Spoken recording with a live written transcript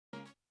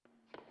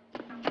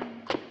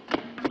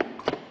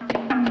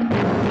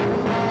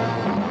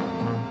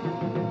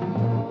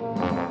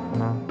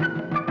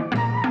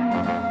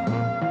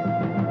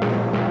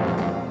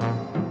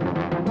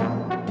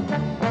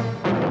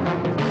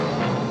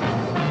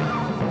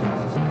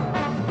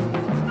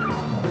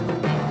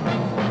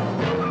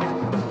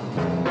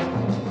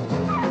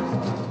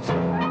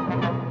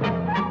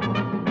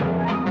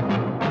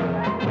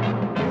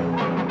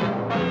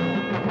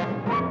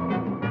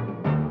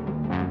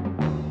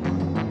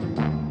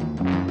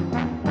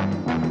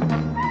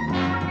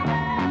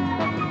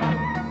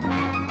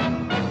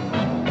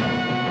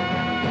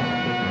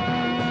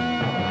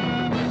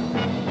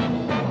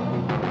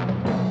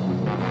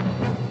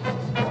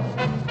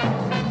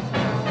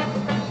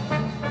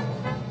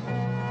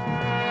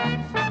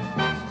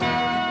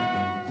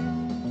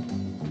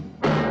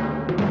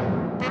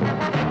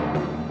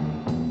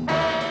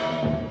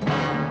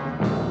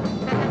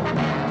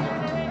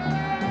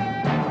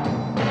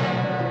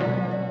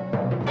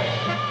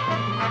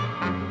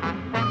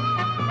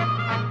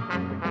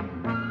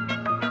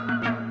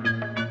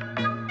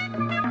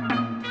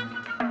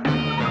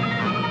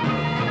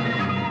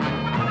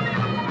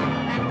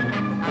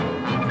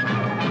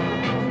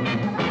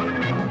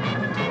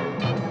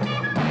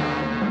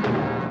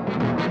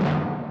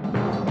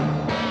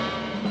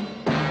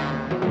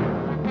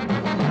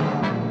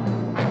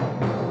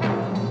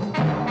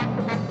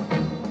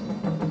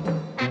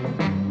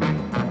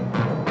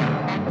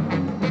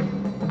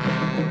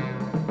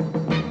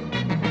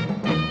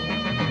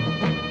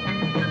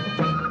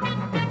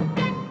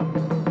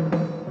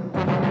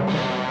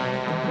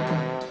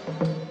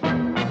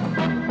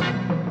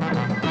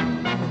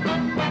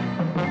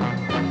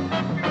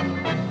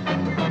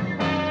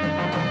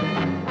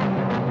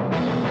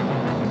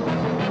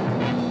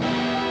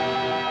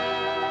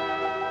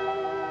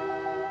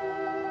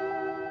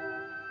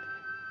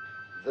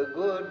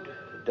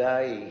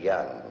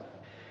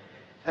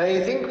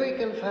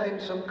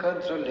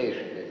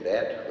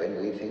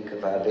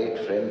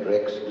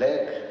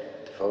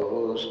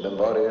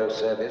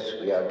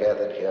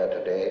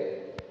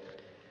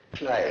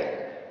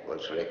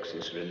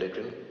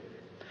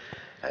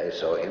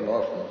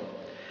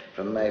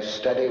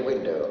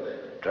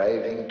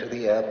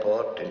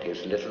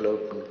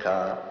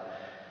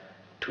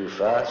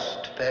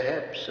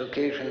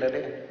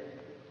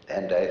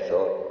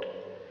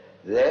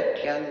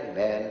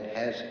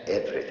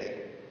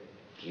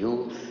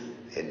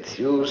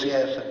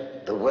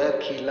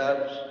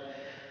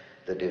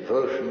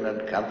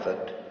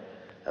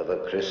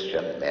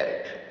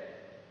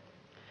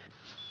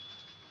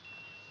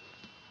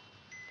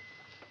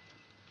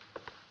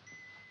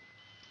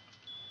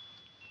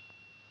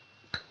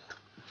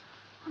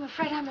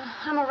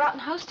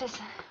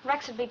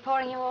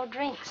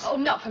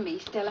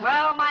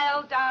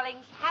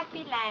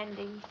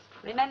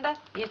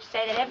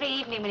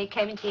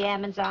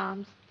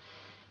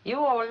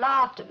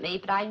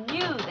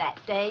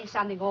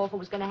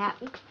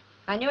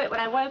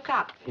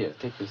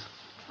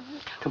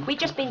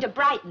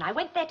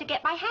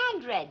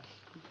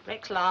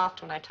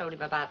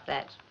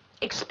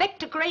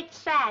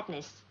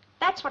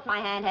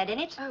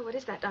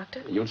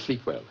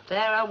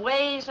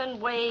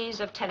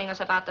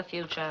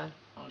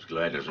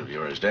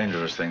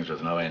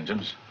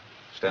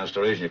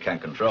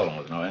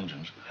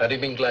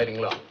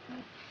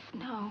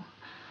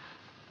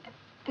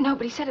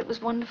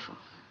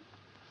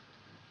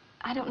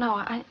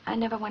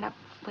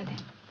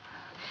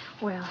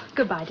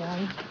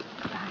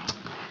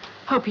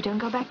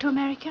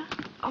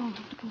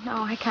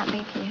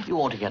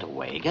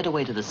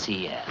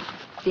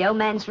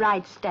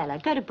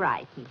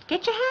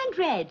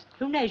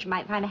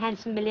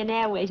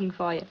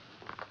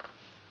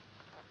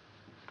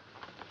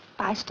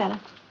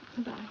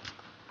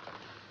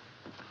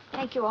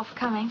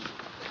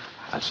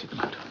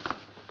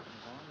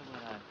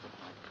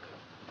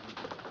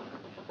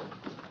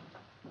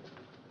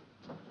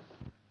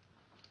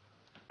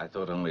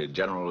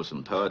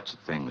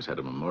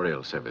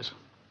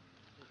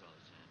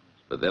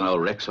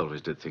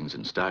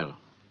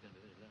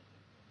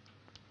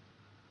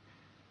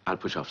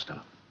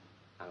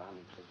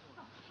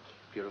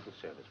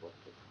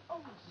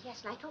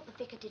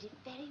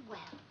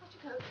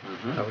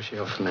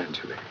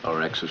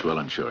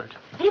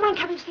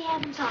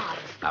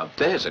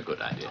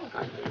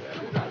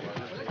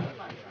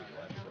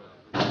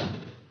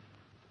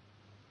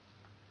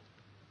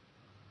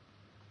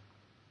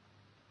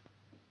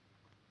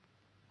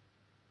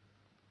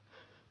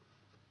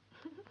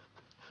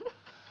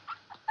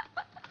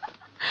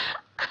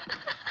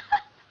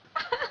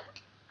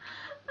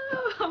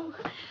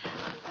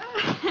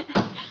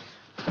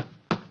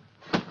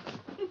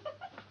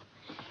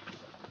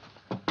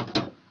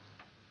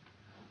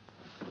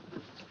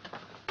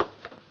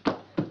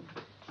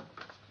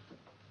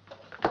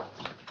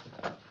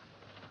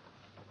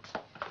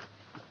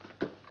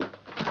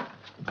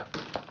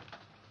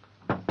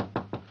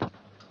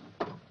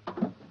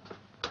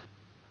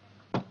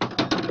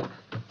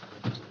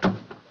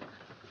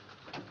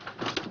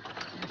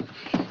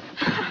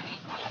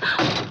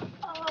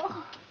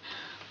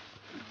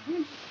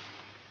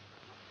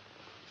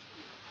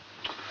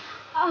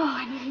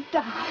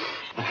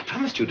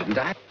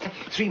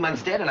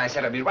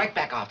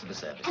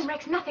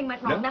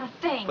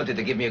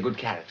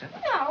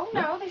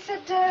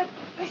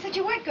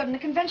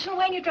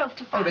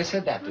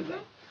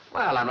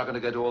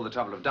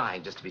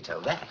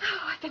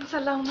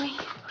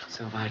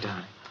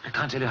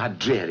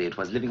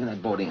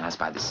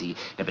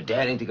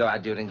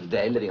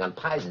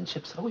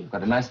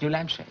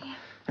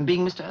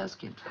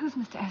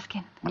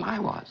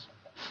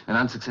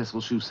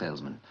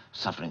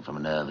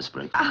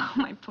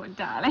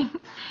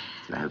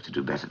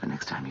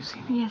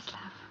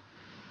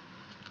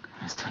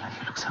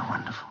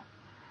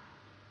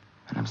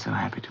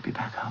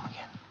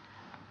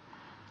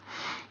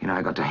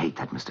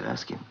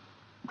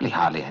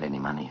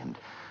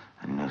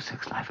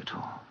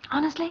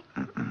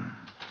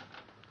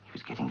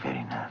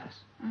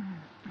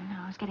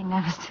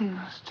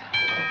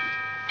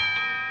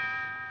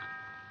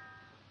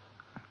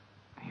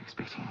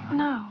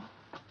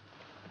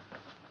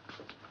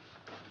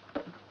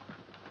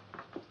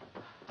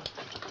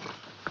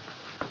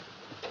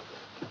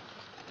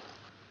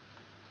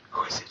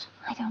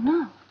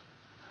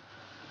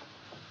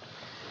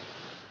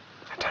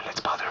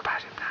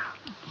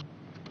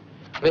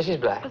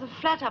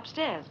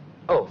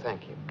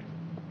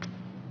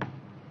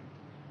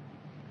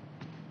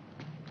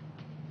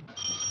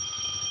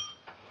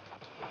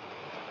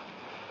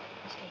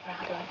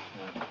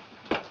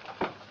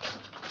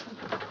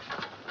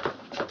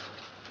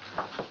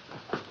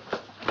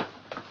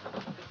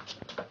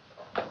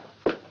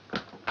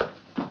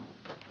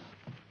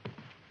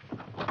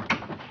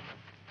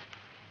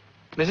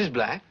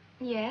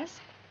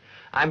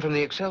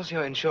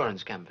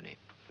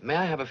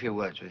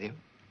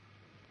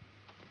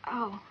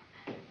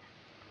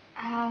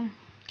Well,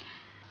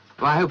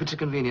 I hope it's a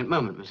convenient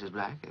moment, Mrs.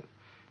 Black.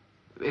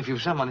 If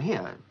you've someone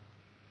here...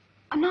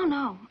 Oh,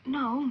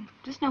 no.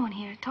 There's no one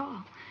here at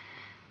all.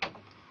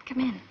 Come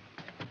in.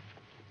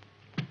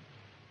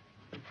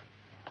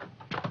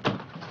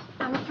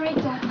 I'm afraid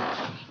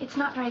it's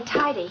not very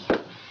tidy.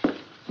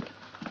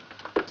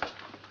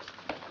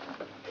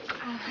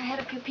 I had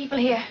a few people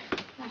here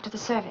after the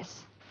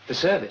service. The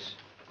service?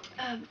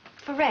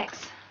 For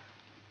Rex,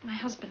 my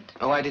husband.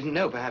 Oh, I didn't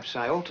know. Perhaps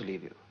I ought to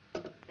leave you.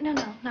 No.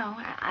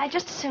 I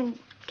just as soon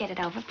get it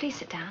over. Please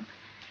sit down.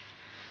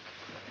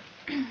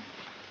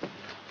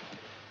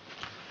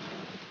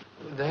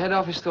 The head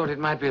office thought it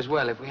might be as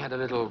well if we had a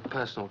little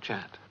personal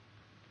chat.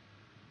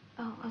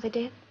 Oh, they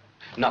did?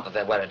 Not that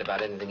they're worried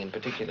about anything in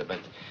particular, but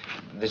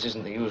this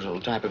isn't the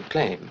usual type of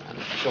claim. I'm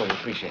sure you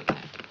appreciate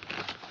that.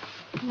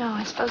 No,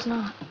 I suppose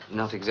not.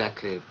 Not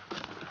exactly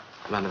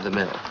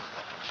run-of-the-mill.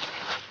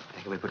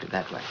 How can we put it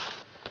that way?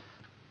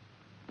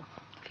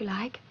 If you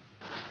like.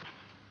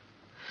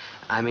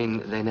 I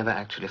mean, they never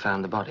actually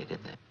found the body,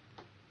 did they?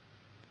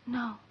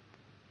 No.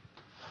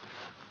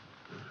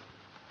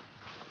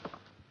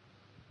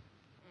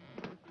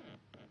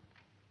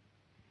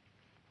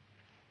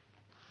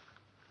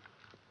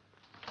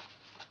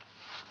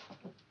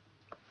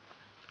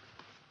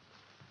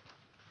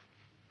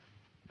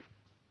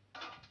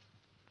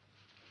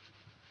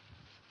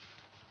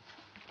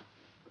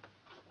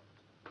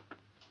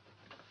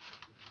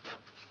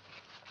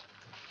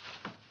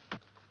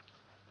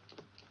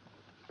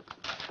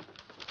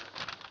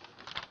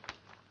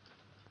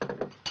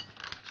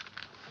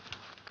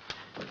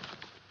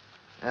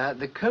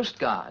 The Coast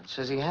Guard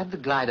says he had the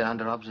glider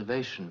under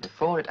observation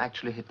before it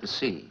actually hit the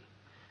sea,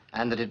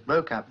 and that it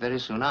broke up very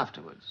soon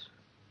afterwards.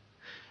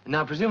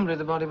 Now, presumably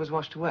the body was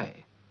washed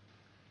away.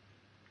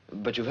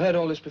 But you've heard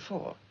all this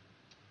before.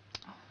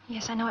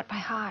 Yes, I know it by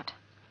heart.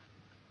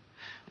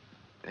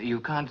 You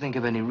can't think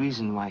of any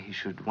reason why he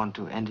should want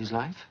to end his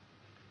life?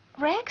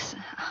 Rex?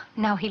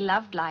 No, he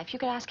loved life. You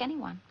could ask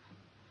anyone.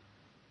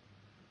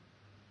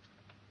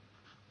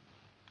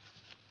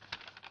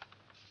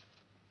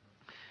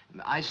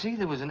 I see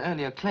there was an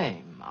earlier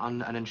claim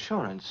on an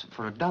insurance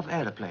for a Dove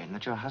aeroplane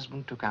that your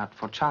husband took out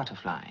for charter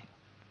flying.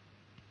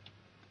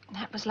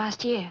 That was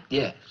last year.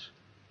 Yes.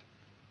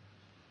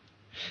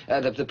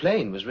 The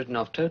plane was written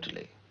off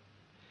totally.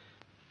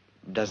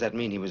 Does that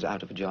mean he was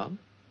out of a job?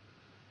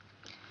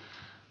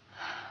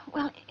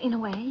 Well, in a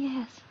way,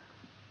 yes.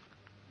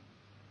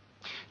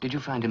 Did you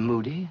find him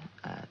moody,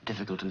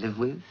 difficult to live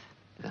with?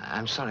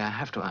 I'm sorry, I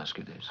have to ask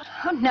you this.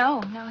 Oh,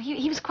 no.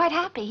 He was quite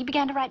happy. He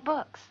began to write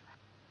books.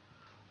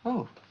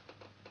 Oh.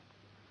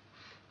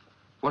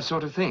 What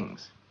sort of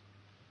things?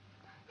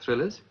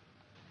 Thrillers?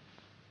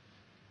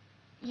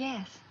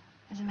 Yes,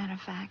 as a matter of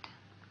fact.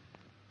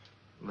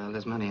 Well,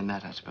 there's money in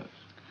that, I suppose.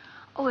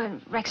 Oh,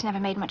 Rex never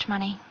made much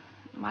money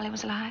while he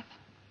was alive.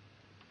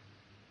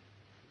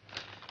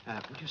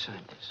 Would you sign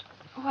this?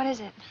 What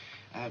is it?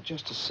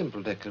 Just a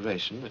simple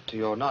declaration that, to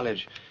your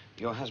knowledge,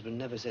 your husband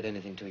never said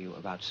anything to you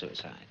about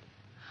suicide.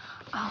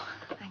 Oh,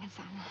 I can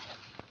sign that.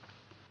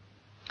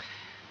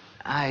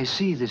 I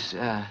see this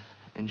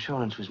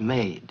insurance was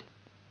made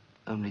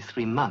only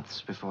 3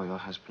 months before your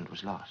husband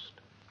was lost.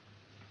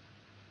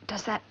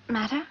 Does that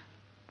matter?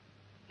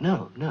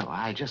 No,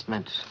 I just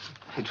meant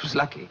it was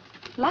lucky.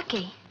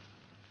 Lucky?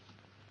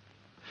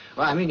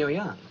 Well, I mean, you're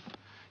young.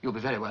 You'll be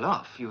very well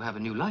off. You have a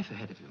new life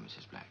ahead of you,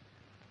 Mrs. Black.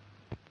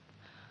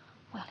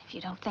 Well, if you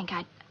don't think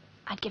I'd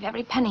give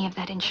every penny of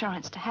that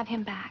insurance to have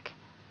him back.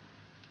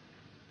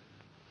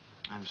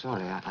 I'm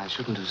sorry, I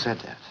shouldn't have said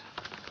that.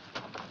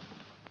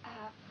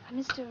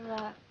 Mr.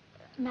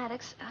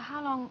 Maddox,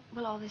 how long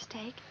will all this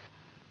take?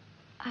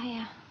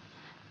 I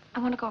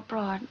want to go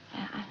abroad.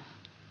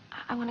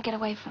 I want to get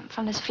away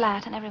from this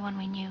flat and everyone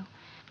we knew.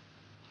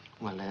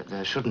 Well,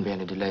 there shouldn't be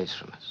any delays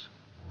from us.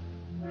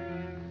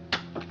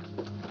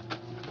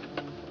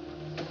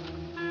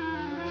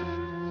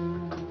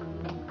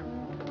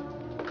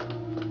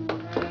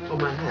 Oh,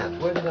 my hat.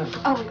 Where did I...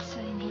 Oh, it's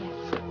in here.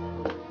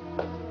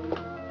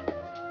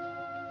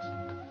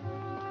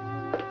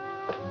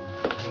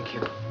 Thank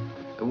you.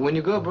 When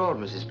you go abroad,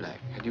 Mrs. Black,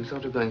 had you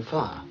thought of going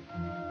far?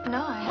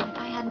 No,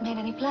 I hadn't made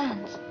any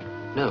plans.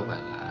 No, well,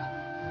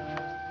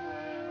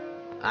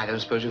 I don't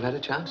suppose you've had a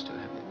chance to,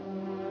 have you?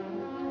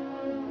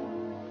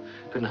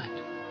 Good night.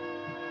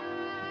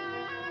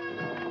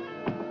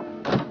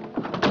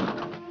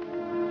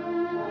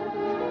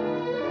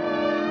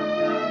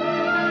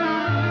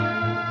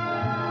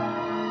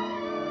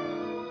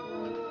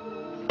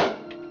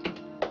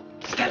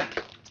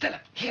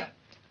 Stella, here.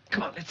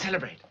 Come on, let's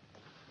celebrate.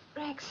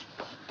 Rex,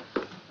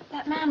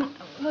 that man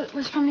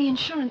was from the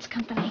insurance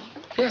company.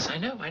 Yes, I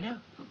know.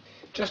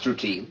 Just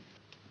routine.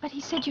 But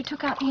he said you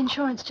took out the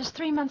insurance just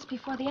 3 months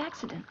before the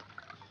accident.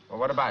 Well,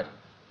 what about it?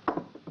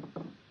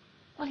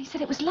 Well, he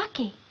said it was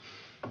lucky.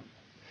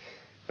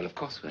 Well, of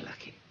course we're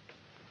lucky.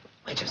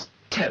 We're just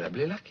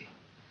terribly lucky.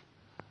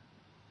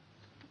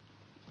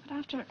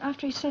 But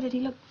after he said it, he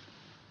looked,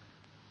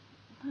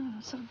 I don't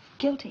know, sort of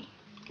guilty.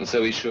 And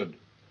so he should.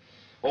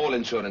 All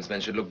insurance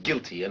men should look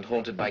guilty and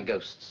haunted by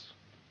ghosts.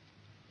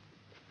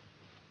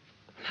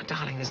 Now,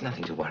 darling, there's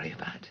nothing to worry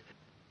about.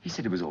 He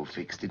said it was all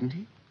fixed, didn't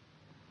he?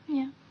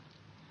 Yeah,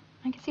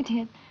 I guess he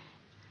did.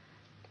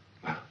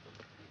 Well,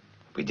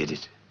 we did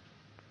it.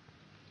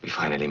 We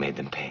finally made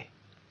them pay.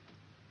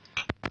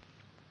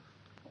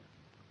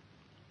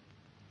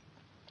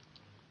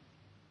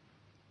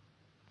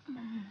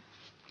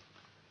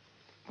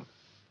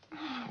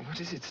 What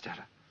is it,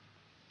 Stella?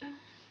 I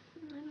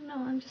don't know,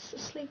 I'm just so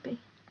sleepy.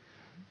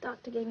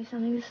 Doctor gave me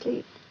something to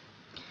sleep.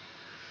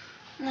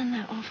 And then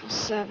that awful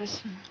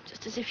service,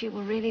 just as if you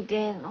were really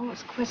dead, and all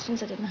those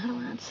questions I didn't know how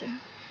to answer.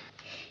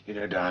 You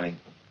know, darling,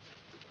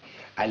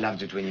 I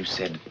loved it when you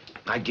said,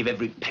 I'd give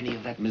every penny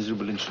of that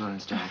miserable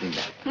insurance to having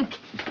that.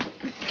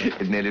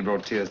 It nearly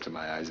brought tears to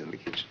my eyes in the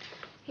kitchen.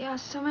 He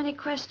asked so many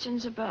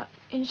questions about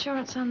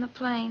insurance on the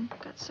plane.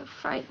 Got so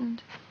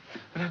frightened.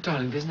 Well, now,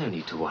 darling, there's no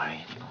need to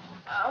worry anymore.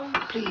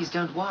 Oh, Please,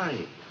 don't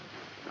worry.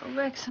 oh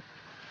Rex.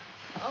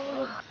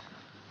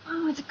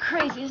 Oh, it's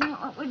crazy, isn't it,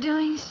 what we're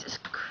doing? It's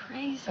just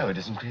crazy. No, it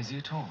isn't crazy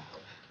at all.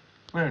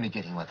 We're only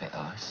getting what they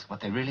owe us, what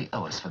they really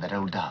owe us for that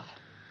old dove.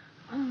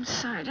 Oh, I'm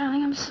sorry,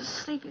 darling. I'm so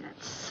sleepy.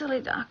 That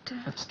silly doctor.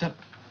 But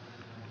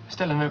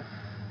Stella, no,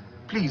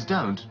 please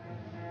don't.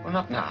 Well,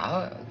 not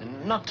now,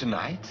 not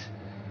tonight.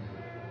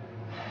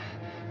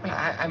 Well,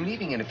 I'm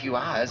leaving in a few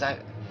hours.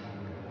 I've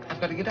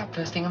got to get up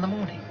first thing in the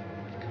morning.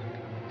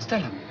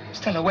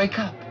 Stella, wake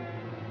up.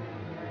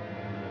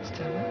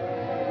 Stella?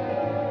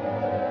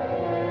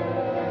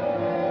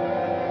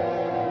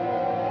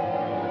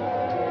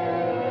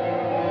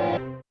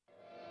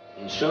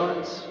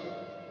 Insurance,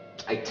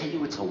 I tell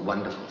you, it's a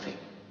wonderful thing.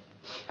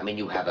 I mean,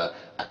 you have a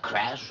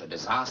crash, a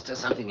disaster,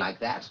 something like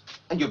that,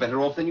 and you're better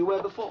off than you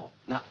were before.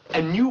 Now,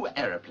 a new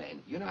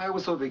aeroplane. You know, I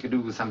always thought we could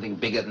do with something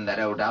bigger than that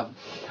old dove.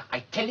 I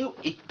tell you,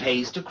 it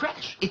pays to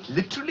crash. It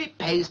literally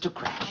pays to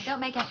crash. Don't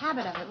make a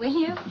habit of it, will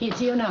you?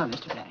 It's you now,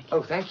 Mr. Black.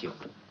 Oh, thank you.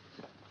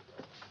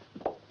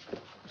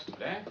 Mr.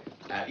 Black?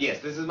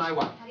 Yes, this is my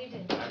wife. How do you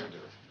do? How do you do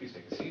it? Please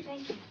take a seat.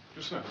 Thank you.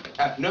 Just smoke.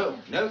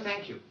 No,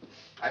 thank you.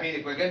 I mean,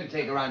 if we're going to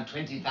take around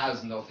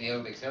 20,000 off the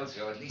old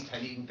Excelsior, at least I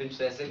needn't pinch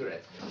their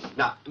cigarettes.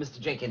 Now, Mr.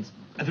 Jenkins,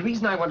 the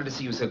reason I wanted to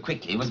see you so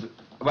quickly was,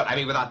 well, I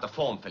mean, without the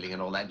form filling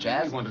and all that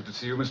jazz. We wanted to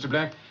see you, Mr.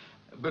 Black,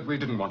 but we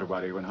didn't want to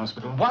worry you in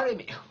hospital. Worry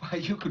me? Why,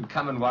 you could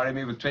come and worry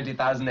me with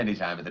 20,000 any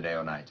time of the day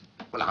or night.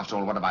 Well, after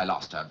all, what have I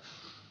lost? A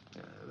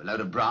load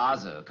of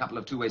bras, a couple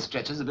of two-way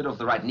stretchers, a bit off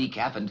the right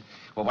kneecap, and,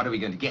 well, what are we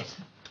going to get?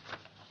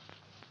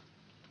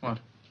 What?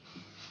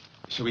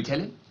 Shall we tell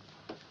him?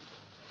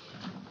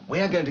 We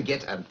are going to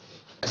get a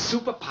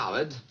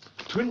super-powered,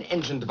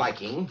 twin-engined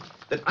Viking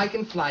that I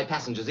can fly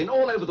passengers in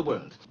all over the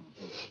world.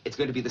 It's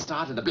going to be the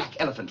start of the Black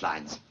Elephant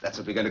Lines. That's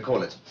what we're going to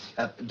call it.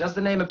 Does the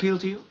name appeal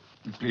to you?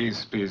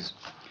 Please, please.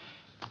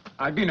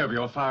 I've been over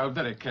your file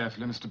very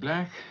carefully, Mr.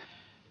 Black.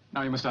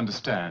 Now, you must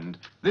understand,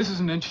 this is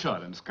an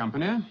insurance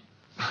company.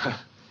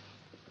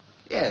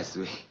 Yes,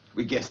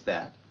 we guessed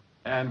that.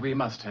 And we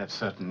must have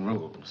certain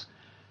rules.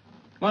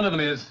 One of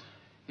them is,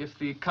 if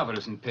the cover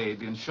isn't paid,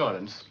 the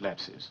insurance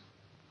lapses.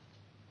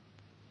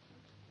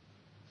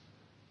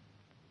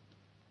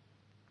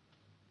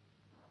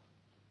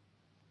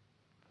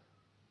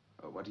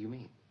 What do you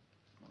mean?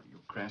 Well, you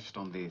crashed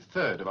on the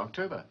 3rd of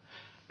October.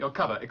 Your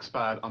cover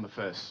expired on the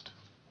 1st.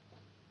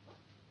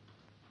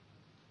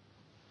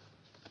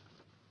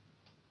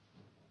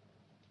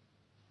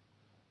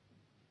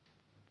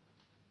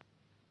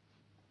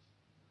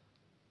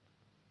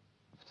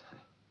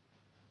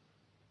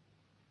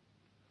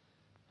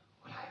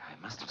 Well,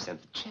 I must have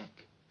sent the check.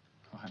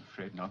 Oh, I'm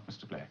afraid not,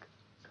 Mr. Black.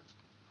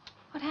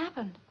 What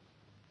happened?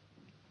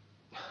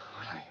 Well,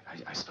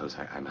 I suppose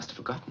I must have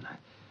forgotten.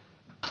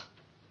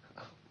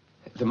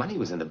 The money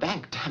was in the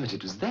bank. Damn it,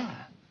 it was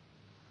there.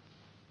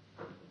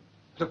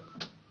 Look,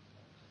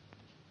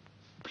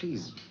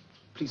 please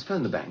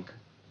phone the bank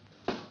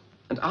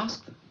and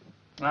ask them.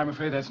 I'm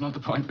afraid that's not the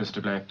point,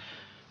 Mr. Black.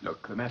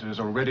 Look, the matter has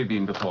already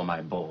been before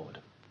my board.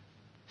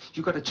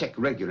 You got a check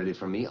regularly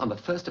from me on the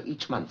 1st of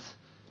each month.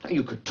 Now,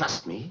 you could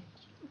trust me.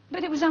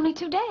 But it was only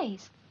 2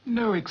 days.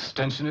 No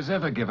extension is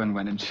ever given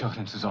when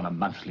insurance is on a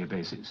monthly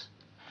basis.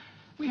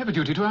 We have a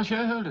duty to our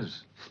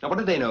shareholders. Now, what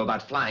do they know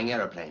about flying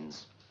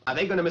aeroplanes? Are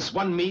they going to miss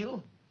one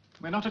meal?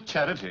 We're not a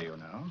charity, you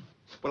know.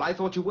 Well, I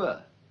thought you were.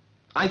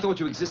 I thought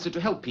you existed to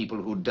help people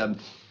who'd,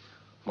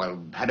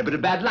 well, had a bit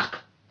of bad luck.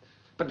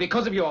 But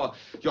because of your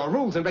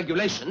rules and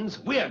regulations,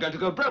 we're going to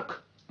go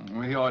broke.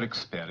 With your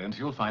experience,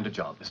 you'll find a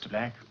job, Mr.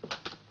 Black.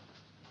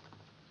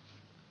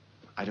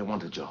 I don't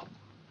want a job.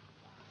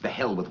 The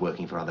hell with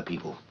working for other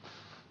people.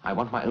 I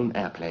want my own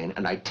airplane,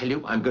 and I tell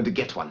you, I'm going to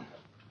get one.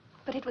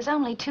 But it was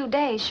only 2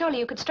 days. Surely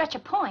you could stretch a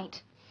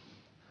point.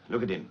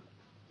 Look at him.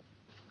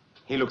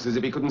 He looks as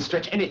if he couldn't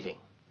stretch anything.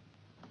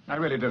 I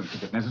really don't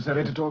think it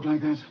necessary to talk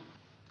like that.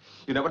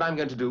 You know what I'm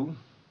going to do?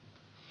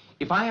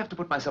 If I have to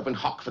put myself in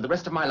hock for the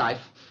rest of my life,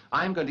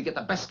 I'm going to get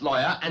the best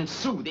lawyer and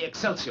sue the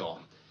Excelsior.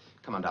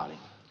 Come on, darling.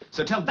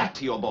 So tell that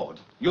to your board.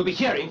 You'll be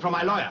hearing from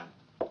my lawyer.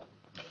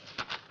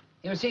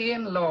 You see,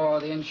 in law,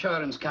 the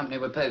insurance company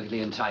were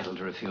perfectly entitled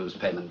to refuse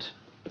payment.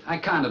 I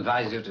can't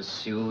advise you to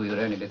sue. You'd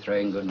only be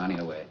throwing good money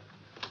away.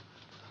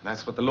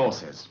 That's what the law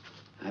says.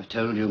 I've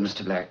told you,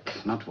 Mr. Black,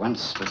 not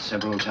once, but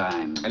several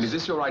times. And is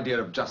this your idea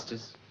of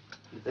justice?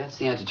 If that's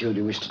the attitude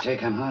you wish to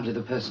take, I'm hardly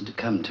the person to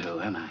come to,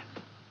 am I?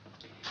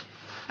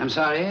 I'm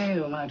sorry,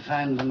 you might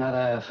find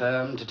another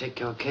firm to take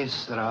your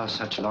case. There are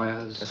such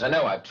lawyers. Yes, I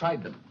know. I've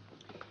tried them.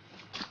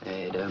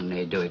 They'd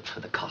only do it for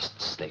the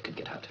costs they could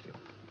get out of you.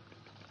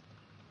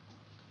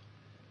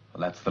 Well,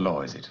 that's the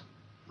law, is it?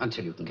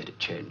 Until you can get it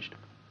changed.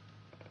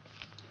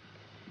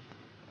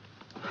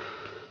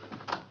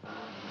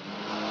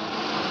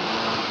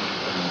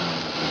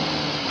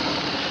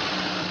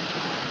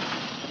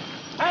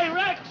 Hey,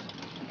 Rex!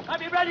 I'll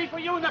be ready for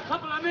you in a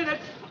couple of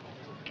minutes.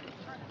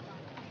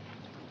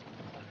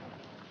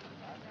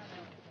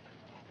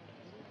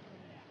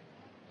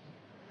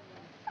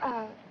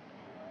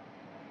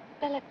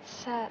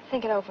 Let's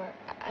think it over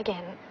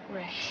again,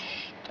 Rex.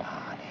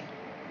 Darling,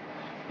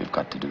 we've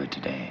got to do it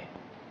today.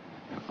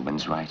 If the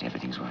wind's right,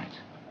 everything's right.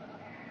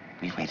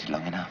 We've waited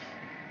long enough.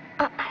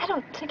 I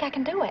don't think I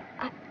can do it.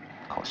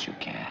 Of course you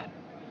can.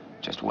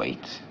 Just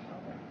wait.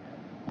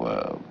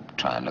 Well,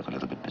 try and look a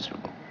little bit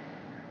miserable.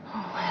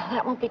 Oh, well,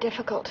 that won't be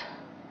difficult.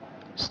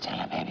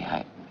 Stella, baby,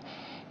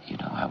 you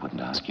know I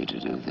wouldn't ask you to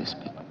do this,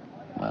 but,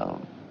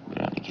 well,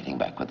 we're only getting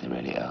back what they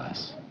really owe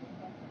us.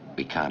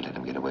 We can't let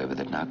them get away with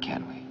it now,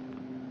 can we?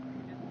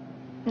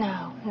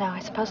 No, I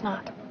suppose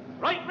not.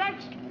 Right,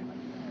 Rex?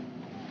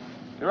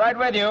 Be right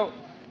with you.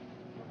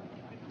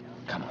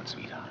 Come on,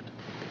 sweetheart.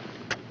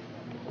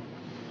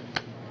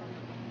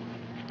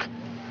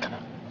 Come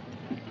on.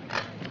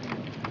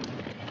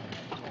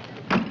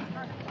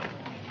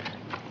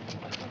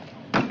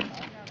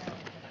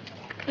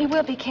 You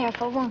will be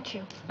careful, won't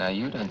you? Now,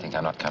 you don't think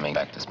I'm not coming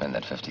back to spend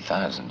that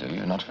 50,000, do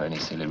you? Not for any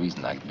silly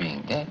reason like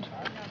being dead.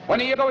 When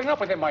are you going up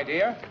with him, my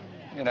dear?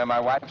 You know, my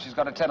wife, she's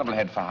got a terrible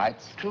head for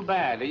heights. Too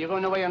bad. Are you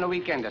going away on a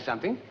weekend or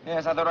something?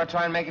 Yes, I thought I'd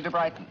try and make it to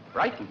Brighton.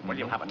 Brighton? Well,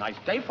 you'll have a nice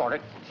day for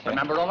it.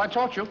 Remember all I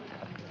taught you?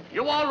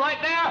 You all right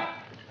there?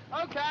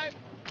 Okay.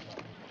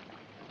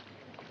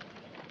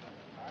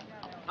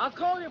 I'll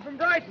call you from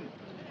Brighton.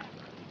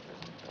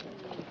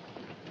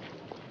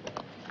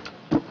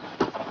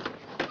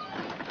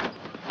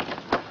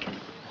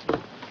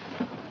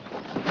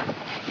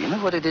 You know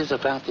what it is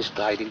about this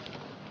gliding?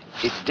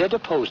 It's dead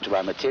opposed to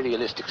our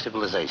materialistic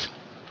civilization.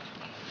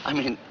 I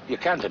mean, you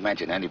can't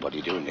imagine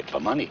anybody doing it for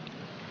money.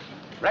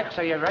 Rex,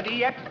 are you ready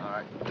yet? All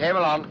right.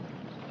 Cable on.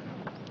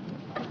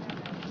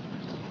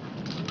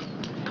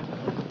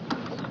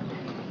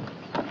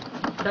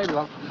 Cable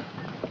on.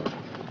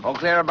 All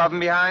clear above and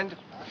behind?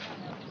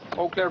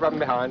 All clear above and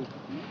behind.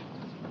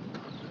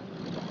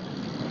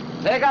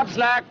 Take up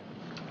slack.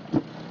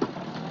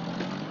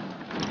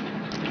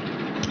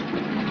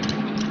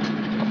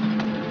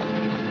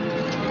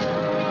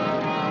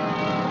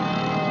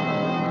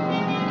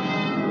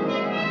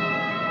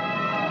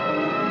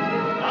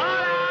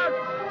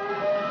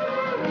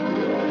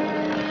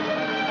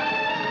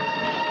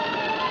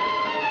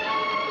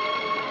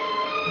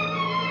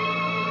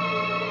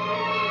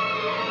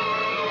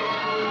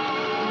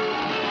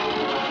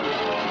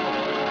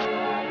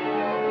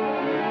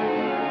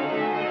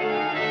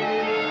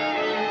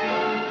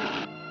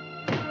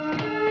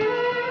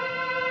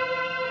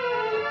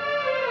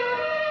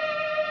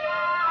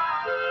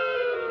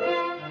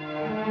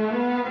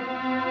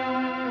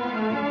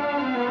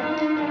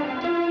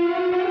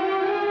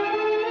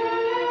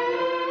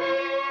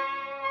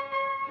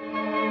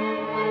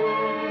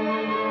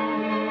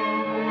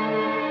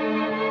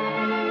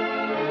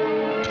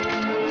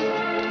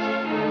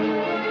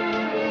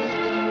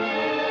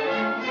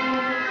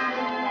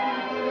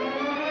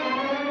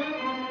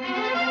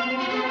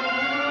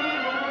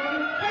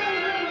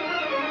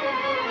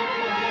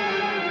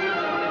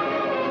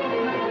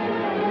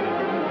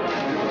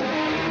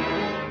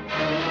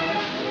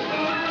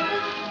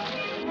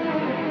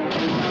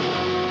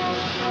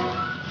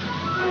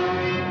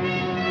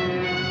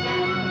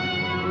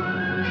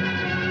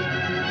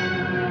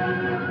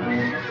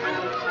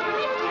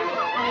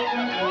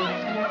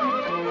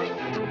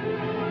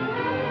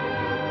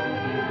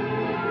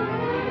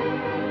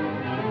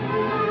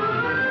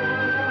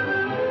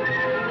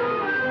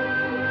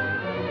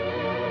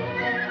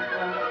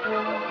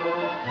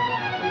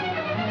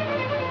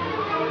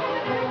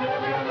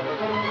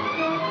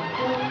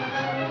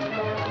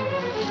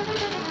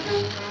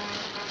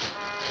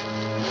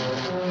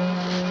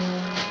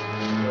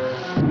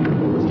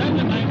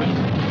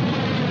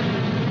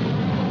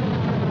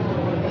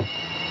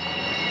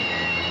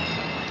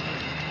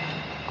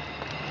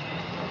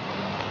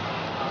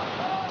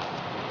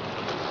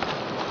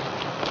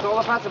 What's all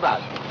the fuss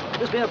about?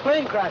 There's been a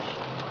plane crash.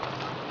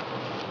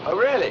 Oh,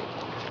 really?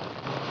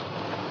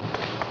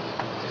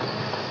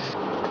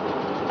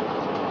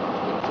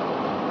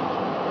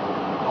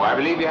 Oh, I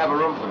believe you have a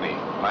room for me.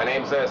 My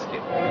name's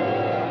Erskine.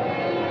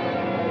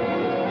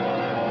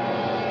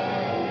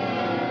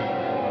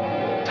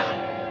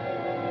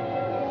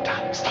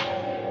 Darling, Stella.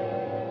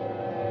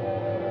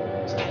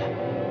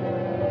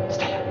 Stella.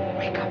 Stella,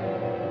 wake up.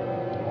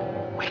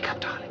 Wake up,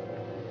 darling.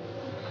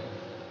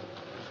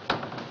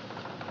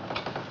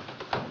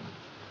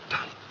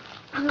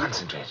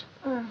 concentrate.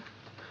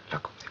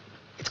 Look,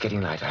 it's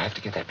getting light. I have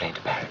to get that plane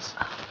to Paris.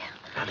 Oh, yeah.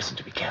 Now listen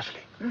to me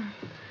carefully.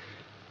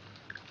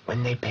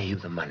 When they pay you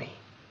the money,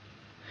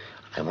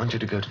 I want you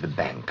to go to the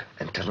bank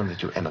and tell them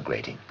that you're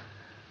emigrating.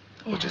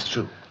 Yeah. Which is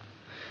true.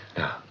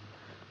 Now,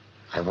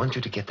 I want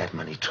you to get that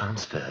money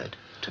transferred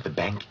to the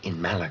bank in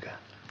Malaga.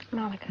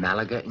 Malaga.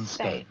 Malaga in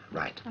Spain.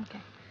 Right. Okay.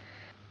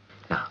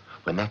 Now,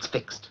 when that's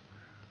fixed,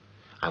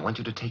 I want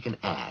you to take an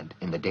ad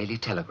in the Daily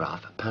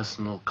Telegraph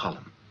personal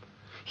column.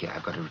 Here,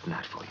 I've got it written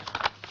out for you.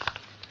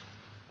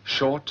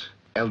 Short,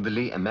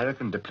 elderly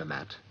American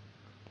diplomat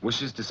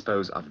wishes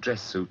dispose of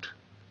dress suit,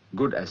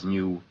 good as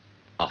new,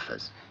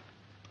 offers.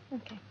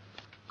 Okay.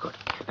 Good.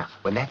 Now,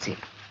 when that's in,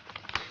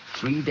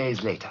 3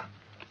 days later,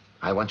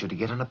 I want you to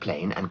get on a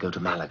plane and go to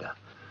Malaga.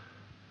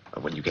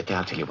 When you get there,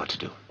 I'll tell you what to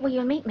do. Will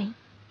you meet me?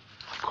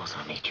 Of course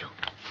I'll meet you.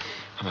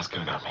 I must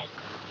go now, mate.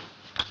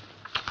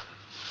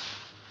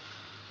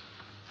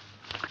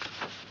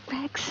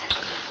 Rex.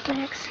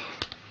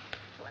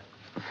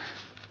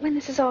 When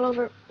this is all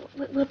over,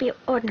 we'll be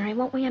ordinary,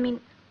 won't we? I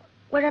mean,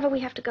 wherever we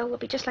have to go, we'll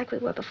be just like we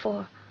were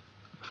before.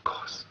 Of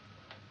course.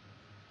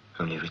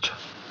 Only richer.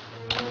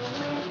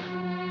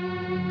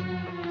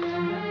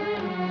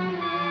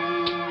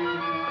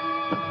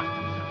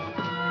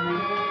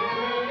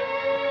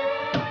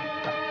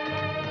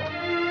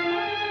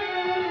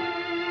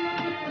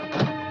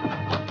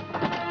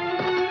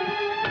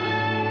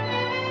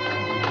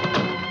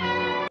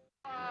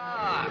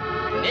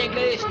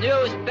 English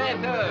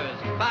newspapers,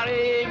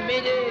 Paris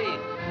Midi,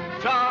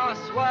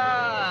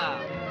 François.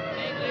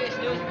 English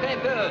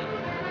newspapers,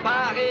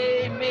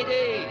 Paris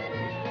Midi,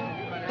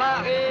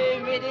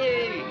 Paris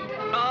Midi,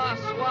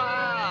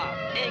 François.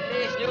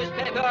 English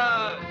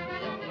newspapers.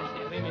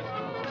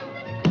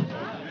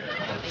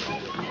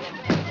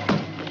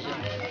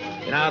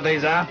 You know what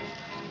these are?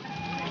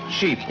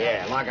 Sheep.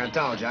 Yeah, like I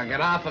told you, I got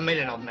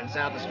 500,000 of them in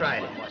South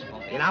Australia.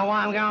 You know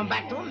why I'm going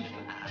back to them?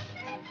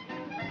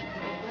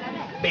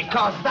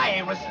 Because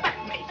they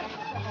respect me.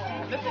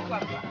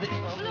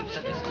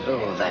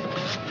 Oh, that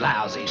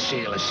lousy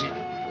Sheila.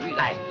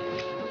 Hey,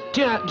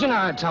 do you know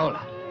I told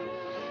her?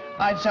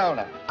 I told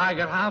her I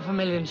got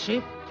 500,000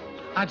 sheep.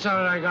 I told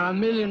her I got £1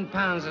 million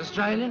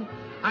Australian.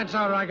 I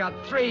told her I got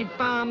 3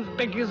 farms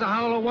big as the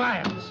whole of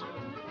Wales.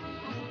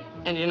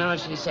 And you know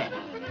what she said?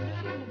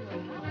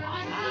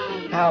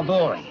 How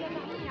boring.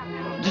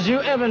 Did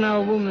you ever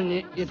know a woman,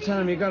 you tell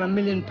them you got £1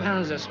 million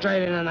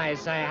Australian and they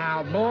say,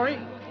 how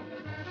boring?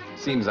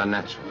 Seems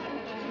unnatural.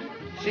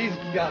 She's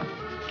got...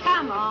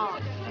 Come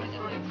on.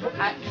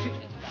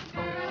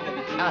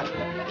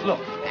 Look,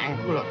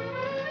 Hank, look.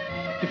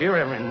 If you're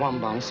ever in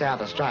Wombong,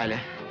 South Australia,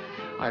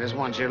 I just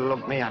want you to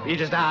look me up. You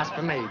just ask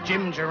for me,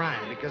 Jim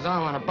Jerome, because I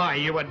want to buy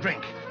you a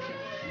drink.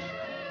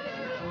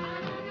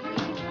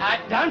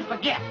 Don't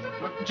forget,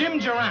 Jim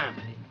Jerome.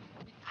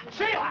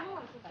 Sheila!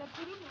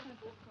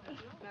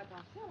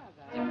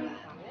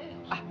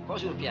 Ah,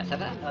 bonjour, Pierre, ça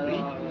va? Oui.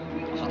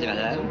 Enchanté,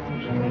 madame.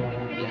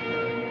 Bien.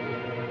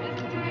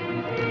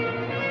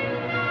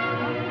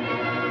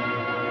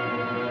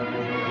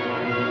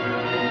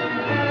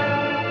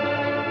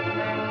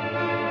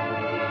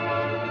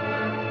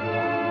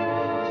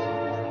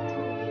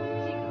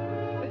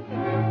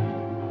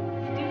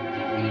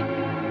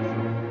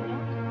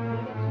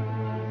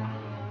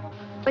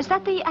 Is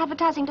that the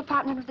advertising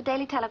department of the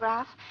Daily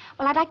Telegraph?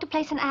 Well, I'd like to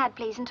place an ad,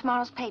 please, in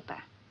tomorrow's paper.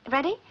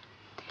 Ready?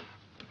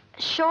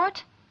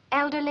 Short,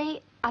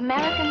 elderly,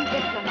 American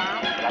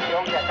diplomat. El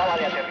avión que acaba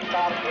de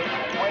aterrizar es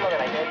un vuelo de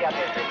la Iberia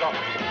desde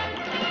Londres.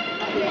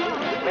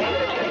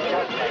 20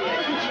 señoras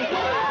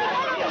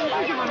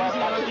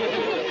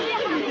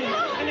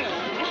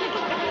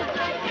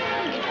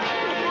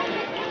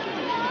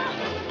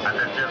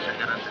Atención,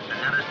 señoras y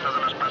señores,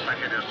 todos los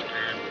pasajeros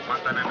que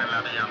montan en el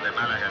avión de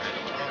Málaga de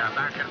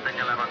Qatar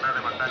tengan la bondad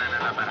de montar en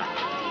el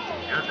aparato.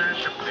 Your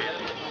attention,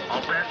 please.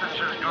 All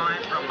passengers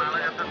going from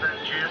Málaga to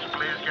Tangiers,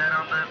 please get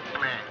on the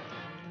plane.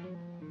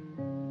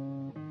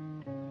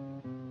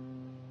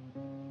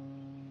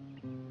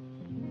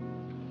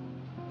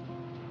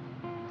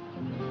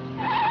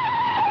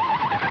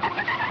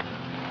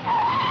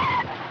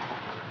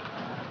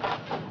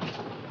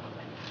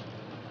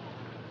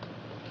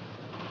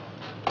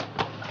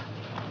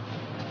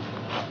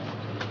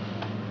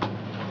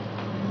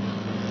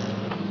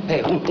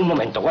 Un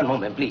momento, one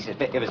moment, please.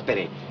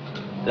 Espere.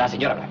 La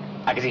señora Black.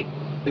 ¿A que sí?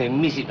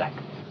 Mrs. Black.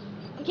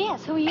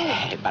 Yes, who are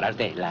you? Para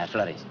usted, las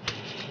flores.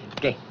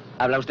 ¿Qué?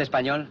 ¿Habla usted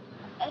español?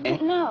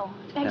 No.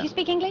 Do you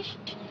speak English?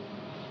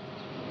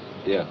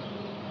 Yo.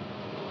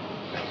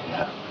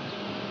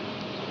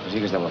 Pues sí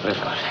que estamos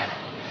frescos.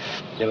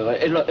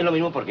 Es lo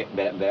mismo porque,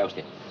 verá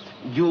usted.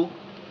 You,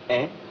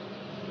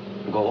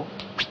 go,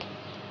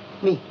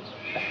 me.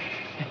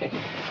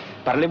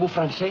 Parlez-vous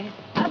français?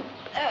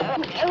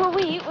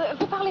 Oui,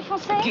 vous parlez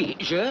français? Sí,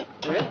 je.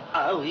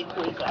 Ah, oui,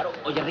 claro.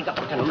 Oye, Rica,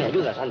 ¿por qué no me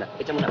ayudas? Anda,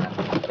 échame una mano.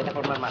 Vete a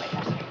formar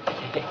maletas.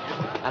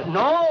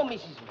 No,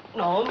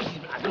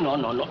 Mrs. Black,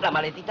 no. La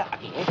maletita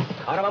aquí, ¿eh?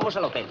 Ahora vamos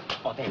al hotel.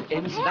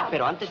 Mrs. Black,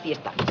 pero antes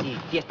fiesta. Sí,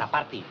 fiesta,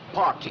 party.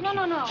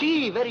 No.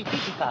 Sí, very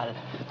typical.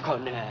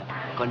 con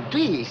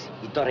twists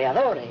y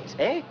toreadores,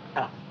 ¿eh?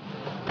 Ah.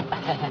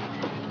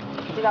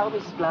 Cuidado,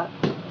 Mrs. Black.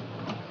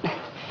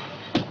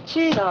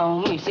 Sí, no,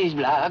 Mrs.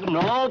 Black.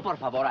 No, por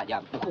favor,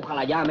 allá.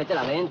 Empújala ya,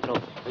 métela adentro.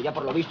 Ella,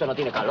 por lo visto, no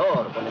tiene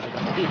calor con ese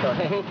trajecito,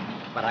 ¿eh?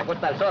 Para la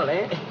Costa del Sol,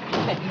 ¿eh?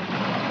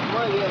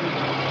 Muy bien.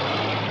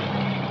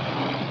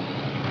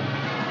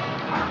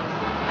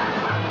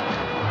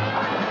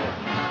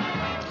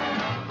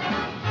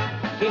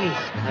 Finis,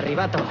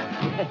 arribato.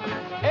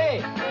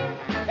 ¡Eh!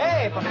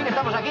 ¡Eh! ¡Por fin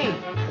estamos aquí!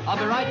 I'll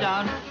be right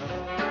down.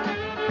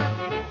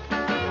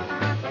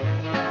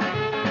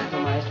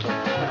 Toma esto,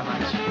 para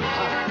más. Ah,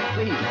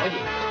 sí, oye.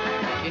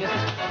 ¿Tienes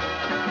eso?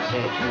 Sí,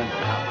 estoy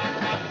empujado.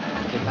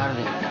 Qué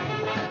tarde.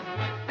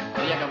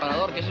 Oye,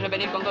 acaparador, ¿qué es eso de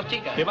venir con dos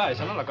chicas? ¿Qué va?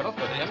 Esa no la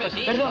conozco. Llame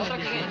así. Perdón, ¿Otra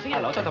quién es? A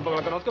la otra tampoco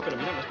la conozco, pero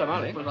mira, no está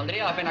mal, ¿eh? Pues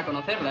valdría la pena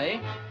conocerla,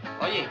 ¿eh?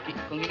 Oye,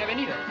 ¿con quién ha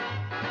venido?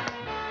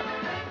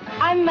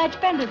 I'm Madge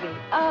Penderby.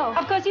 Oh.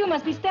 Of course, you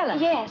must be Stella.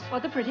 Yes.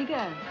 What a pretty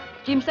girl.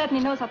 Jim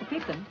certainly knows how to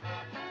pick them.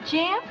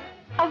 Jim?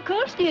 Of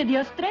course, dear, the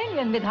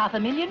Australian with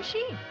 500,000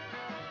 sheep.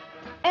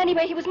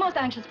 Anyway, he was most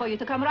anxious for you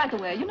to come right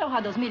away. You know how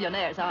those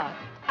millionaires are.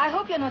 I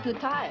hope you're not too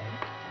tired.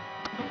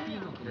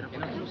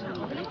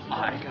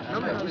 No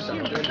me gusta.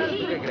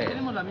 ¿Qué crees?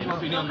 Tenemos la misma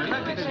opinión,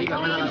 ¿verdad? Que te diga.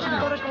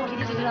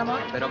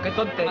 Pero qué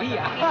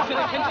tontería.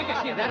 Gente que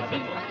quedarse.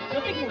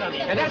 Yo tengo una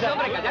amiga. Callarse,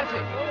 hombre, callarse.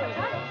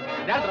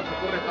 A otros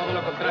ocurre todo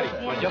lo contrario.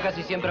 Pues yo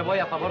casi siempre voy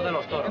a favor de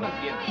los toros.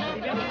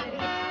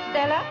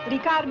 Stella,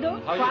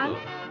 Ricardo, How you Juan, do?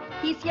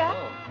 Isia,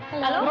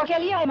 Hello.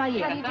 Rogelia and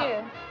Maria. How do you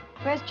do?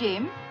 Where's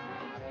Jim?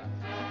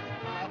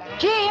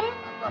 Jim!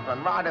 Up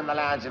and right in the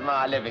lounge in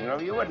my living room.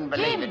 You wouldn't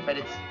believe it, but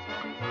it's...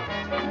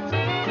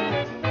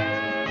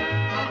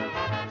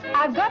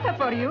 I've got her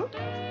for you.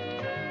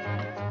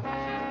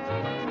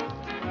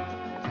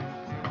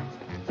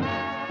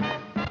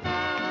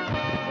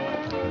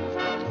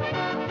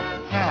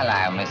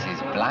 Hello, Mrs.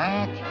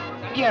 Black.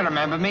 You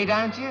remember me,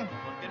 don't you?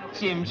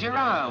 Jim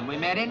Jerome. We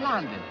met in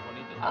London.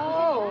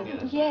 Oh,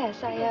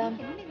 yes, I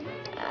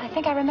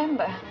think I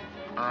remember.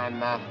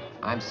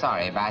 I'm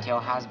sorry about your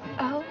husband.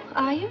 Oh,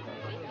 are you?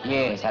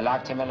 Yes, I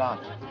liked him a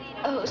lot.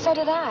 Oh, so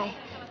did I.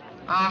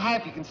 I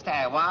hope you can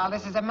stay a while.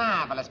 This is a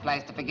marvelous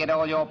place to forget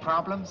all your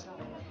problems.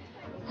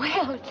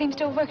 Well, it seems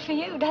to have worked for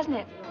you, doesn't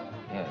it?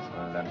 Yes,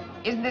 well,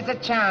 isn't this a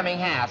charming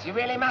house? You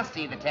really must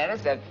see the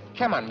terrace.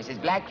 Come on,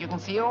 Mrs. Black. You can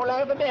see all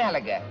over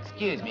Malaga.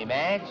 Excuse me,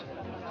 Madge.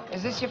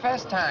 Is this your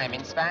first time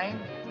in Spain?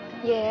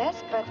 Yes,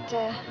 but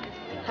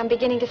I'm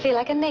beginning to feel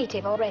like a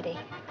native already.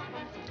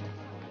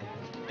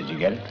 Did you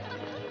get it?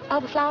 Oh,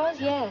 the flowers?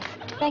 Yes.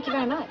 Thank you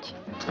very much.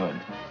 Good.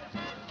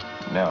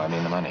 No, I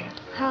mean the money.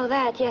 Oh,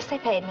 that? Yes, they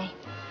paid me.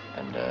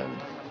 And,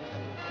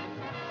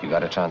 you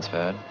got it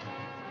transferred?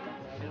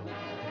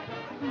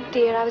 Oh,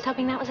 dear, I was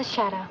hoping that was a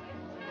shadow.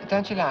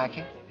 Don't you like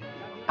it?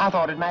 I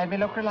thought it made me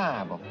look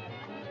reliable.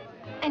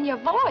 And your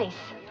voice.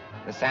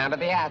 The sound of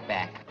the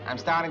outback. I'm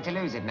starting to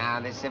lose it now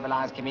in this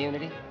civilized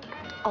community.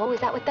 Oh,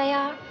 is that what they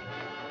are?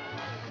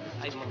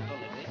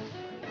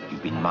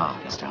 You've been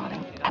marvelous,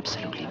 darling.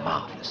 Absolutely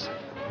marvelous.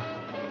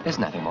 There's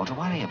nothing more to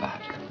worry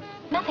about.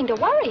 Nothing to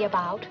worry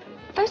about.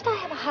 First I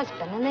have a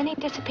husband, and then he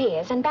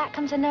disappears, and back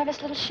comes a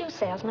nervous little shoe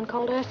salesman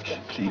called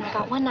Erskine. Please. And I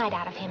got one night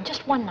out of him,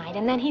 just one night,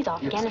 and then he's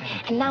off again.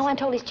 And now I'm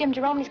told he's Jim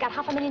Jerome, and he's got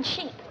 500,000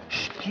 sheep.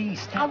 Shh,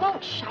 please, I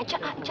won't shh. I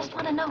just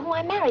want to know who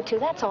I'm married to,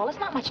 that's all. It's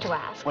not much to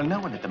ask. Well, no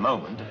one at the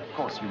moment. Of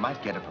course, you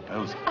might get a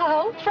proposal.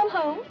 Oh, from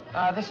whom?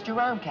 This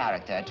Jerome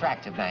character.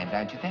 Attractive name,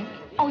 don't you think?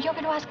 Oh, you're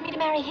going to ask me to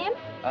marry him?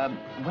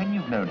 When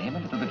you've known him a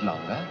little bit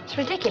longer. It's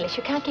ridiculous.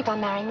 You can't keep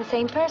on marrying the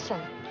same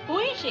person. Who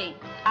is she?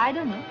 I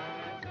don't know.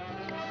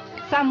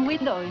 Some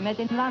widow we met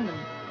in London.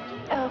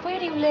 Where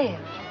do you live?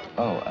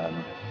 Oh,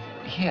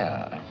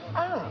 here.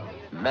 Oh.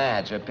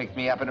 Madge picked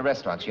me up in a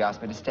restaurant. She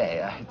asked me to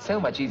stay. It's so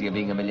much easier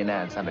being a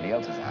millionaire in somebody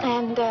else's house.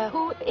 And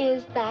who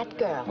is that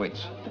girl?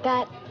 Which?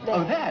 That.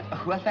 Oh, that?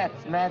 Well,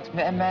 that's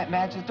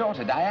Madge's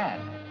daughter, Diane.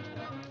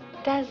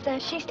 Does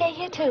she stay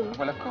here, too?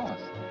 Well, of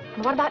course.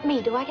 And what about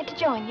me? Do I get to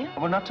join you?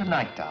 Well, not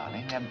tonight,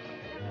 darling.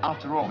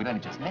 After all, we'd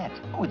only just met.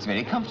 Oh, it's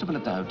very comfortable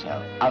at the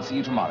hotel. I'll see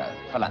you tomorrow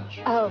for lunch.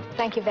 Oh,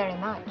 thank you very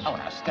much. Oh,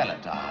 now, Stella,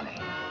 darling.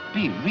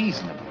 Be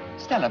reasonable.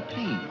 Stella,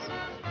 please.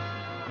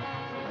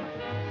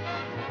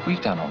 We've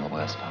done all the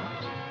worst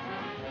part.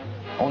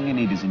 All you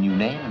need is a new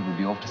name, and we'll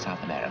be off to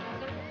South America.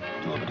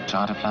 Do a bit of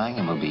charter flying,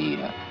 and we'll be,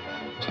 what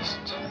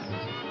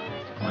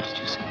did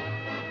you say?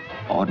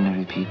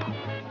 Ordinary people.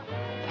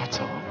 That's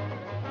all.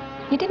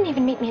 You didn't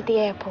even meet me at the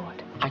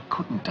airport. I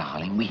couldn't,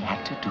 darling. We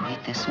had to do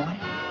it this way.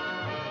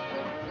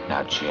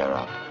 Now, cheer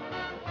up.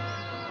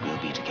 We'll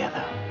be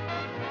together.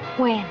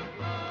 When?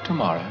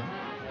 Tomorrow.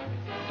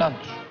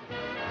 Lunch.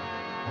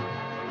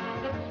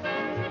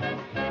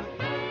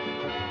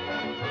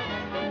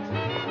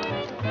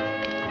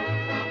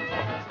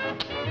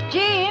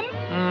 Jim?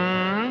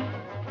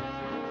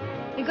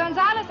 The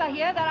Gonzales are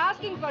here. They're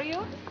asking for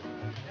you.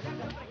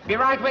 Be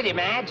right with you,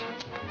 Madge.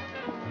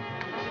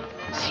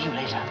 See you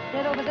later.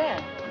 They're over there.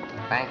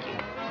 Thank you.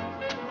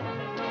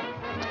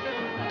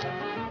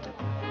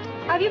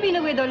 Have you been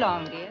a widow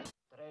long, dear?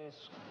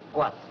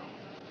 4.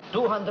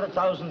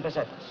 200,000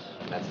 pesetas.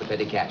 That's the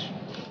petty cash.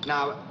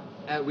 Now,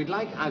 we'd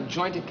like our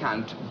joint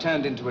account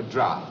turned into a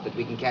draft that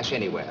we can cash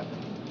anywhere.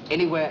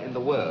 Anywhere in the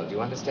world,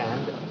 you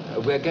understand?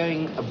 We're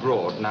going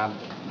abroad. Now,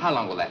 how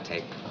long will that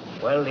take?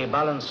 Well, the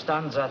balance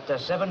stands at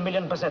 7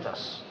 million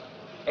pesetas.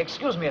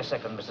 Excuse me a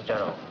second, Mr.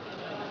 Jerome.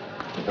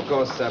 Of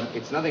course,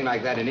 it's nothing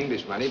like that in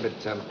English money, but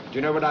do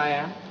you know what I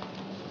am?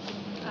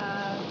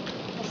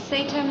 A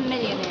satyr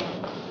millionaire.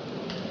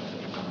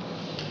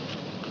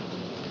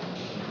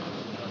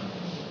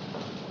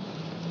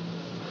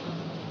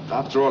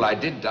 After all, I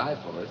did die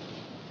for it.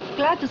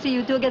 Glad to see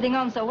you two getting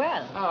on so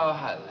well. Oh,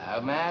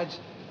 hello, Madge.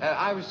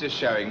 I was just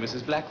showing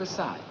Mrs. Black the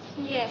sights.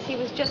 Yes, he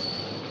was just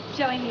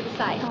showing me the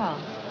sight. Oh.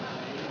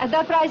 At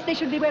that price, they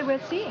should be well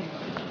worth seeing.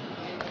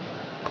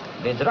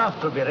 The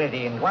draft will be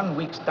ready in 1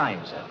 week's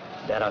time, sir.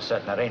 There are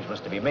certain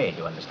arrangements to be made,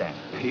 you understand.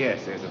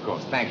 Yes, yes, of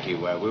course. Thank you.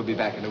 We'll be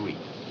back in a week.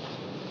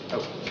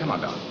 Oh, come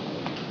on, darling.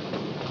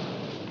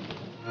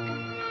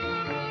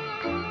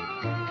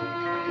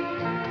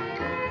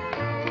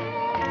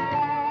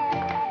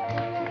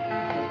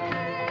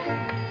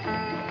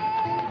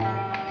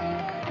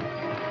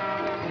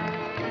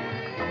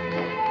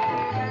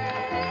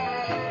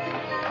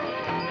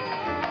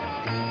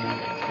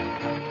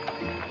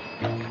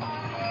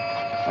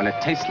 Well, it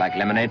tastes like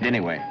lemonade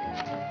anyway.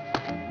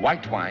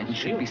 White wine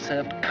should be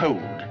served cold.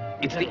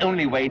 It's the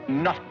only way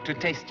not to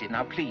taste it.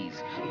 Now, please,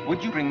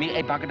 would you bring me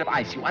a bucket of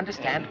ice? You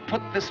understand?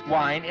 Put this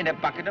wine in a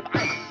bucket of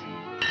ice.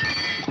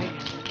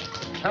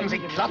 Clumsy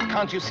clod,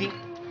 can't you see?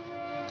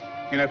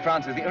 You know,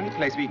 France is the only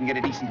place where you can get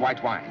a decent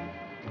white wine.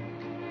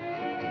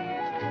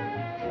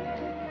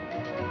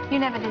 You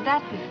never did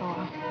that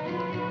before.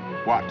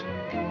 What?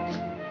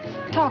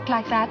 Talk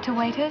like that to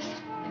waiters?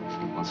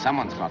 Well,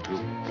 someone's got to.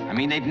 I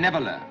mean, they'd never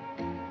learn.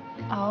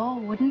 Oh,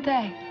 wouldn't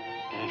they?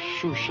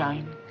 Shoe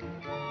shine.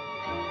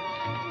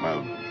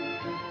 Well,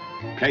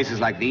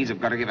 places like these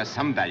have got to give us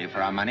some value for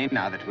our money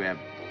now that we're...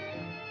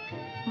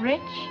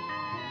 Rich?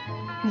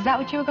 Is that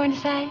what you were going to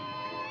say?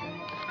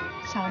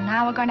 So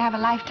now we're going to have a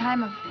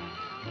lifetime of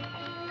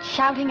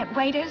shouting at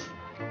waiters?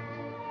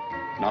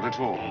 Not at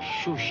all.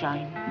 Shoe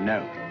shine.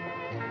 No.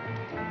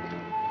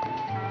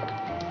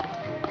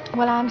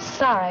 Well, I'm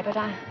sorry, but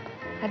I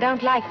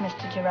don't like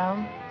Mr.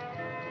 Jerome.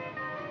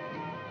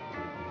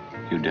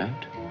 You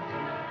don't?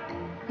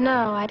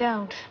 No, I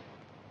don't.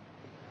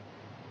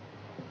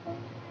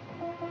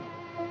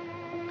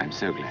 I'm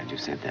so glad you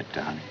said that,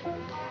 darling.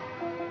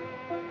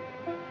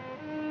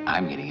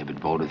 I'm getting a bit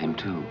bored with him,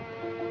 too.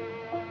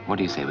 What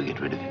do you say we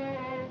get rid of him?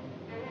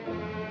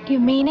 You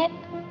mean it?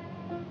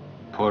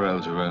 Poor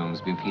old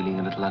Jerome's been feeling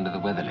a little under the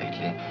weather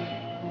lately.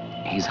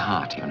 His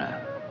heart, you know.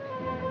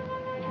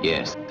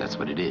 Yes, that's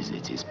what it is.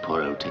 It's his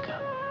poor old ticker.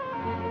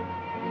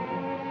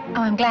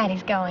 Oh, I'm glad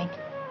he's going.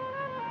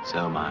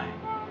 So am I.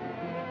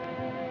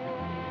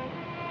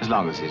 As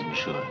long as he's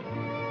insured.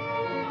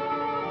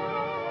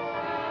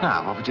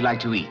 Now, what would you like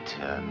to eat?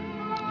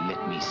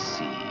 Let me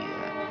see.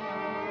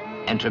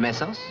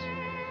 Entremesos?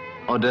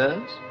 Hors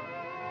d'oeuvres?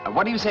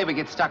 What do you say we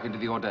get stuck into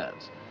the hors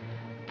d'oeuvres?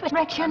 But,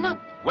 Rex, you're not...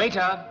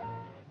 Waiter!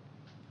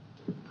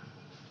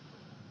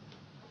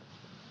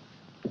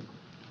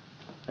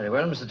 Very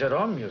well, Mr.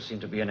 Jerome. You seem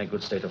to be in a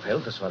good state of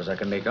health, as far as I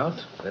can make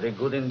out. Very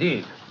good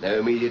indeed. No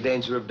immediate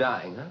danger of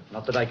dying, huh?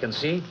 Not that I can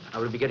see. I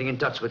will be getting in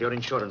touch with your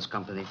insurance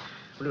company.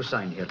 Will you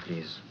sign here,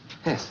 please?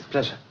 Yes,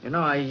 pleasure. You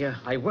know,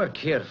 I work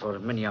here for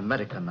many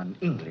American and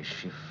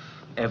English. If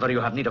ever you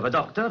have need of a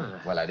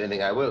doctor... Well, I don't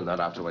think I will, not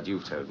after what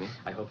you've told me.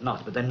 I hope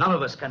not, but then none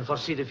of us can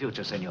foresee the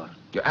future, senor.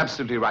 You're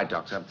absolutely right,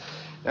 Doctor.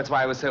 That's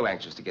why I was so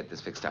anxious to get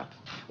this fixed up.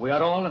 We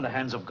are all in the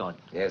hands of God.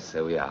 Yes,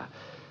 so we are.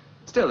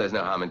 Still, there's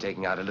no harm in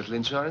taking out a little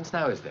insurance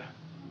now, is there?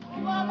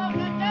 I'm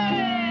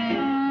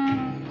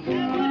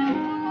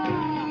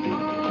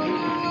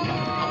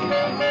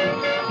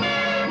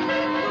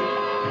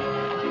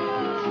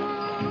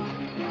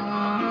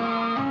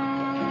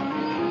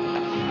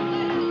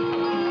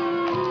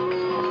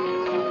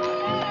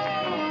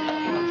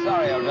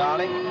sorry, old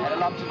darling. Had a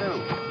lot to do.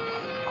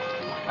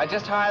 I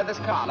just hired this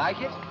car.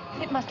 Like it?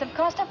 It must have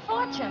cost a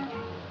fortune.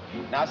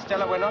 Now,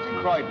 Stella, we're not in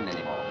Croydon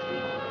anymore.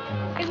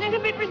 Isn't it a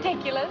bit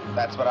ridiculous?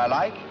 That's what I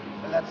like,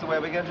 and that's the way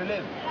we're going to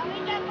live.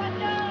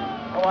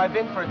 Oh, I've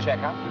been for a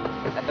checkup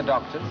at the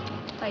doctor's.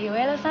 Are you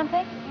ill or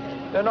something?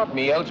 No, not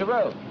me, old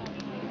Jerome.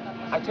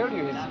 I told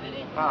you his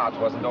heart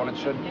wasn't all it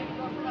should be.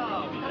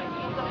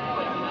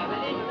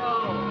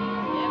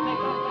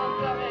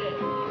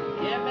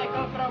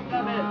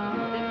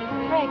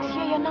 Rex,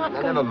 you're not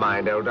Now, going... never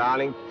mind, old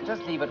darling.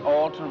 Just leave it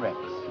all to Rex.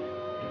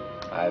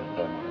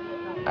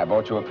 I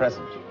bought you a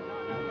present.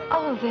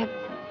 Oh,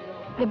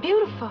 they're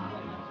beautiful.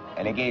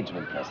 An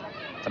engagement present.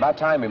 It's about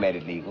time we made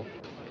it legal.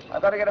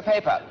 I've got to get a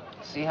paper.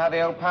 See how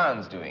the old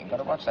pound's doing. Got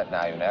to watch that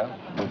now, you know.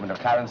 Movement of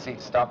currency,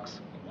 stocks.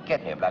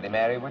 Get me a Bloody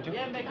Mary, would you?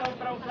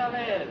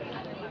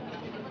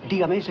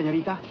 Dígame,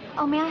 señorita.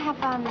 Oh, may I have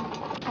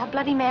a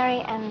Bloody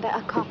Mary and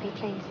a coffee,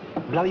 please?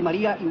 Bloody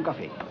María y un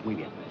café. Muy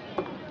bien.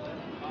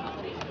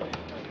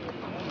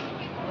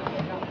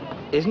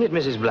 Isn't it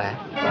Mrs. Black?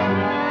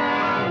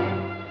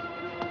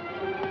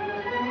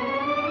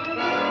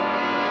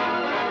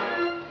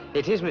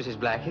 It is Mrs.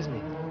 Black, isn't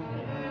it?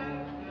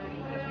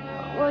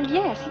 Well,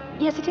 yes.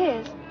 Yes, it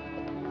is.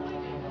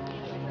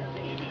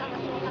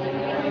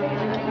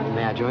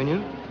 May I join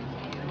you?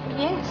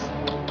 Yes.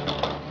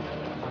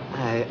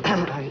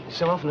 I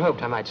so often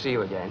hoped I might see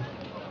you again.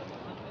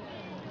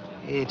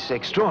 It's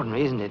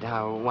extraordinary, isn't it,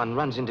 how one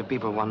runs into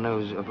people one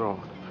knows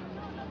abroad.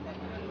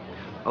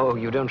 Oh,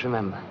 you don't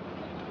remember?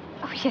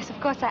 Oh, yes, of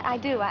course I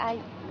do. I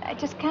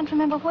just can't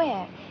remember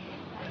where.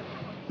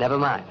 Never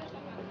mind.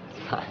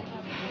 Fine.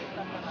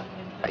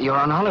 You're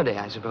on holiday,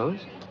 I suppose?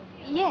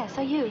 Yes,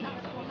 are you?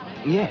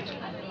 Yes.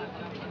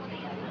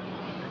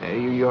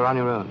 You're on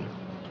your own.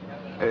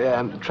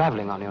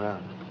 Traveling on your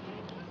own.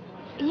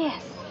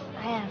 Yes,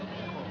 I am.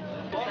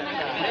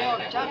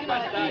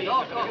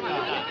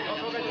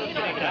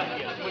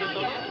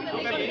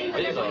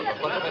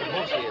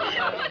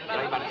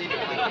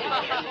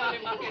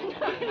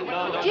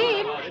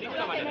 Jim,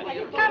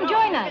 come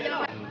join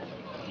us.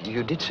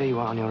 You did say you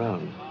were on your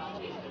own.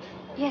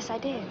 Yes, I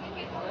did.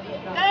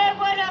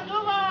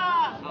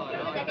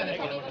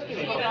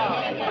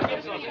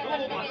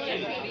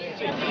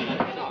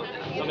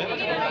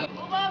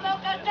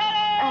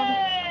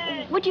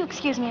 Would you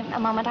excuse me a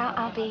moment?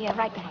 I'll be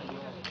right back.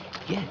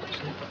 Yes.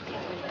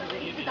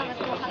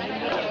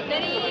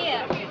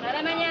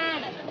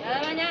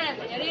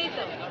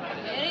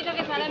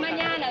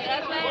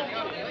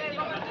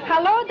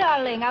 Hello,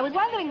 darling. I was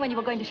wondering when you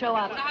were going to show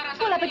up.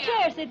 Pull up a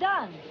chair, sit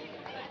down.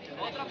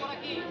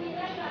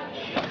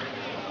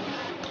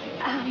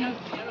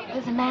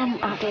 There's a man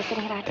out there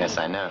sitting at our table. Yes,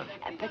 I know.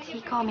 But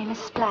he called me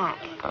Mrs. Black.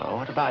 Oh,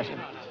 what about him?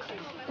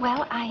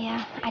 Well,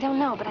 I don't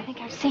know, but I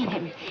think I've seen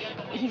him.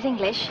 He's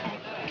English.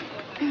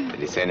 Did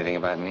he say anything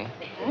about me?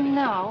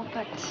 No,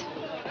 but...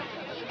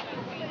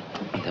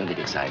 Don't get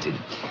excited.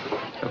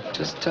 Look,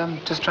 just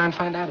try and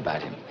find out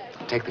about him.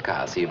 Take the car.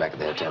 I'll see you back at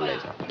the hotel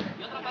later.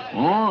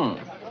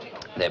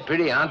 They're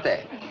pretty, aren't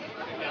they?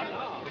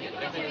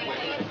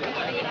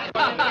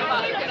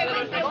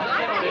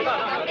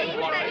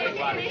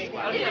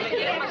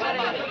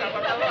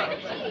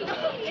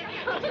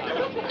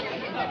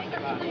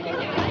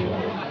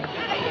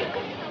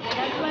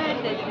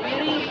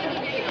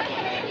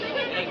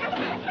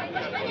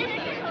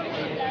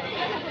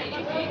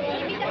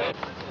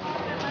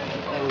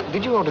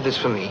 Did you order this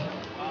for me?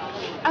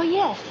 Oh,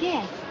 yes,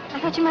 yes. I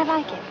thought you might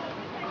like it.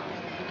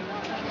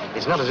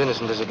 It's not as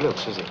innocent as it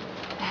looks, is it?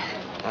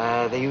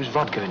 They use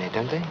vodka in it,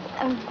 don't they?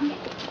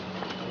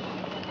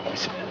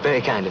 It's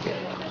very kind of you.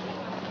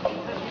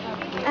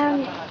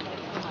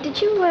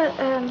 Did you,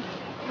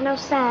 know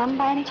Sam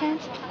by any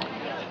chance?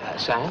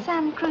 Sam?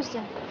 Sam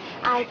Crewston.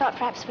 I thought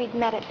perhaps we'd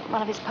met at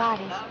one of his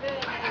parties.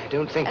 I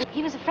don't think so.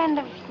 He was a friend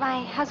of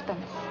my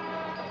husband's.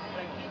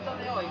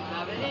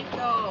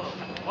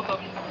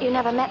 You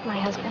never met my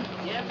husband?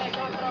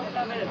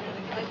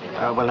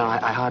 Well, no,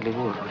 I hardly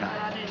would I?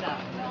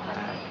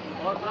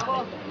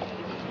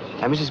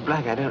 Mrs.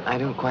 Black, I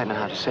don't quite know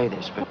how to say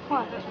this, but...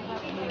 What?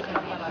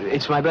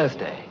 It's my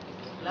birthday.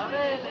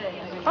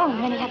 Oh,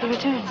 many happy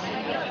returns.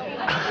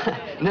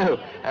 No,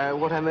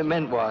 what I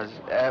meant was,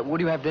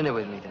 would you have dinner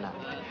with me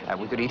tonight?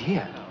 We could eat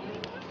here.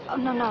 Oh,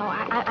 no,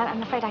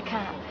 I'm afraid I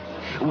can't.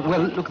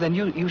 Well, look, then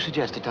you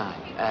suggest a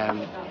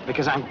time,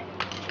 because I'm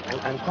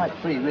quite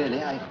free,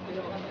 really.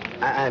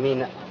 I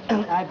mean,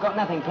 I've got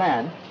nothing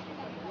planned,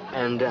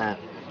 and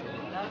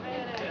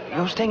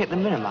you're staying at the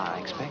Miramar, I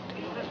expect.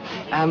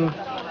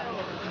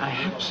 I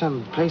have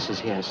some places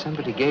here.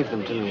 Somebody gave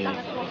them to me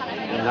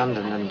in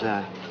London,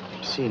 and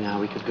see now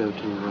we could go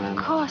to. Of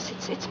course,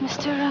 it's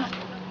Mr.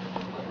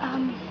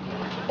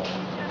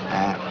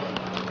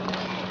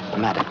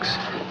 Maddox.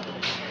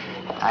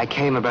 I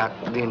came about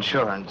the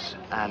insurance,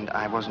 and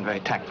I wasn't very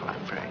tactful,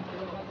 I'm afraid.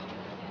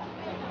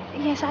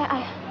 Yes,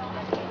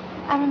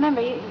 I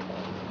remember.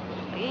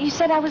 You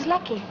said I was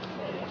lucky.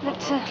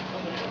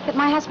 That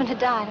my husband had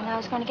died and I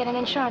was going to get an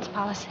insurance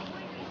policy.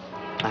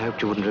 I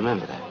hoped you wouldn't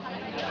remember that.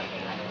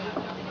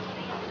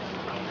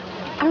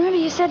 I remember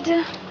you said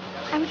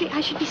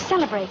I should be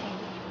celebrating.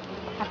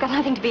 I've got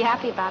nothing to be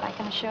happy about, I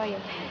can assure you.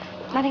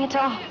 Nothing at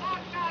all.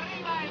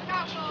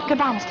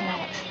 Goodbye, Mr.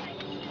 Maddox.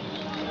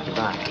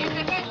 Goodbye.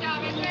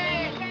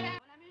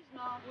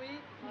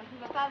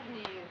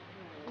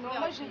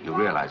 You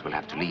realize we'll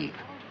have to leave.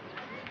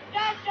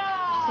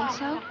 Think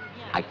so?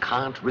 I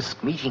can't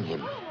risk meeting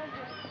him.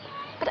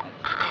 But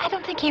I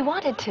don't think he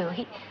wanted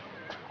to.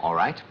 All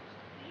right.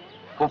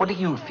 Well, what do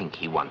you think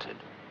he wanted?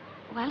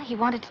 Well, he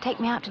wanted to take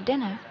me out to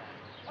dinner.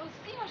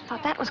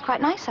 Thought that was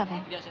quite nice of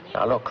him.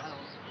 Now, look.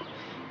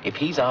 If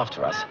he's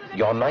after us,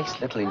 your nice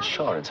little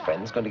insurance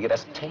friend's going to get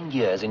us 10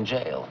 years in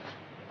jail.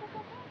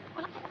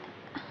 Well,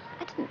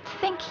 I didn't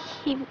think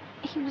he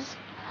was...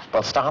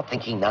 Well, start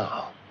thinking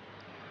now.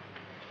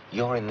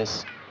 You're in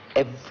this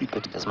every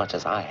bit as much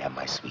as I am,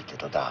 my sweet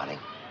little darling.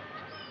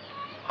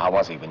 How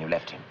was he when you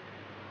left him?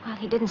 Well,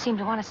 he didn't seem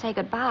to want to say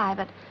goodbye,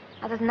 but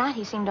other than that,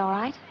 he seemed all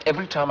right.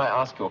 Every time I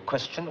ask you a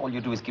question, all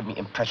you do is give me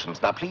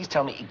impressions. Now, please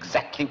tell me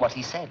exactly what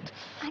he said.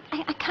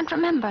 I can't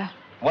remember.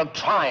 Well,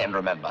 try and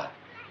remember.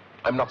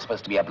 I'm not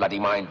supposed to be a bloody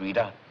mind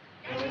reader.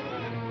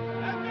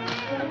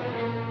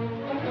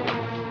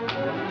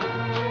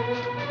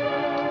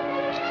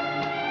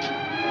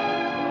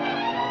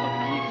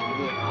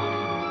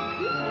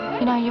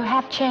 You know, you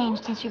have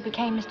changed since you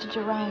became Mr.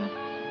 Jerome.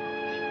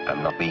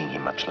 I'm not being here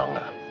much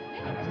longer.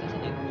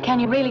 Can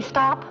you really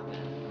stop?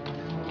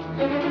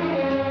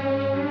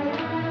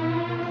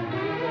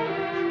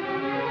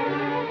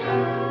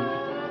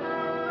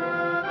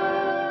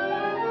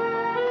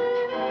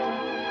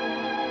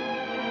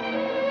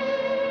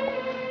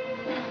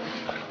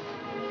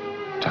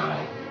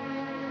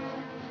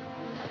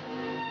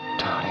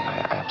 Darling,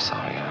 I'm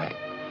sorry.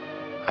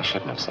 I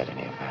shouldn't have said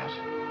any of that.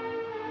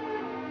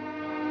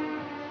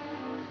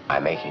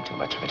 I'm making too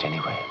much of it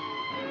anyway.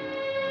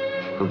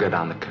 We'll go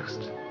down the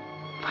coast,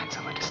 find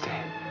somewhere to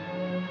stay.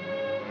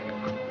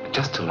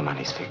 Just till the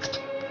money's fixed,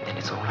 and then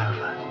it's all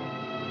over.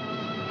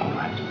 All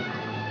right.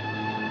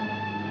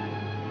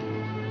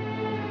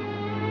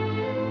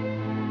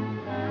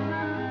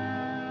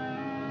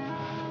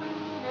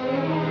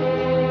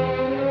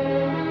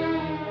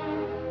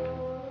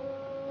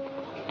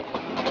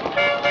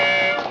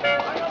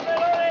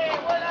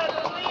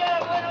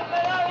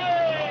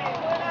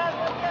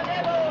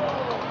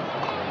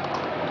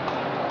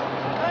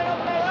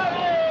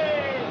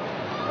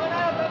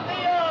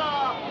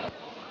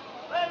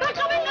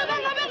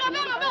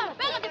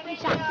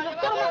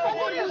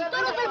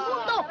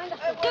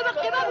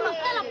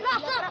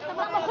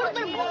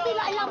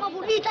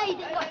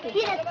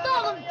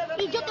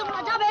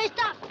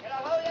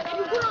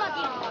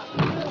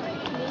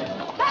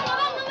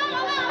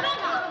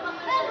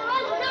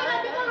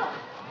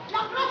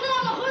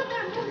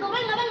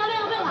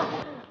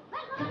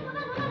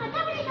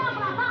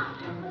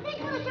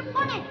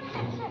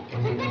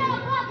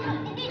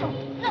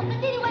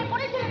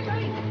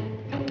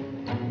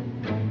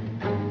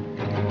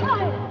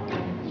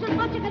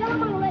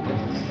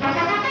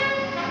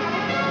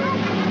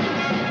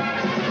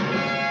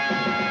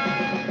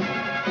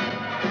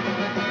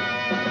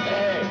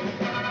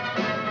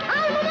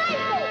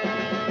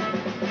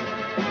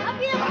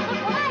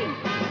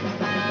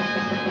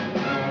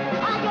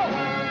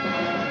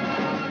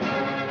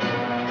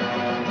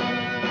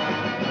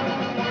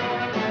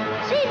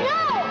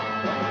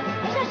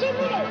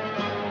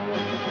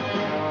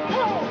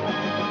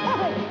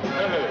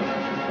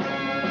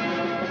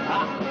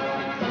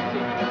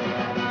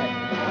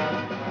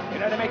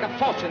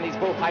 These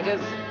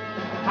bullfighters,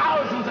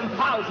 thousands and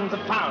thousands of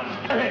pounds.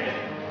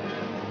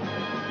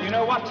 You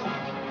know what?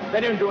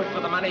 They don't do it for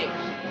the money.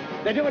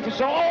 They do it to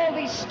show all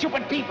these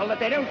stupid people that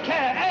they don't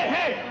care.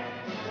 Hey!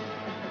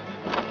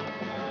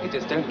 They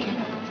just don't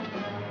care.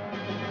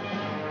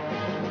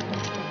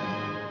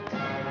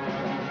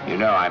 You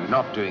know, I'm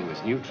not doing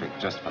this new trick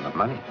just for the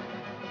money.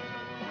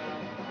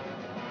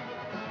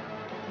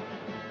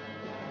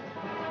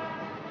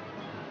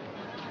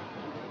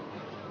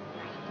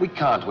 We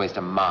can't waste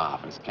a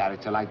marvelous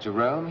character like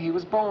Jerome. He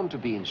was born to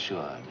be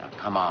insured. Now,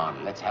 come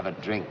on, let's have a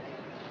drink.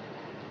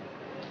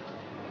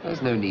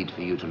 There's no need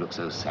for you to look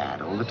so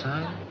sad all the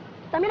time.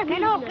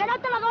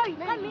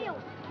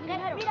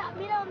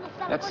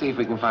 Let's see if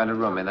we can find a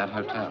room in that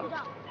hotel.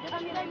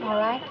 All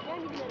right.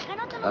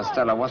 Now,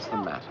 Stella, what's the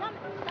matter?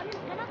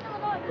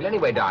 Well,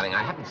 anyway, darling,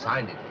 I haven't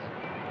signed it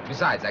yet.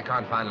 Besides, I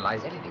can't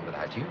finalize anything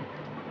without you.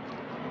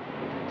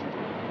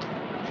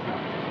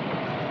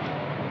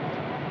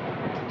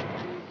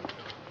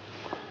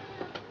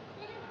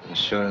 The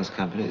insurance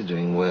company is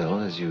doing well,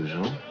 as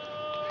usual.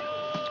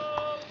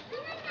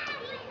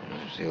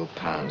 There's the old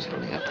pounds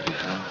holding up pretty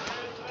far.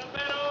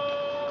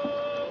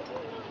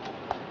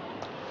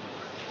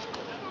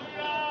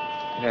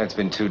 You know, it's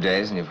been 2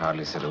 days and you've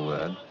hardly said a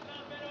word.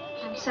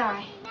 I'm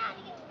sorry.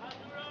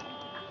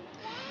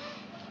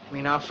 I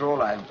mean, after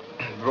all, I've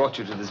brought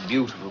you to this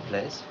beautiful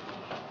place.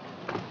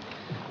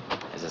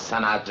 There's the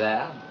sun out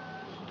there,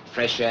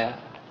 fresh air,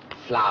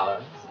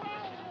 flowers,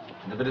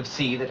 and a bit of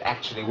sea that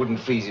actually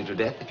wouldn't freeze you to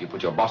death if you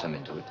put your bottom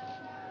into it.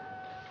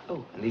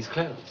 Oh, and these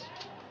clothes.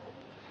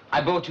 I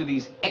bought you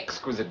these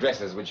exquisite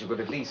dresses which you could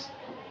at least...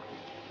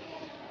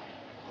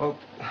 Well,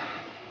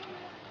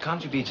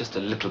 can't you be just a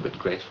little bit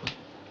grateful?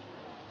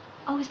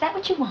 Oh, is that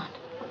what you want?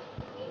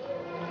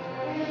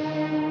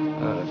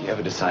 Well, if you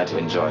ever decide to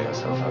enjoy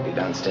yourself, I'll be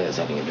downstairs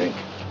having a drink.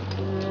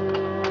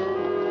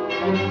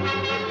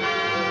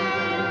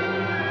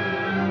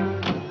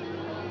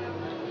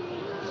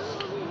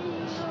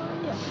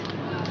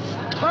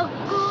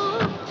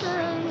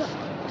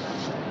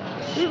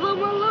 Viva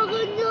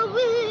Malagueña,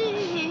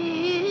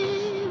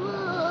 viva!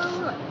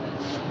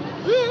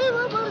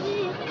 Viva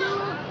María que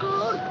la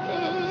corte,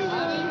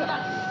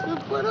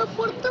 para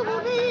Puerto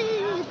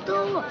Bonito.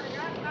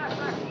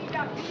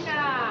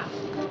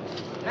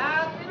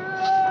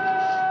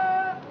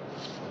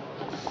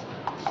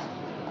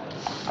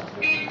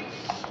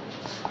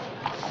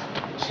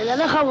 Se le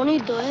deja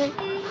bonito, ¿eh?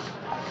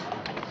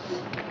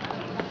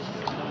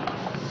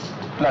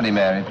 Bloody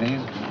Mary,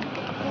 please.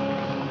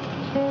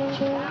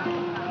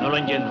 No lo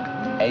entiendo.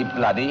 A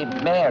Bloody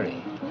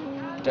Mary.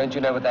 Don't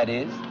you know what that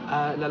is?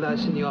 La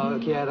señor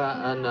quiere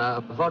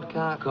una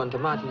vodka con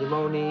tomate,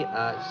 limoni,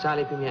 sal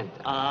y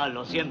pimienta. Ah,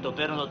 lo siento,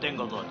 pero no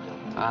tengo vodka.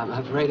 I'm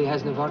afraid he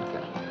has no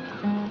vodka.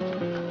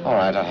 All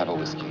right, I'll have a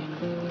whiskey.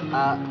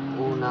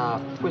 Una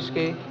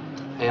whiskey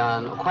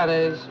en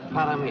cuál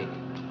para mí?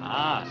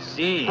 Ah,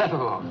 sí.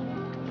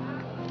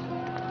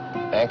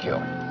 Thank you.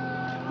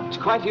 It's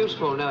quite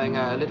useful knowing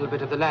a little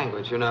bit of the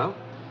language, you know.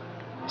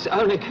 It's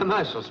only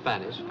commercial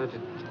Spanish, but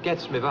it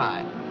gets me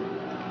by.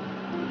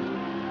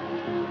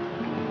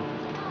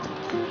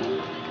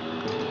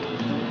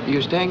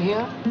 You staying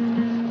here?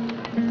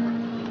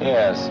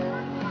 Yes.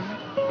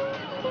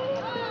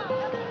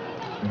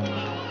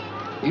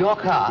 Your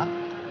car?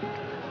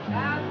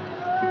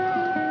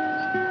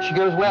 She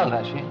goes well,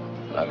 does she?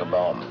 Like a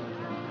bomb.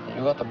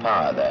 You got the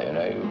power there, you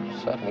know. You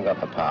certainly got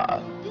the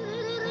power.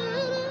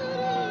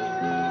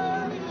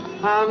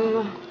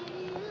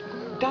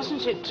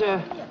 Doesn't it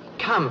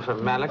come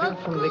from Malaga,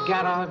 from the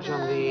garage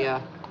on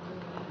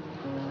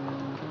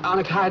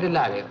the Calle de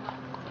Lario?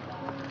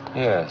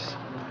 Yes.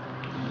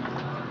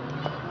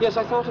 Yes,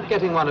 I thought of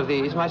getting one of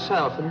these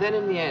myself, and then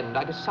in the end,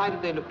 I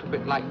decided they looked a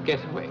bit like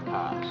getaway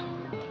cars.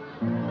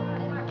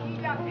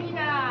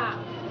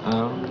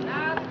 Oh?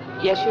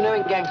 Yes, you know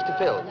in gangster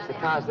films, the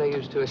cars they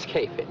used to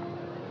escape in.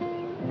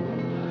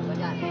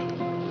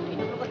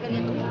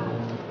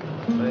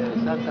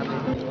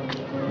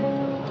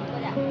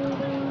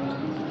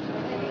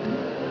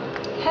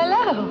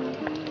 Hello.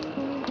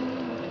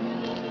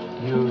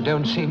 You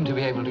don't seem to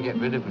be able to get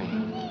rid of me.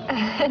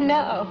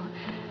 No.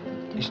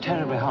 It's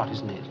terribly hot,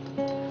 isn't it?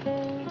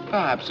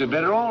 Perhaps we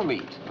better all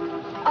meet.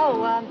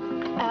 Oh,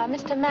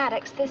 Mr.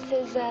 Maddox, this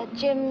is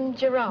Jim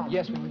Jerome.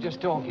 Yes, we were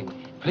just talking.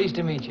 Pleased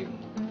to meet you.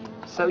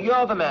 So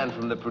you're the man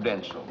from the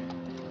Prudential.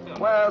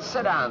 Well,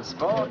 sit down,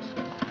 sport.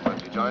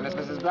 Won't you join us,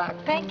 Mrs. Black?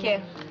 Thank you.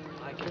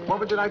 What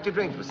would you like to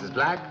drink, Mrs.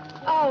 Black?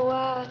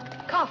 Oh,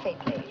 coffee,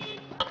 please.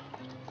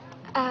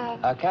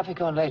 A café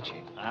con leche.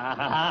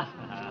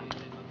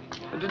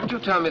 Didn't you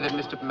tell me that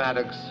Mr.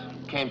 Maddox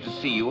came to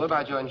see you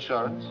about your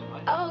insurance?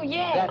 Oh,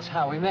 yes. That's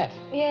how we met.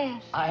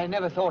 Yes. I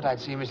never thought I'd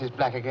see Mrs.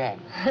 Black again.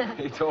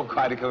 It's all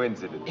quite a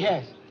coincidence.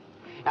 Yes.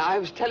 I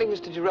was telling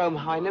Mr. Jerome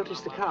how I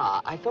noticed the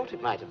car. I thought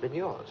it might have been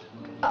yours.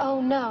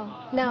 Oh, no.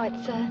 No,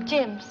 it's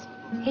Jim's.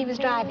 He was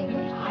driving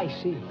me. I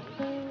see.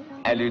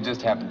 And you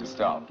just happened to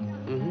stop.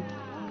 Mm-hmm.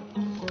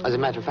 As a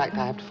matter of fact,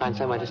 I have to find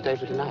somewhere to stay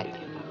for tonight.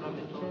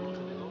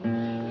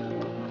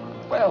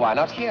 Well, why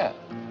not here?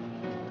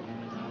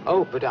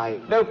 Oh, but I...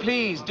 No,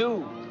 please,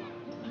 do.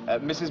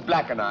 Mrs.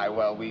 Black and I,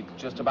 well, we've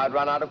just about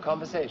run out of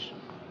conversation.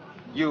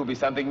 You'll be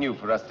something new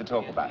for us to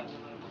talk about.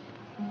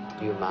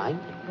 Do you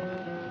mind?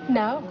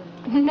 No.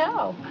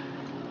 No.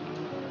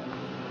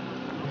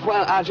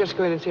 Well, I'll just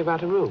go in and see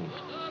about a room.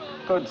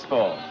 Good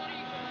sport.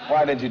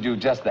 Why don't you do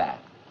just that?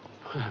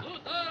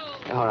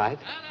 All right.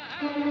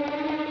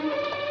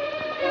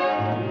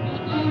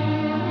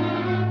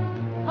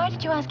 Why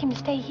did you ask him to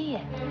stay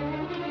here?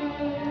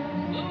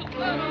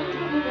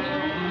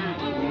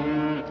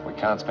 We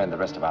can't spend the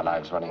rest of our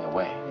lives running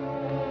away.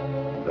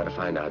 We've got to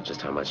find out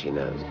just how much he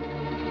knows.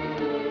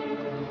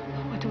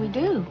 What do we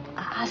do?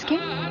 Ask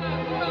him?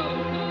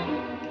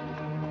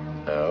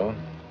 No.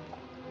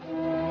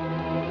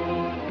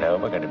 No,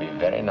 we're going to be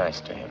very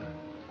nice to him.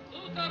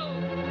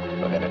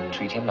 We're going to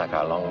treat him like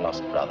our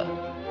long-lost brother.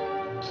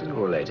 Sooner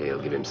or later,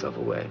 he'll give himself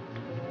away.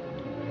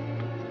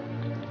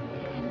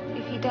 And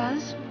if he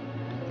does,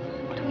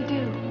 what do we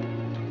do?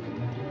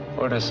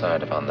 We'll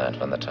decide upon that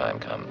when the time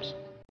comes.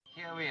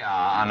 Here we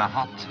are on a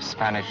hot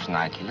Spanish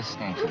night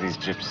listening to these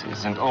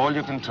gypsies, and all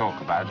you can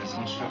talk about is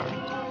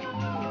insurance.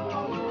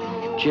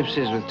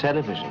 Gypsies with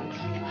televisions.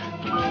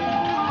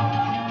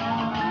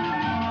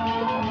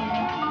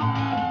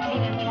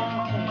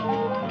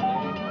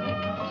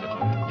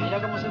 Mira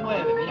cómo se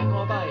mueve, mira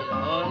cómo baila.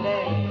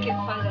 Olé. Qué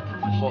falda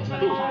tan bonita.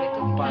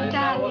 Parece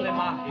algo de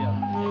magia.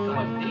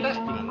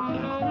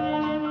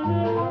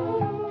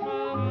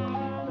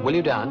 Will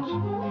you dance?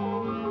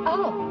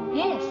 Oh,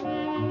 yes.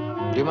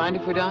 Do you mind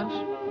if we dance?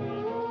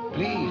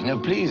 Please, no,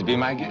 please be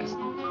my guest.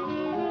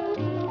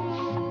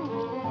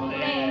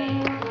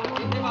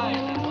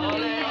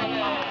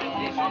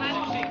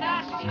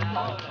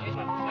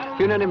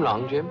 You known him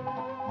long, Jim?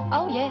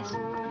 Oh, yes.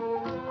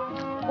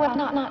 Well,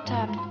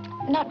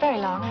 not very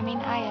long. I mean,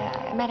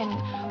 I met him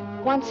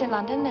once in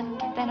London and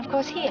then, of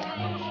course, here.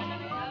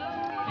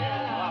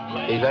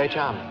 He's very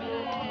charming.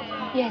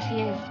 Yes,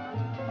 he is.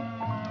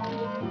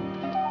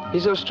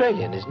 He's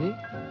Australian, isn't he?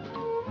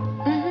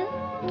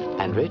 Mm-hmm.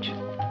 And rich?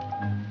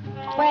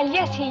 Well,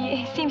 yes,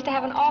 he seems to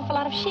have an awful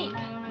lot of sheep.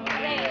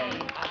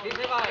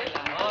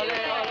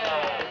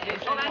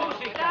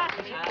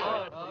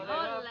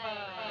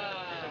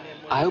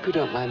 I hope you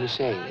don't mind me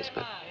saying this,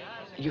 but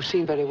you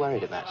seem very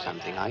worried about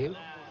something, are you?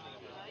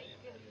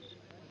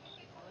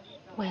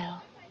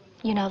 Well,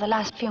 you know, the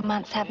last few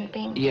months haven't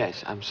been...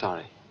 Yes, I'm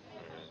sorry.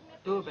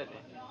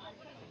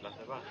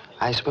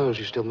 I suppose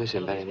you still miss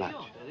him very much.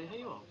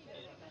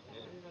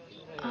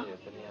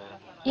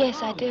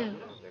 Yes, I do.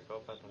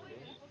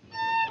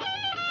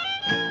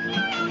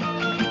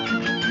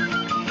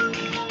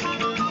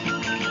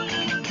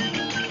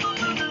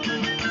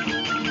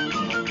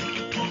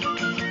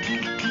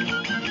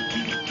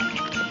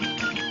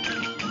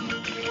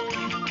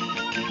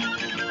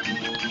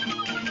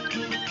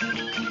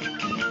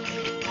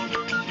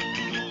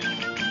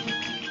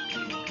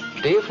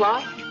 Do you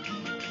fly?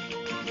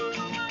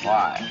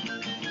 Why?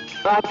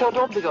 Well, I thought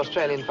all big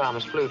Australian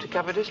farmers flew to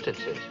cover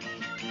distances.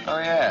 Oh,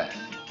 yes.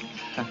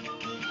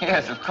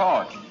 Yes, of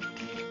course.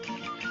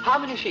 How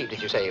many sheep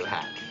did you say you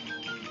had?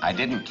 I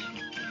didn't.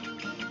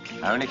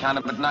 I only count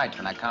them at night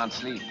when I can't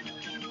sleep.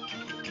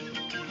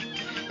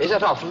 Is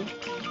that often?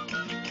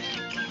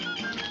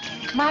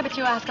 My, but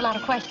you ask a lot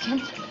of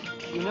questions.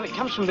 You know, it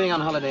comes from being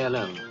on holiday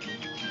alone.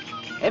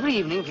 Every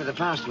evening for the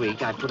past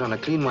week, I've put on a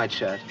clean white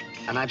shirt,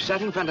 and I've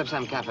sat in front of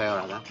some cafe or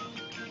other,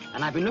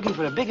 and I've been looking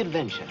for a big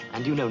adventure,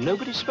 and you know,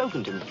 nobody's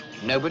spoken to me.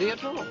 Nobody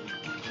at all.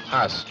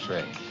 How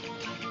strange.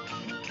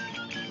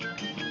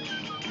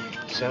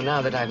 So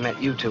now that I've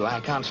met you two, I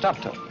can't stop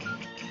talking.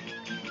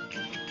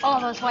 All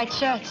those white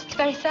shirts. It's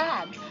very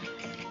sad.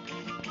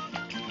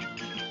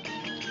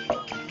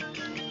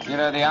 You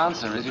know, the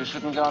answer is you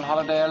shouldn't go on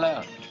holiday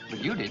alone.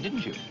 But you did,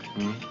 didn't you?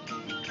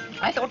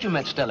 I thought you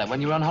met Stella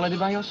when you were on holiday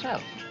by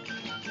yourself.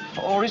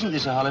 Or isn't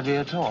this a holiday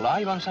at all?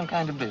 Are you on some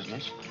kind of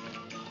business?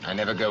 I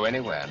never go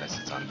anywhere unless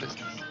it's on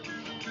business.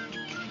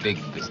 Big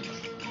business.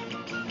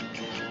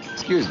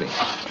 Excuse me.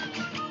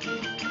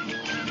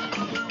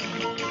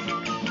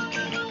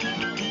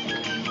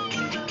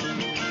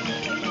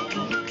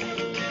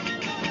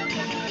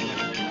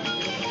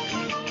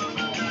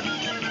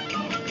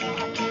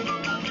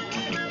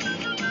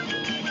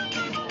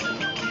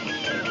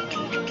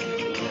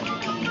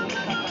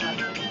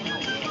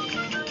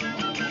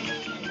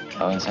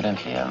 Oh,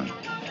 incidentally,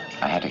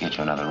 I had to get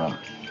you another room.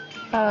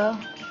 Oh?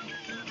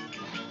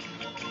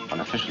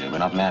 Unofficially, we're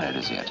not married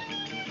as yet.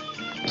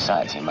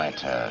 Besides, he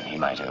might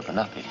open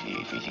up if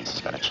he thinks he's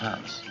got a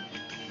chance.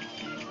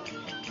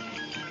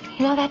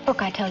 You know that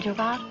book I told you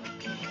about?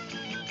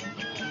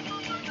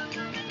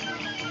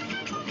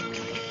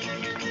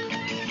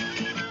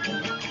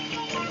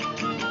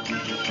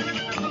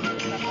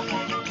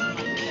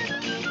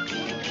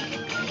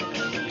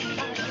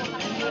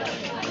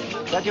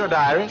 Is that your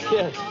diary?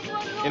 Yes.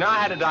 You know, I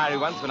had a diary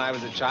once when I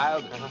was a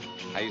child.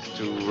 I used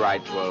to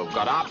write, well,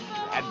 got up,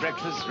 had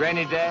breakfast,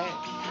 rainy day.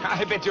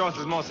 I bet yours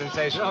is more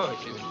sensational. No,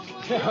 it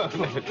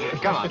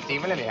isn't. Come on,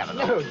 Stephen, let me have a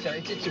look. No,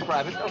 it's a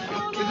private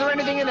document. Is there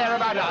anything in there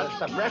about us?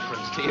 Some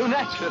reference to you,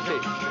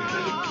 naturally.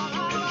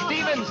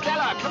 Stephen,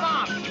 Stella, come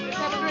on. Let's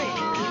have a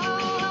drink.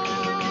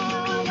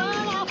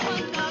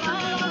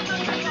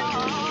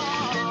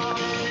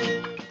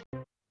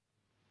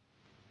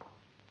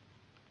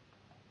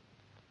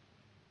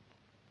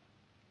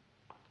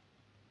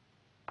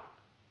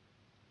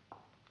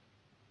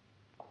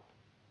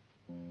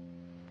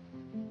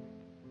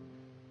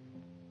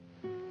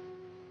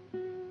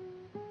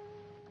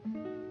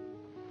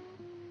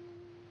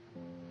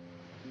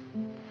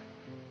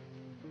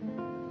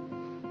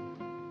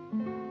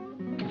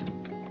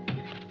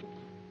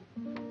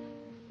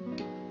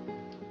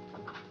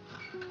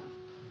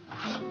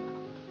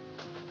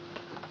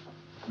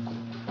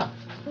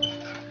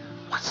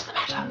 What's the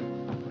matter?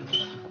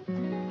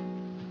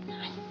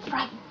 I'm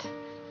frightened.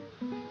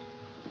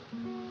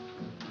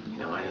 You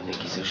know, I don't think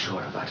he's so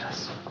sure about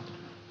us.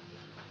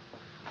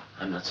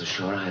 I'm not so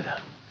sure either.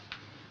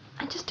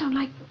 I just don't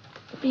like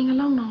being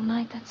alone all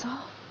night, that's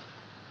all.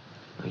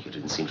 Well, you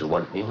didn't seem to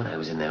want me when I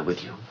was in there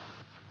with you.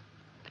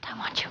 But I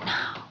want you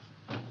now.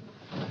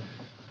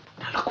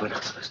 Now, look, we're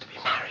not supposed to be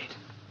married.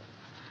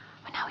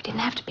 Well, now we didn't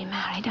have to be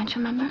married, don't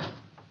you remember?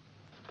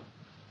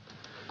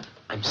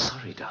 I'm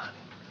sorry, darling.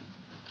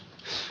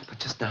 But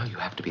just now you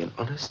have to be an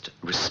honest,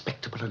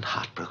 respectable, and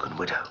heartbroken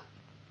widow.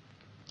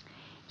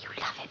 You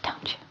love it,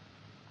 don't you?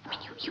 I mean,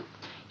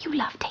 you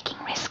love taking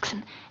risks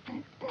and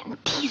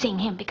teasing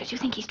him because you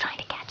think he's trying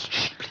to catch you.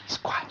 Shh, please,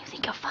 quiet. You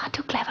think you're far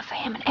too clever for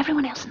him and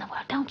everyone else in the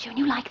world, don't you? And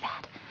you like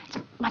that. It's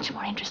much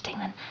more interesting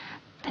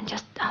than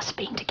just us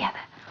being together.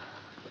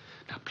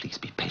 Now, please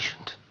be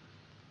patient.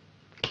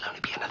 It'll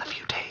only be another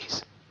few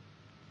days.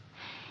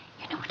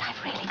 You know what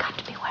I've really got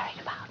to be worried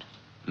about?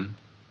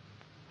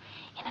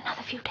 In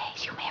another few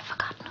days, you may have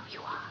forgotten who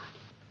you are.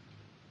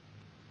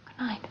 Good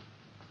night.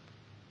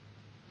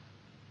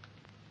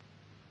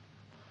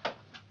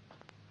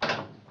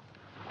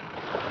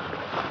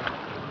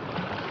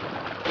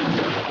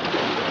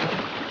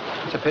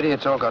 It's a pity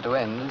it's all got to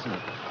end, isn't it?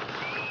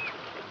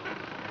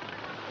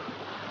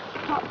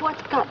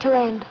 What's got to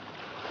end?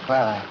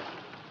 Well,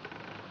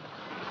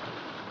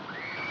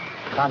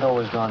 I can't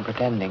always go on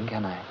pretending,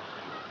 can I?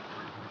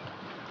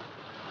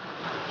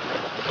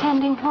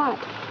 Pretending what?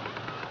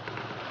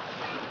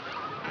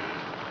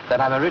 That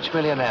I'm a rich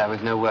millionaire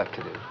with no work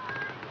to do.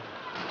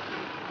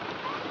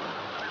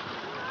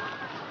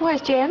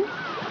 Where's Jim?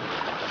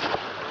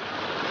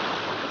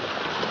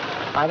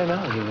 I don't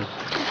know, he was...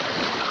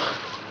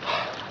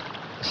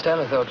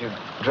 Stella thought you'd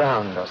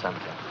drowned or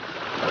something.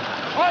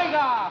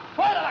 Oiga,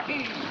 fuera de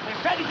aquí. Les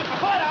he dicho que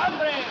fuera,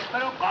 hombre.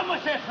 Pero ¿cómo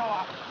es eso?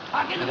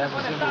 Aquí no se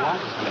puede estar.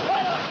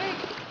 Fuera de aquí.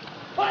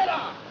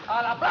 Fuera.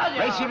 A la playa.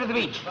 Race you to the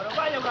beach. Pero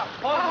vaya una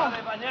forma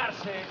de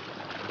bañarse.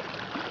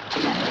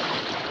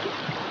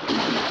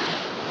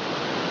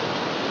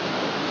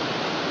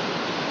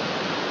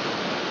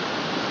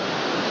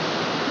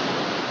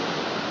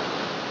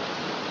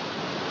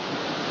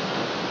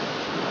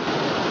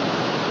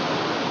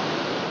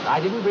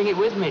 I didn't bring it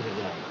with me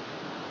today.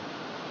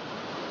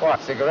 What,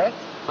 cigarettes?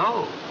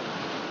 Oh.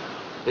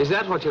 Is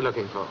that what you're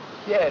looking for?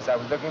 Yes, I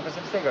was looking for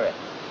some cigarettes.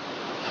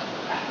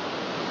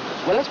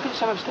 Well, let's pick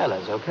some of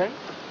Stella's, okay?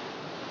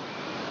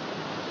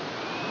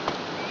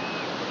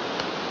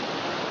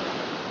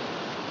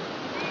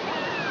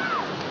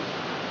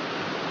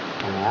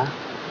 There we are.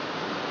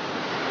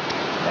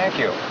 Thank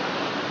you.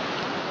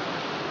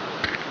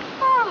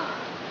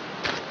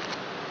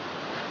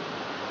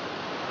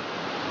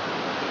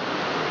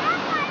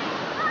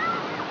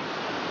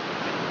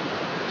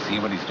 See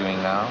what he's doing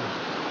now?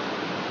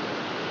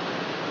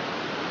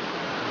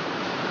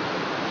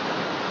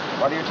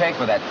 What do you take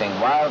with that thing?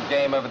 Wild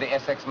game over the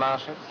Essex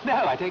marshes?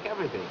 No, I take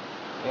everything.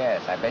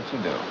 Yes, I bet you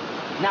do.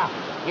 Now,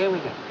 here we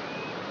go.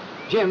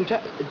 Jim,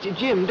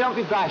 Jim, don't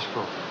be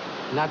bashful.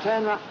 Now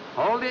turn around.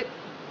 Hold it.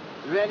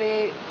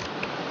 Ready.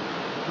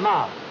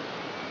 Mark.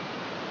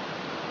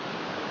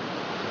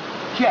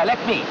 Here,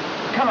 let me.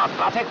 Come on,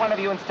 I'll take one of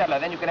you and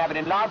Stella, then you can have it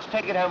enlarged,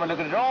 take it home and look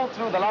at it all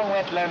through the long,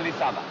 wet, lonely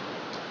summer.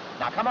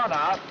 Now, come on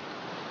now.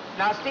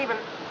 Now, Stephen,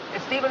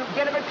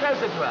 get a bit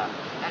closer to her.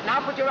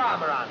 Now put your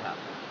arm around her.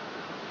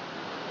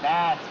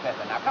 That's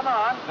better. Now, come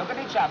on, look at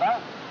each other.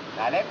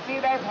 Now, let's see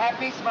those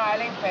happy,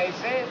 smiling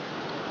faces.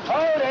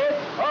 Hold it.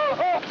 Oh,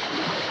 oh.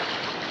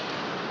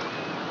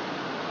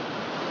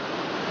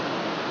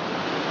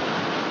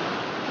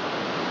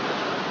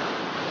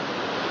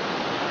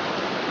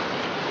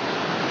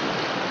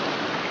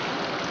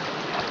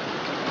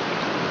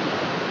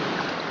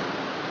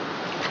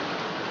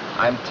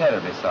 I'm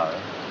terribly sorry.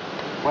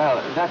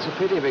 Well, that's a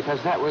pity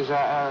because that was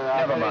our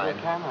Never very mind.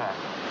 good camera.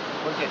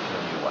 We'll get you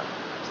a new one.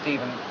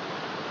 Stephen,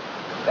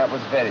 that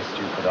was very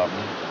stupid of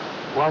me.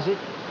 Was it?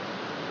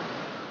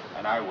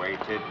 And I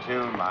waited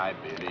till my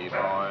billy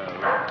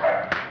boiled.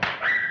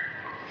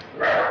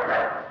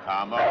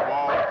 Come a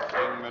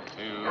waltzing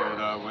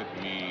Matilda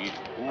with me.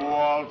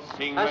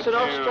 Waltzing That's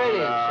Matilda. an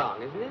Australian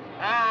song, isn't it?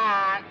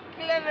 Ah,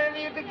 clever of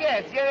you to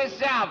guess. You're a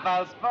sharp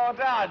old sport,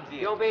 aren't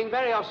you? You're being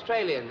very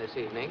Australian this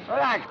evening.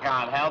 Well, I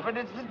can't help it.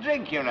 It's the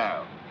drink, you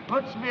know.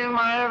 Puts me in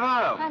my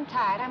revolt. I'm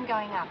tired. I'm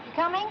going up. You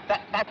coming?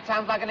 That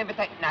sounds like an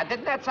invitation. Now,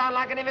 didn't that sound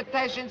like an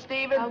invitation,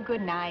 Stephen? Oh,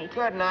 good night.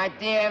 Good night,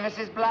 dear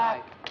Mrs.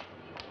 Black.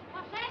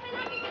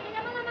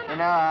 You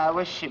know, I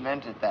wish she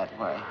meant it that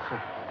way.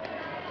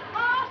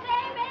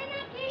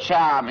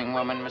 Charming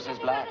woman,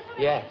 Mrs. Black.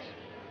 Yes.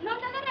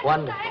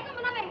 Wonderful.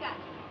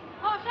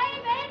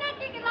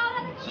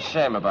 It's a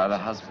shame about her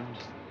husband.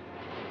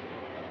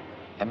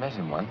 I met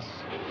him once.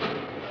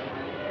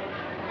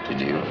 Did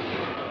you?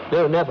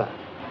 No, never.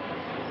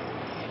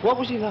 What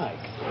was he like?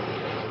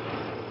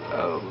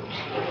 Oh,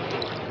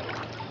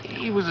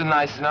 he was a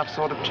nice enough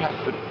sort of chap,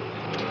 but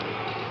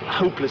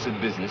hopeless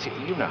at business.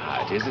 You know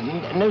how it is.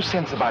 And no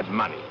sense about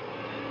money.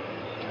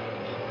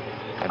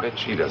 I bet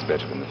she does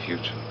better in the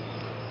future.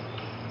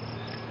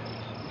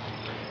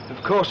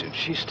 Of course,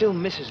 she still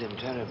misses him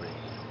terribly.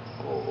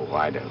 Oh,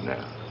 I don't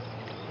know.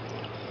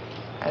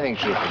 I think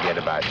she'll forget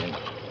about him.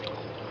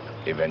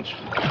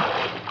 Eventually.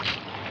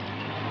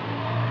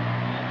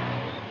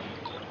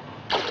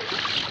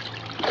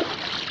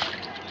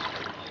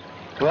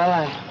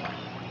 Well,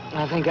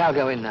 I think I'll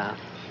go in now.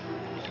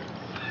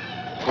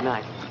 Good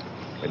night.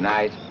 Good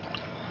night.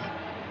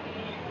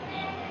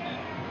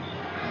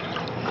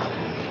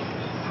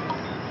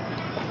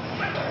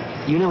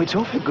 You know, it's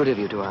awfully good of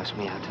you to ask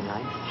me out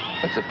tonight.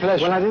 It's a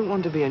pleasure. Well, I don't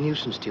want to be a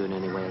nuisance to you in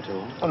any way at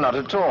all. Well, not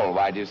at all.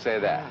 Why do you say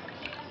that?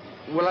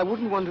 Well, I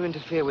wouldn't want to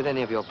interfere with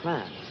any of your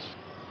plans.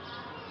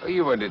 Oh,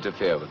 you won't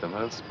interfere with them,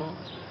 old sport.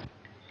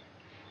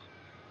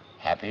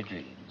 Happy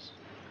dreams.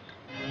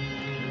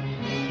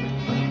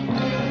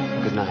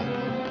 Good night.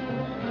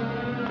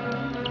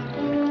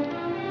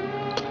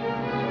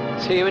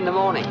 See you in the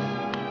morning.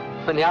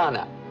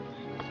 Manana.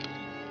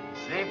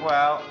 Sleep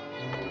well.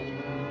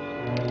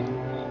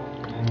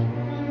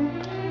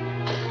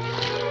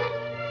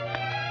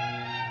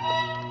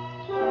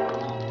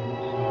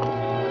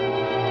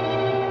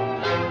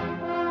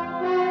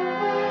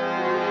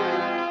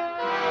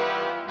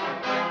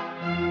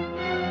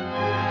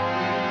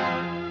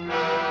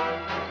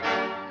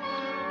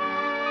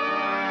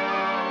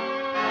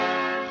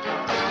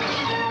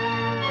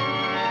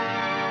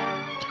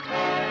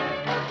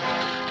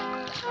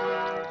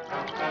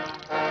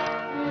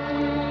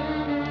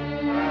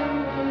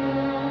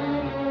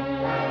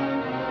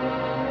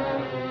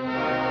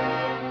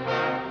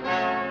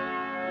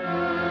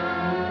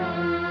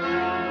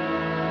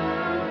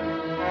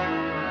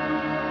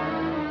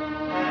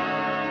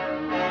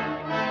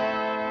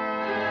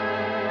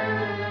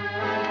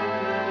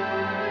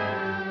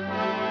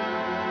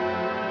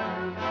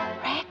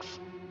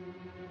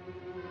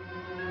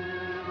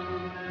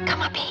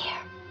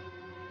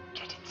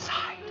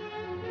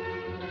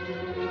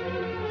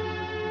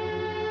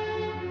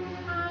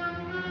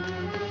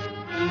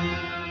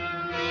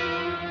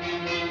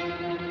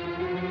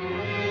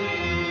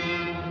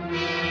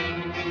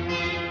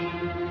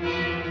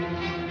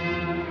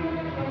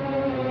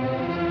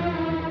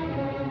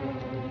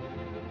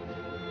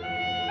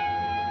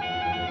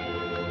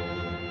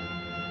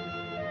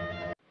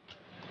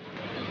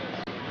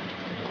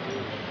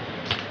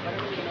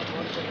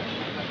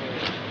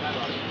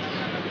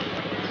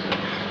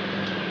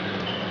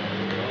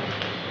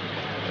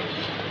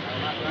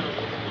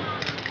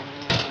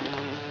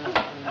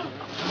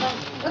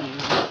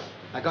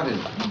 I got in.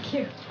 Thank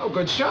you. Oh,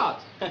 good shot.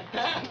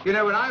 You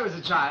know, when I was a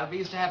child, we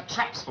used to have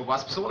traps for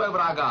wasps all over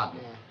our garden.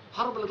 Yeah.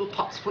 Horrible little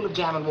pots full of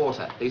jam and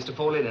water. They used to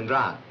fall in and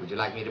drown. Would you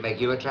like me to make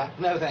you a trap?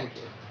 No, thank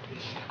you.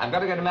 I've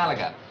got to go to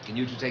Malaga. Can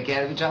you two take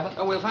care of each other?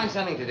 Oh, we'll find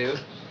something to do.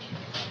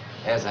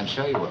 Yes, I'm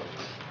sure you will.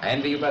 I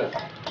envy you both.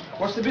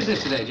 What's the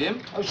business today,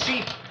 Jim? Oh,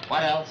 sheep.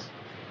 What else?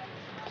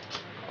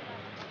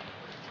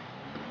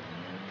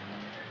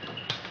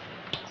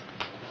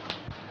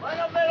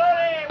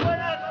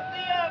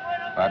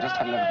 Well, I just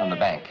had a letter from the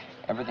bank.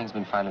 Everything's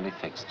been finally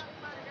fixed. What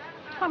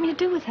do you want me to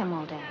do with him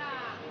all day?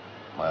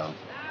 Well,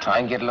 try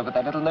and get a look at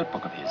that little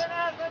notebook of his.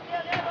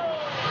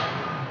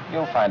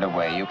 You'll find a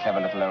way, you clever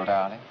little old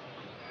darling.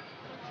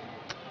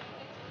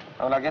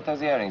 Oh, well, I'll get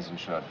those earrings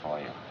insured for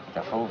you at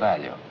their full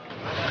value.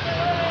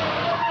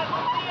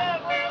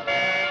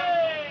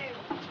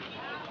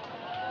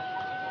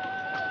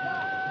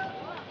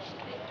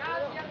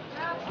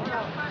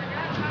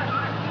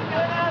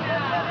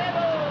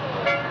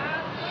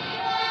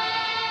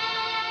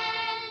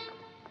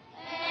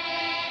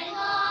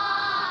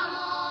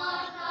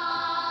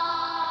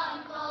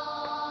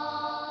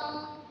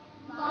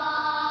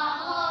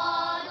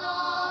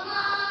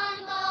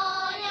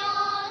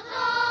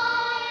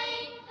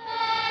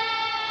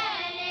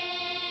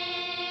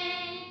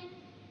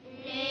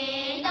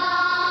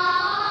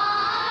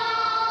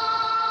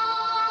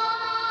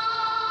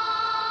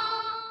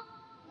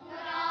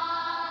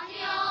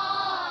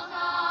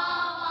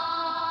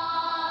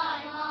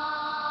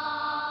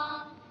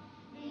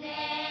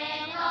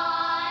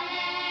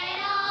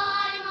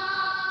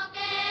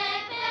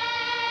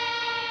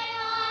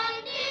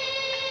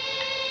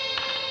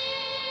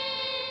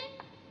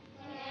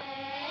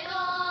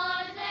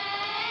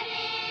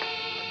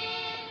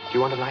 Do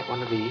you want to light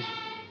one of these?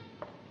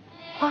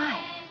 Why?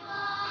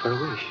 For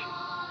a wish.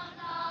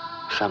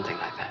 Something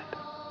like that.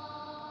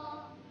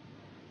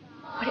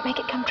 Would it make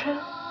it come true?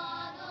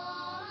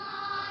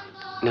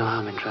 No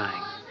harm in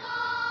trying.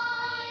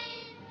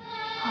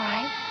 All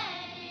right.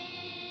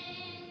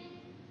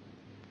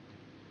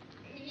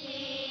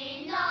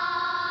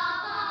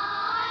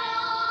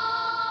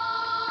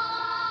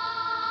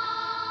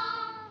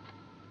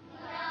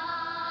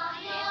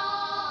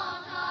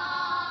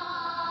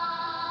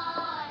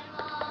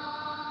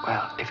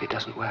 Well, if it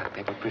doesn't work,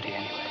 they were pretty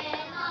anyway.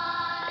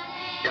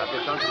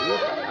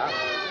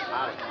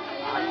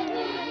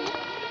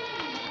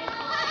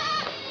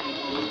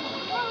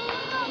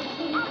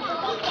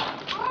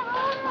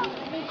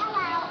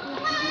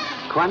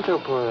 ¿Cuánto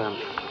por...?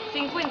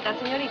 50,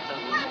 señorito.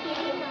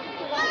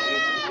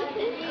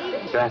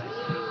 Gracias.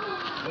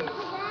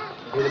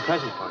 Here's a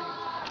present for you.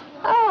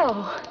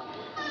 Oh.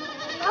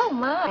 Oh,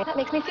 my. That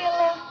makes me feel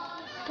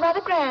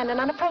rather grand and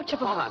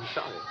unapproachable. Oh, I'm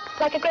sorry.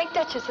 Like a great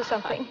duchess or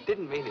something. I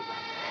didn't mean it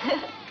like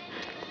that.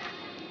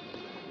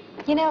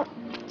 You know,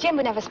 Jim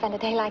would never spend a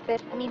day like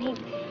this. I mean,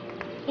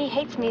 he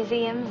hates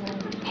museums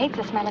and hates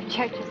the smell of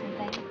churches and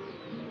things.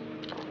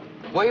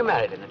 Were you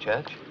married in a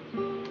church?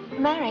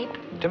 Married?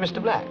 To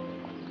Mr. Black?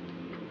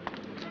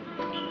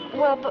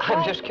 Well, but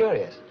I'm just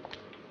curious.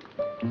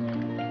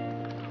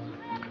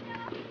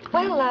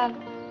 Well,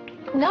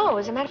 no.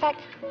 As a matter of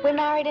fact, we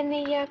married in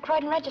the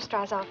Croydon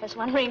Registrar's office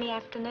one rainy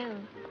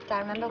afternoon. I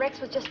remember Rex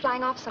was just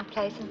flying off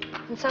someplace,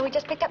 and so we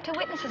just picked up 2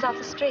 witnesses off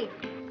the street.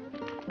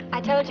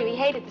 I told you he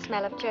hated the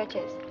smell of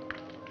churches.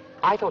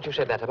 I thought you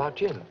said that about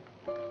Jim.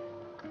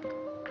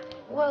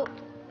 Well,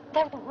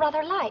 they're rather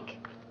alike.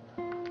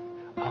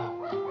 Oh.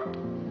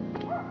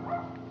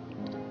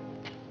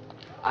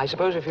 I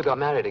suppose if you got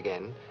married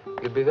again,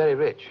 you'd be very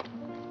rich.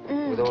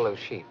 With all those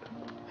sheep.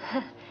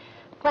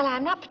 Well,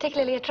 I'm not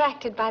particularly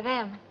attracted by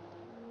them.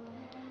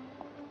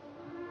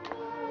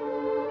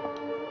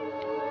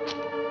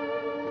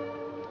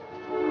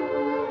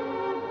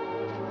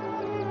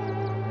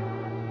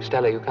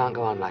 Stella, you can't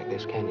go on like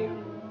this, can you?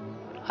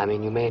 I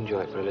mean, you may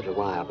enjoy it for a little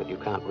while, but you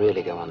can't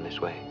really go on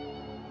this way.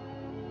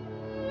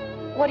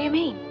 What do you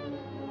mean?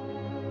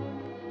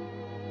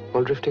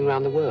 Well, drifting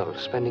around the world,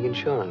 spending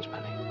insurance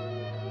money.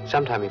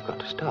 Sometime you've got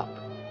to stop.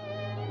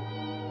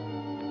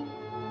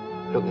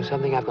 Look, there's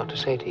something I've got to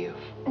say to you.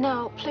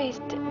 No,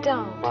 please,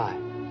 don't. Why?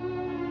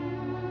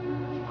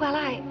 Well,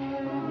 I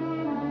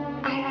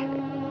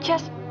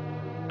just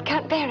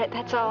can't bear it,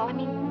 that's all. I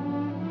mean,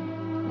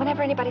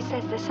 whenever anybody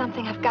says there's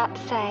something I've got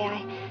to say,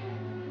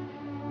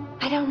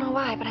 I don't know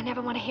why, but I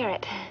never want to hear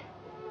it.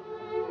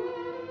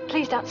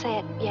 Please don't say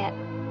it yet.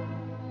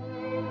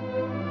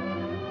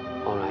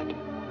 All right.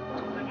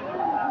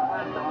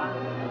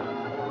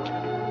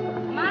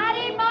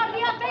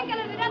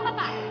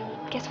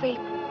 Guess we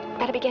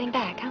better be getting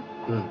back, huh?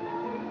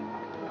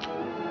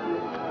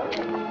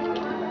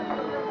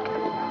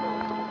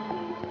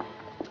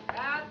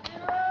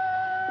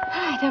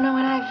 I don't know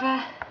when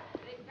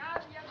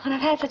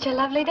I've had such a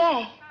lovely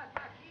day.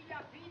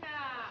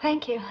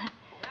 Thank you.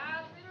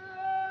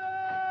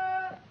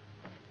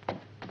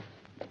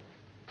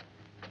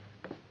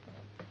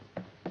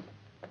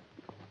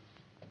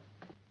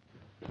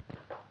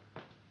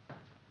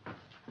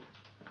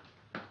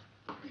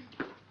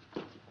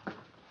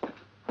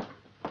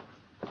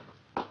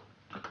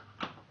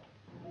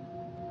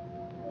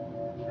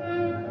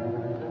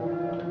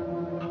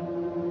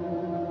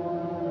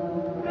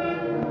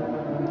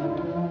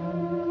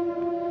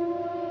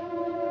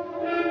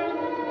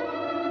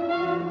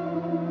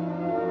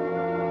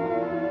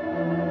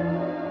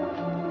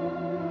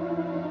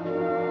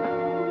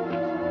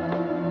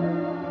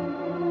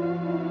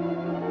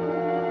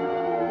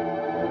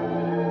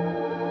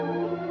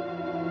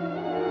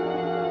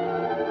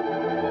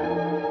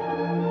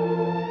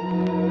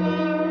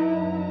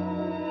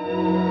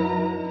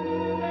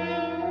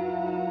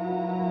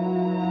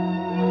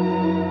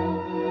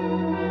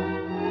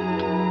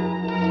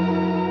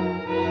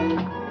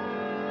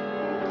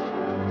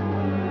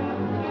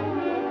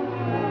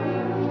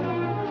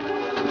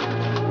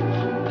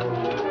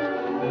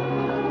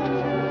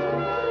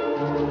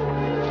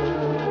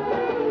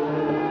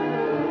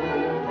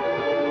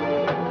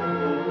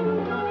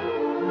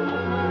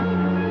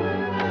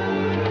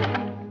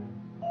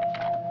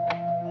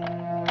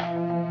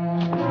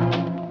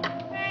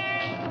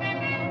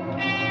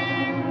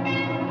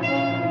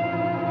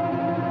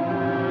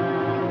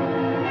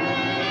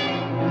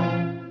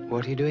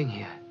 you doing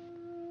here?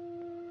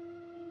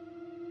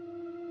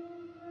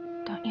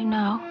 Don't you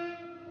know?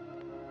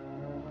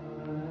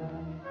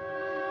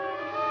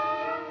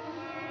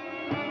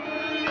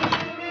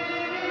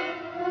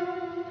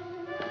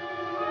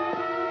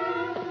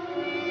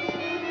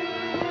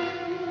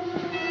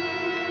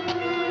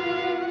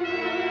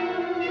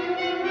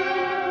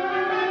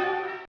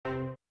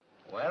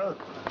 Well,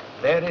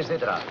 there is the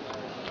draft.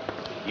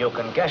 You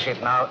can cash it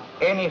now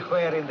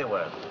anywhere in the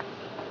world.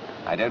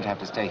 I don't have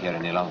to stay here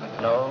any longer.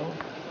 No?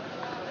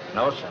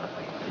 No, sir.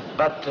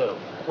 But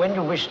when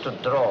you wish to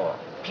draw,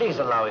 please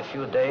allow a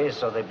few days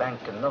so the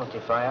bank can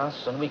notify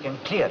us and we can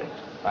clear it.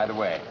 By the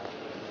way,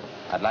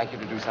 I'd like you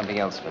to do something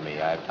else for me.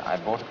 I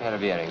bought a pair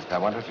of earrings, but I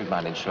wonder if you'd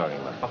mind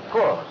insuring them. Of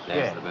course,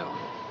 There's yes. the bill.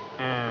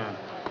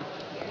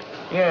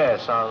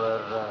 Yes,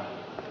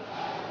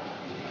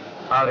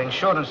 our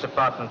insurance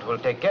department will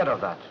take care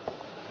of that.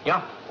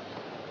 Yeah?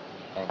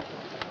 Thank you.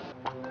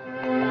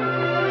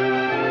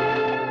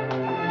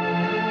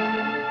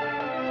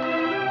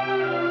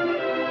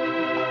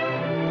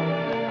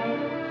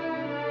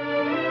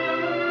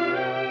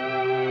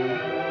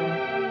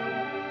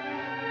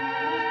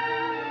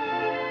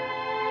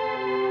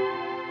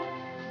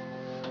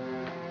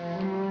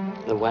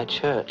 The white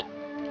shirt.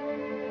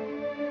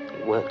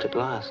 It worked at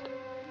last.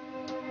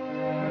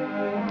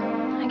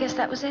 I guess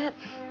that was it.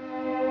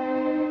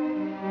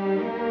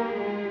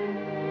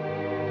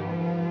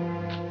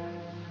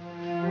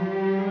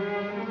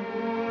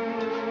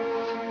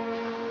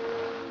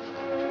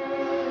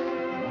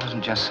 It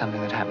wasn't just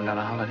something that happened on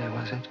a holiday,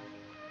 was it?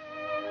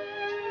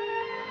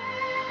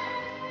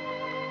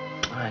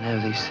 I know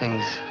these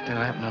things do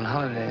happen on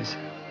holidays.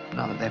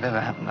 Not that they've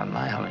ever happened on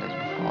my holidays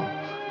before.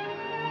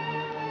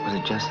 Was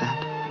it just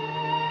that?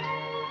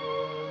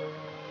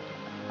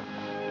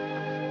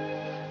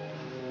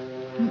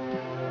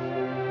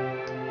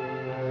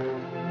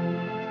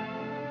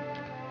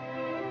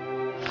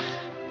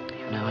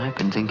 You know, I've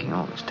been thinking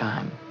all this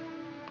time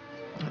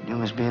that you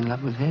must be in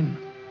love with him.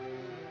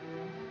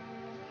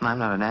 I'm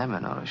not an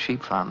airman or a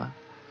sheep farmer.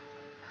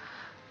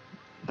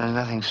 There's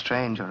nothing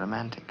strange or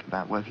romantic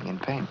about working in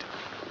paint.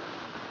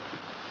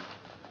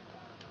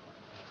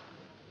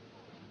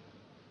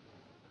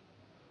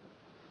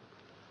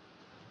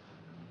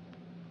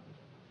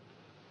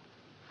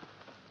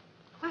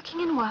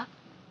 Working in what?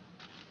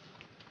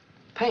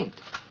 Paint.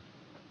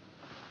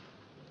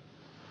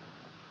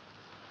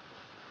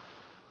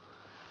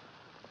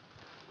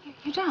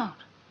 You don't?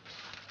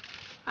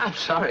 I'm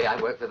sorry,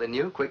 I work for the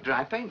new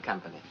quick-dry paint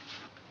company.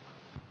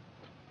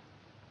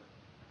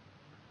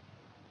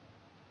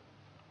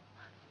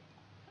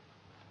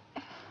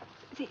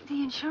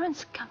 The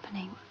insurance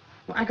company.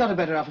 Well, I got a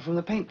better offer from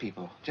the paint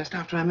people just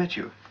after I met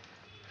you.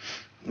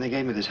 And they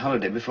gave me this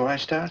holiday before I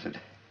started.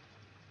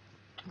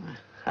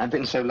 I've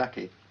been so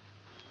lucky.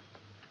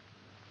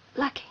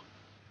 Lucky?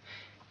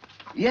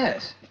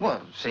 Yes.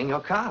 Well, seeing your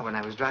car when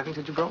I was driving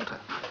to Gibraltar.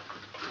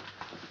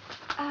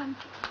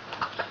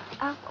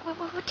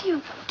 What do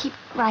you keep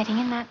writing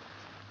in that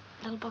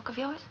little book of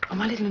yours? Oh,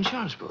 my little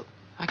insurance book.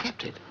 I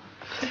kept it.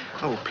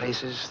 Oh,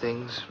 places,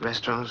 things,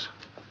 restaurants.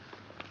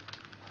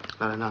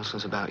 A lot of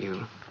nonsense about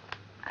you.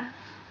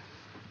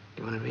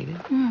 You want to read it?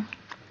 Hmm.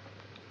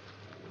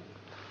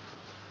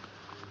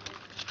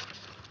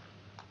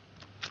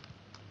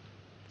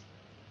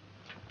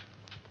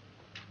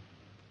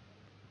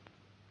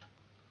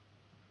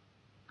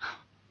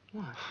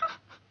 What?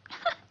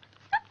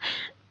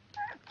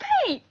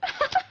 Pete!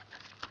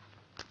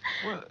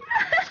 Well,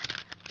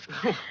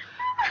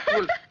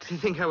 well, do you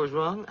think I was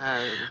wrong?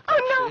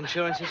 Oh, no.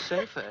 Insurance is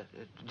safer.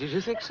 Did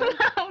you think so?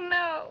 No,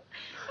 no.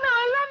 No,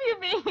 I love you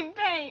being in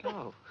paint.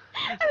 Oh.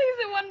 I think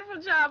it's a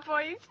wonderful job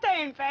for you.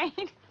 Stay in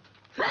paint.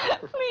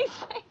 Please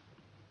stay.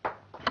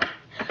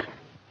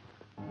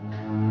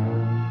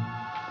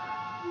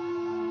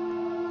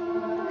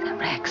 Is that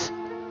Rex?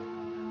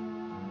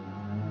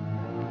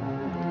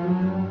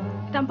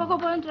 Tampoco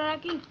puedo entrar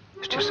aquí.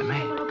 It's just a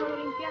maid. No lo puedo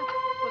limpiar.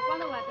 Pues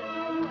 ¿cuándo va a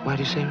terminar? Why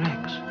do you say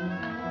Rex?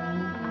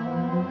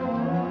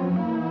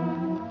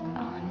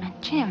 Oh, I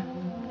meant Jim.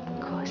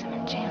 Of course, I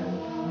meant Jim.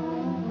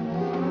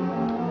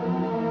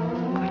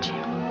 Poor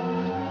Jim.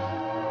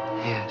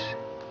 Yes.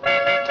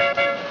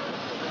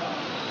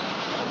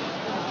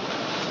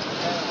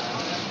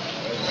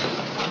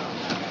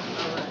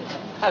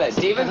 Hello,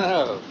 Stephen.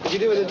 Hello. Could you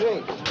do with a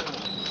drink?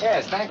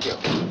 Yes, thank you.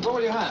 What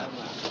will you have?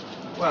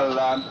 Well,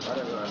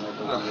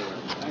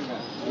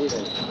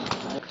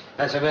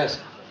 That's a versa.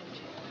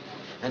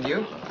 And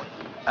you?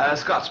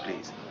 Scotch,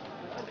 please.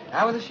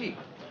 How are the sheep?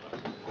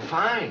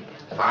 Fine.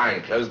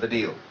 Fine. Close the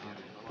deal.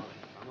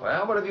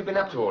 Well, what have you been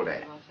up to all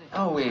day?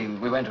 Oh, we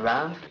went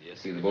around.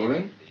 See the bull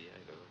ring?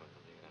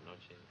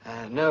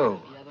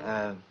 No.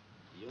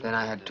 Then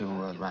I had to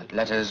write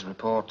letters,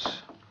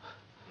 reports,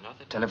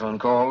 telephone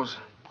calls.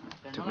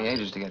 Took me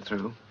ages to get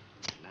through.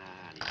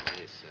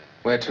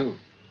 Where to?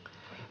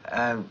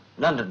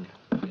 London.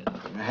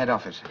 Head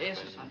office.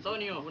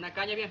 Antonio, una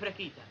caña bien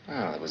fresquita.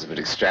 Oh, that was a bit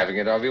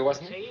extravagant of you,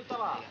 wasn't it?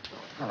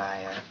 Well,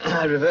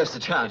 I reversed the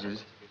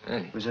charges.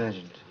 Hey. It was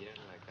urgent.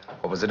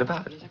 What was it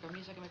about?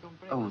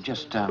 Oh,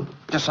 just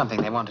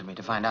something they wanted me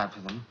to find out for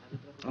them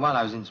while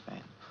I was in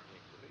Spain.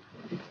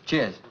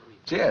 Cheers.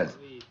 Cheers.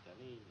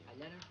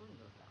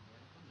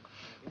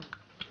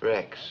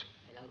 Rex.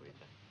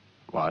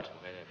 What?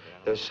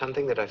 There was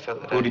something that I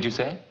felt that Who did you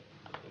say?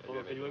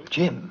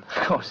 Jim.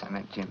 Of course I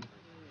meant Jim.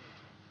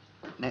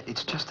 No,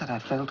 it's just that I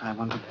felt I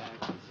wanted...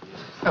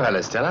 Oh,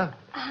 hello, Stella.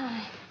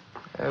 Hi.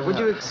 Would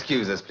you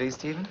excuse us, please,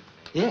 Stephen?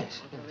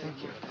 Yes.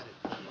 Thank you.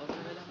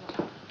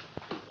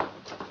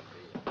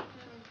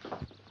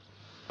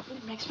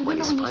 Rex, Well,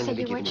 remember he's when you finally said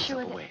you giving weren't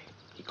sure himself that... away.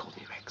 He called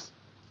me Rex.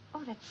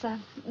 Oh, that's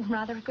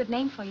rather a good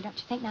name for you, don't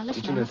you think? Now,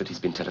 listen. Did you know that he's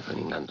been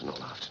telephoning London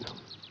all afternoon?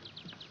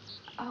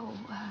 Oh,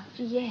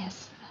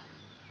 yes.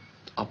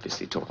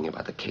 Obviously talking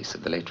about the case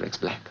of the late Rex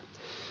Black.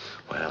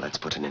 Well, that's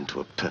put an end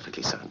to a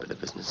perfectly sound bit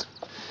of business.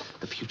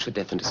 The future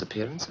death and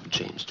disappearance of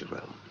James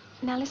Jerome.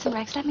 Now, listen,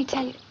 Rex, let me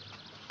tell you...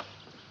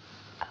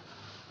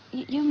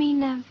 You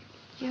mean,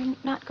 you're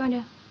not going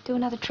to do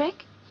another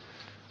trick?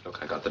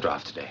 Look, I got the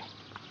draft today.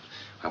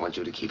 I want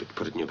you to keep it,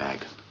 put it in your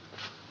bag.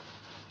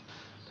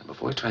 And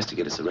before he tries to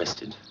get us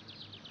arrested,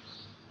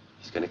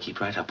 he's going to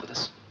keep right up with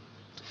us.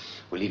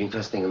 We're leaving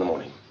first thing in the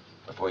morning.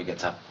 Before he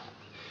gets up,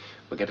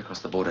 we'll get across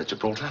the border at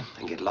Gibraltar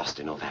and get lost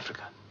in North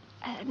Africa.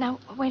 Now,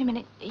 wait a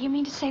minute. You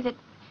mean to say that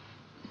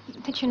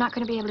you're not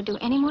going to be able to do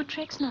any more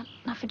tricks? Not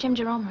for Jim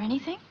Jerome or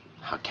anything?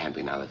 How can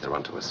we now that they're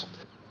onto us?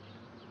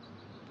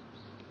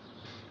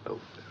 Oh,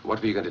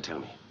 what were you going to tell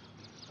me?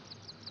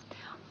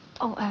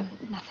 Oh,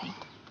 nothing.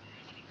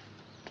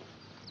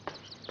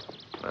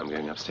 I'm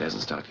going upstairs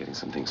and start getting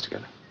some things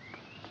together.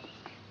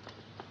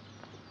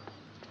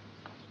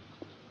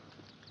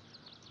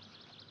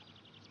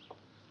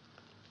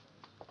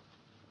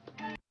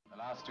 The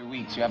last 2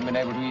 weeks, you haven't been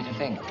able to eat a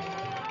thing.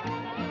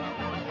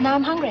 Now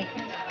I'm hungry.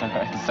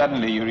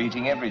 Suddenly, you're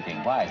eating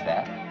everything. Why is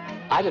that?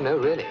 I don't know,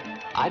 really.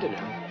 I don't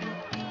know.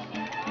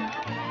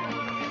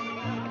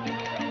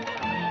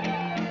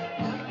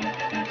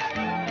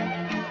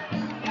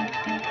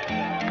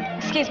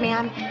 Excuse me,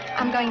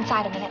 I'm going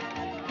inside a minute.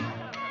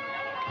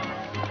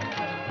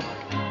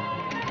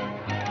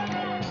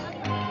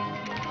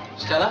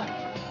 Stella?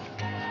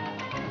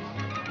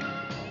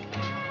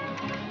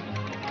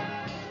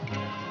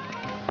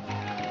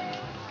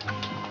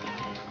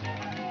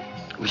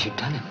 We should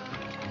tell him.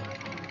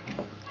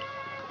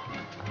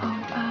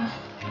 Oh,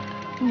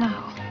 no.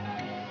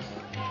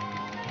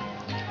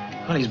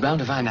 Well, he's bound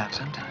to find out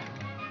sometime.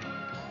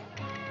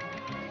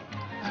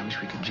 I wish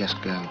we could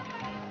just go.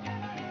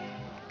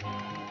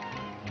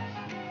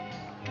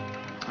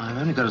 I've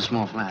only got a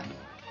small flat.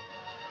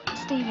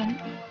 Stephen.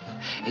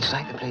 It's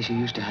like the place you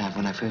used to have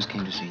when I first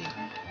came to see you.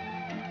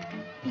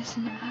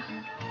 Listen,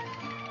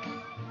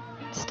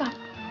 stop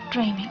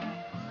dreaming.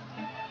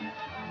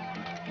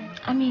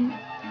 I mean,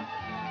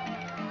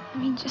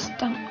 just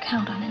don't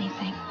count on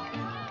anything.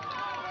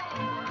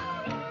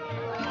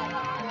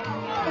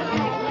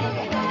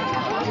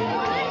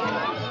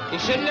 You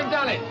shouldn't have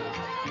done it.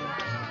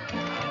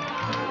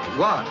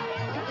 What?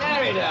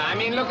 Married her. I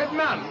mean, look at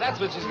Mum. That's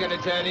what she's going to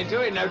turn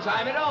into in no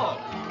time at all.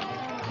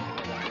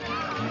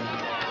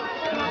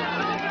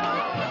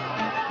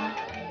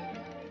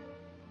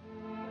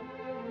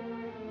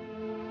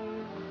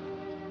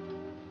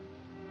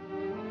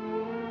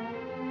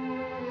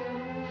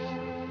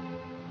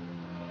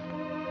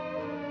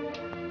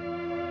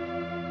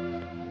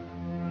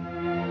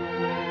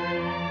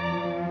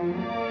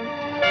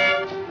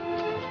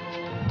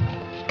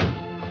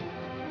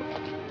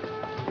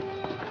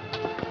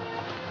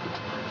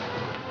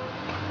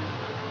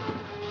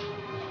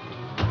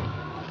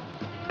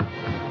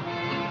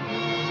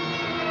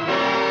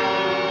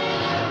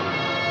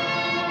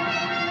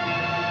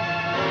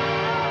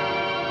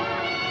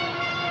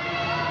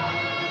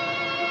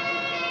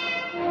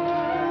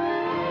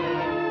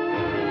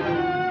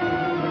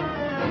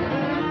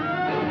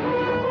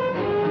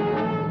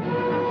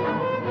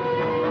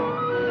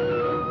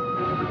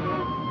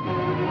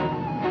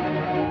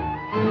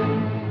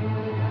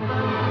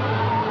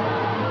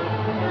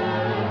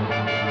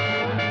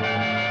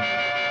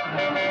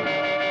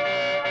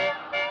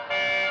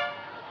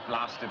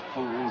 Blasted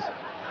fools.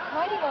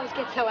 Why do you always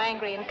get so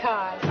angry in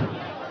cars?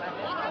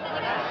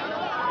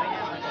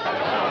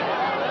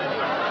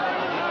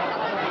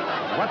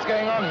 What's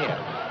going on here?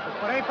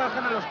 Por ahí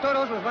pasan a los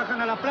toros, los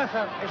bajan a la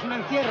plaza. Es un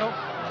encierro.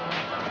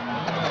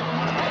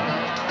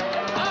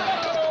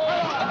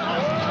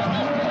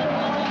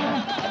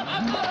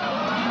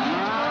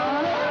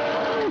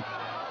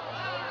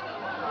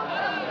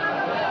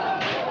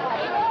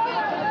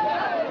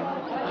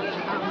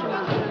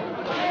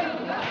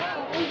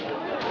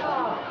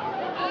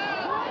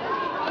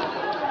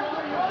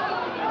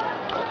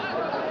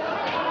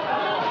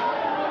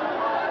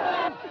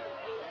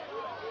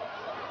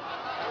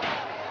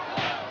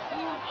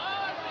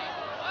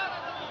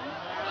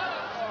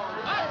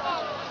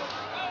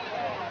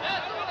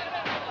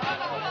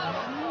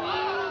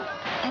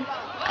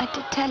 I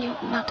did tell you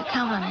not to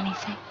count on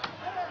anything.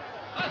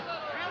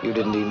 You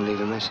didn't even leave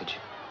a message.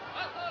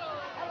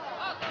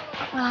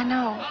 Well, I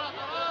know.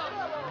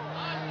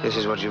 This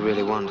is what you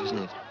really want, isn't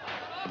it?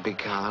 A big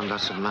car and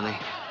lots of money.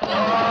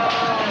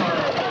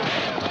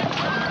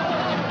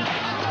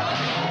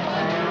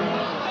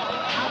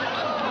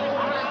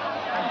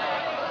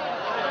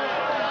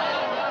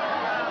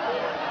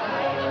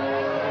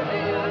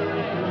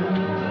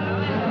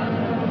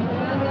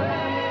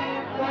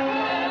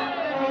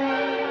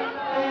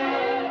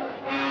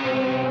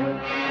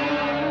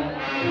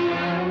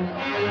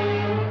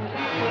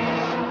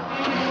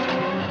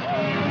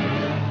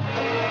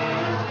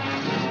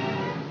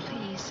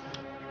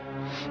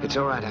 It's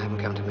all right, I haven't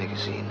come to make a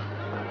scene.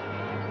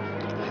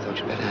 I thought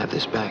you'd better have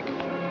this back.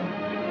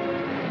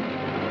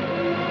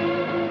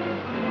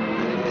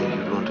 And then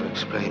you'd want to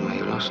explain why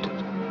you lost it.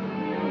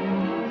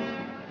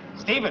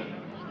 Stephen!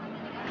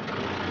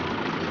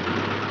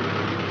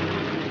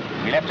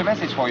 We left a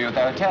message for you at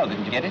the hotel,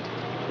 didn't you get it?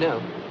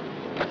 No.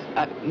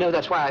 No,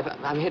 that's why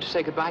I'm here to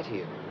say goodbye to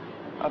you.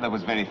 Oh, that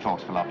was very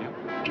thoughtful of you.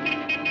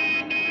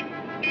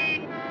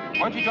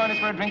 Won't you join us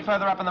for a drink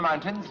further up in the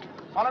mountains?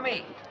 Follow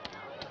me.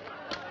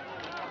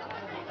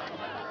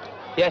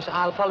 Yes,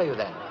 I'll follow you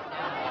then.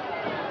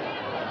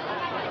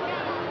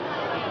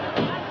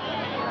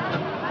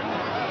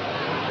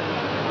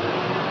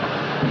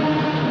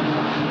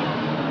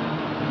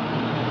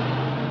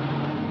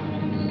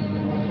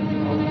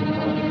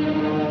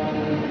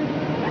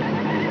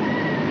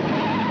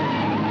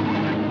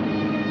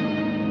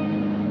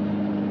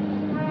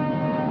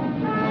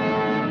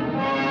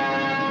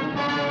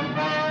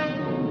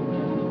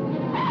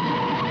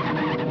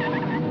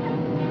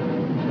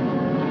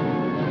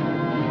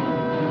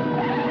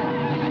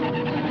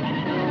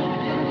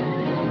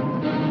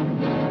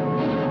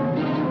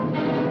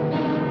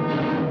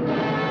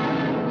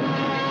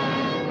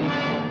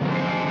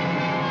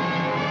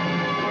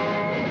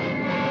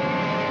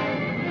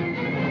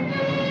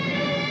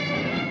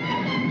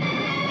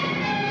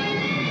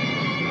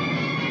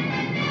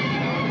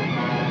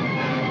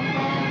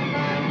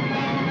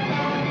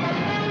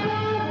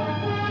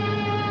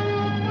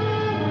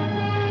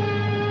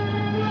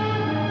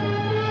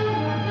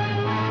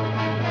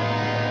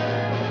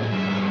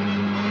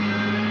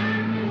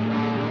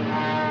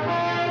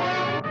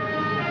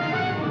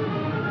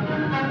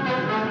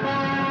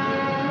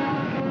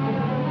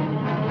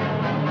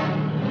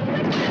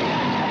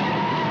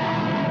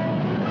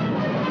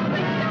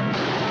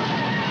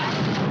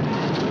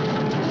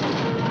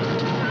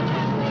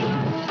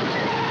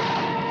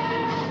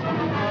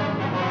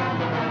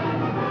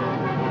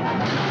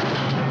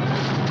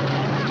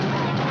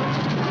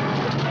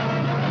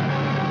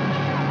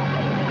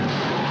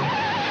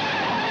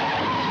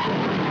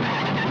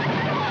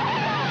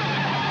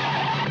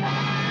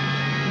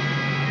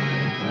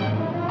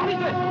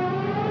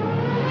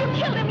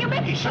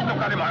 He shouldn't have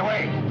got in my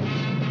way.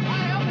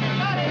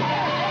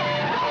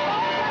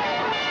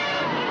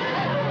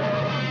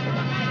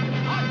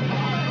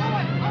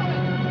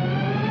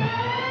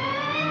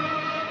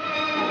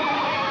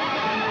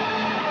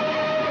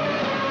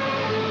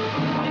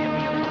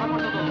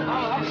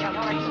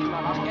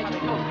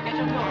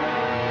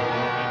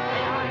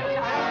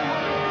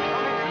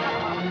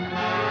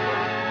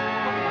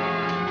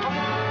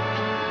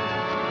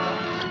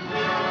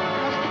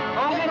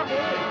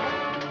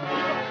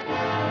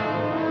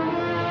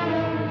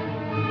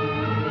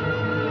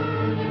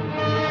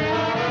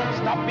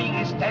 Stop being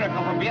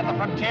hysterical. We'll be at the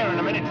frontier in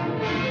a minute.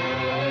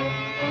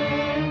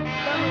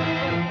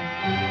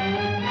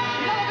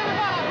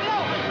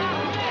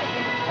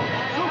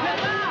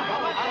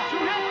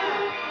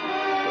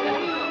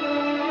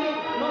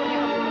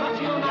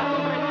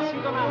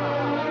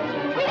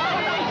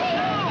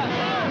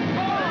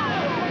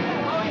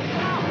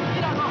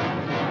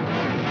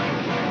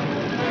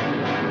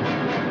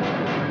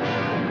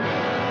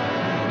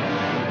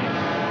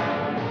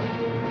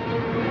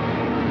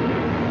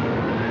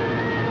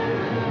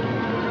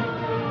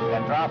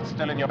 That draft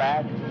still in your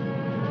bag?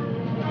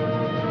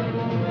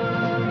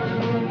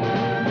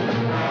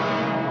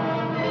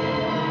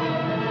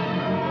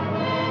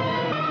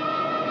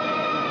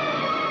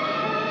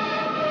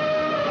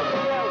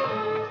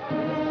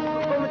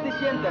 ¿Cómo te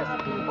sientas?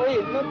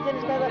 Oye, no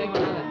tienes nada.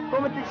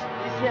 ¿Cómo te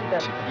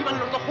sientas? Iban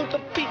los dos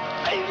juntos.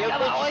 El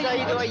coche se ha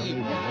ido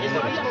allí. Es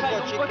el mismo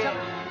coche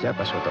que... Ya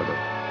pasó todo.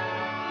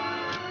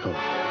 Todo.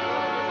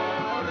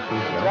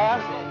 Ya,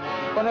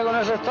 pone con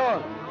el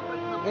sector.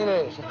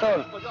 Mire,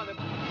 sector.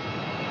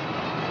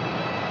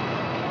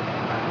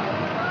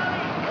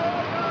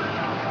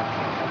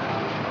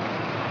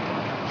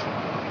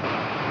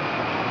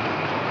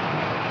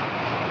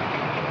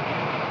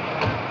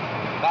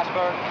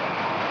 Basper.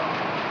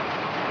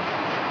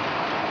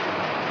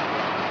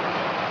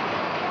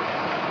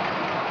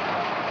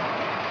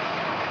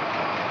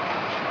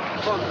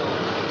 Fondo.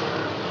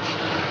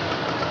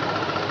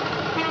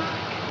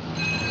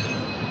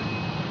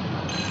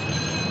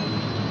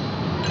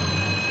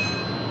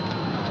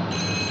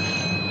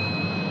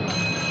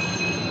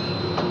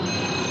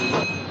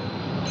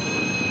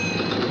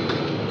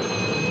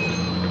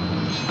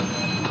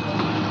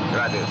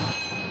 Gracias.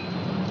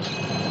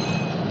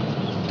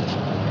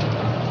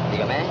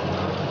 Dígame.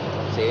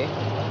 Sí.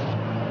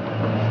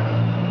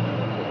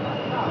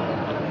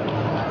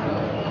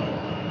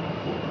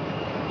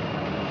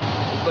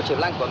 Un coche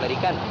blanco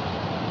americano.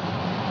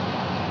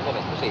 Un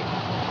momento, sí.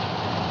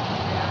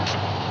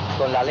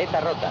 Con la aleta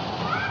rota.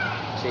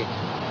 Sí.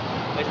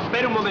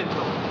 Espera un momento.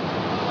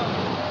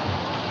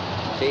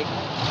 Sí,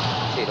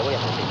 sí, lo voy a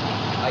hacer, sí.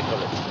 No hay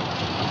problema.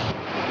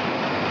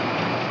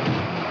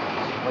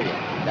 Muy bien,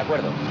 de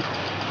acuerdo.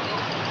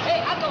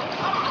 ¡Alto!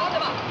 ¿A dónde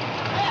va?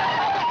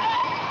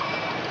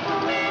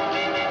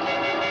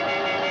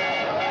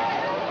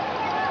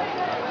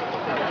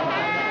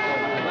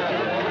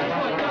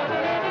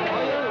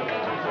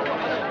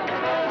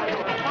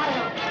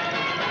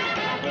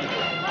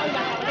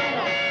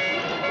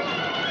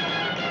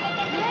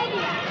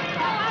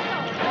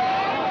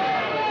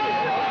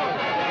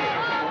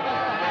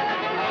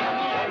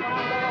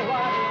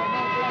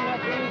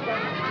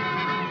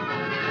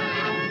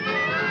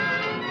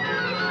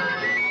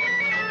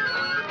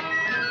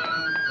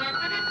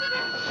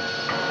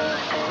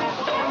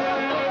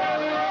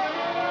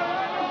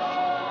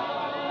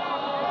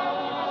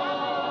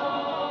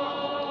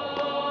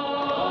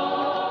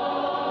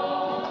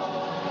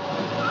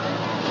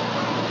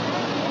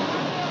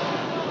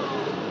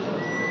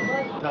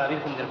 La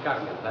Virgen del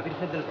Carmen. La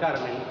Virgen del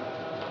Carmen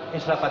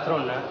es la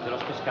patrona de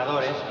los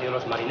pescadores y de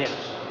los marineros.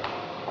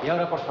 Y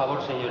ahora, por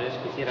favor, señores,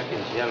 quisiera que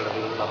enseñarles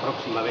la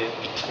próxima vez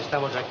que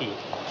estamos aquí.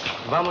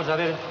 Vamos a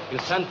ver el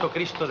Santo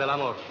Cristo del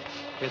Amor.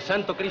 El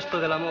Santo Cristo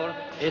del Amor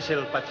es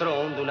el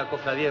patrón de una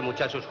cofradía de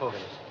muchachos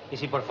jóvenes. Y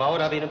si por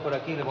favor vienen por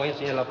aquí, les voy a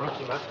enseñar la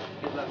próxima.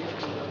 Que es la Virgen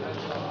del Carmen.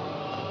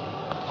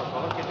 Por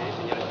favor, que me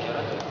señores y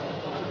señoras.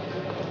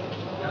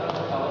 Y ahora,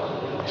 por favor,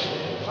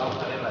 señores, vamos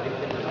a ver la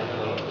Virgen del Mayor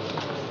Dolor.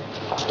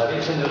 La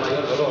Virgen del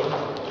Mayor Dolor,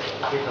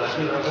 que es a la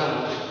que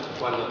rogamos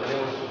cuando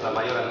tenemos la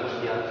mayor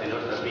angustia en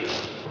nuestras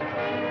vidas.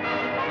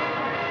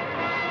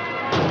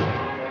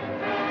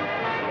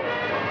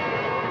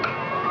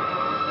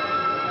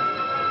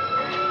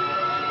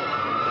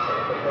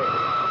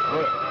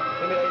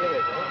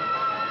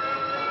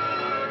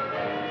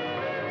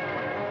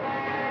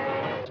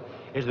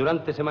 Es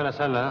durante Semana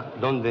Santa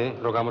donde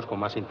rogamos con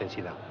más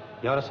intensidad.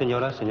 Y ahora,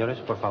 señoras, señores,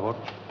 por favor.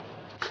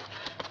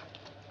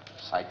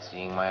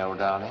 Sightseeing, my old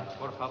darling?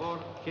 Por favor,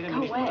 ¿quieren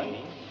Go venir por away.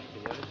 aquí?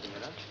 Señores,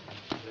 señoras.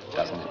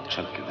 Doesn't it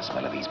choke you, the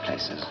smell of these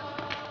places?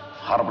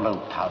 Horrible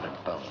old powdered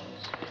bones.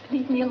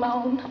 Leave me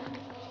alone.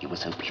 You were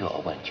so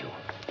pure, weren't you?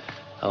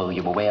 Oh,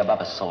 you were way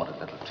above a sordid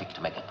little trick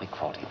to make a quick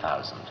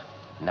 40,000.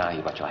 Now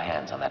you've got your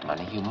hands on that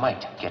money, you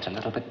might get a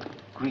little bit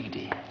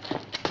greedy.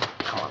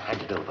 Come on,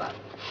 hand it over.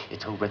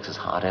 It's old Rex's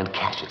hard-earned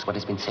cash. It's what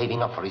he's been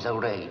saving up for his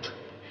old age.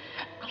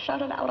 I'll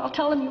shout it out. I'll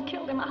tell him you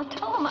killed him. I'll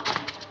tell him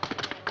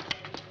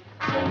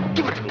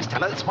Give it to me,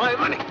 Stella. It's my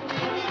money.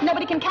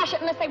 Nobody can cash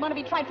it unless they want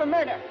to be tried for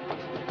murder.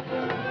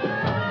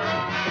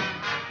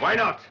 Why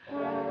not?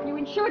 You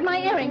insured my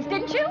earrings,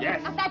 didn't you?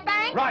 Yes. At that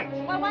bank? Right.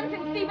 Well, one's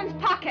in Stephen's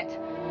pocket.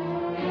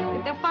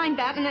 They'll find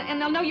that,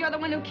 and they'll know you're the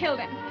one who killed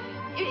him.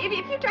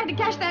 If you tried to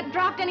cash that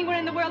draft anywhere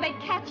in the world, they'd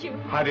catch you.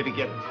 How did he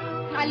get it?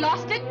 I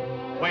lost it.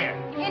 Where?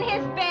 In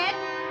his bed.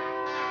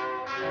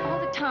 All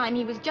the time,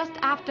 he was just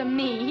after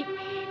me.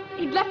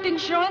 He'd left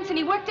insurance, and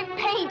he worked at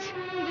paint.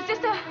 He was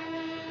just a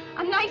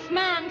nice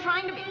man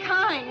trying to be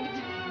kind.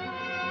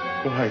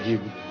 Why, you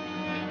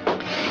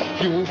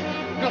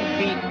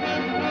filthy...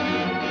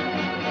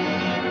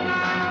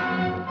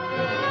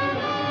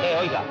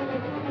 Oiga.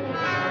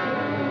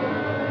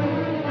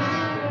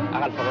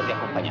 Haga el favor de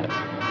acompañarme.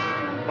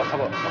 Por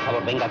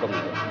favor, venga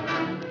conmigo.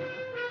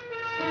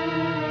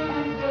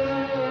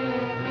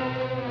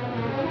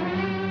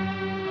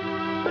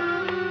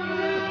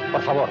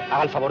 Por favor,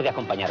 haga el favor de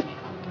acompañarme.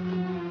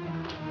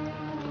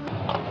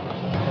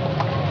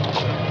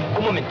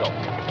 Un momento.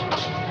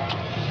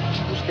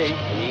 Usted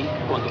allí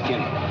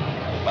conduciendo.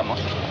 Vamos.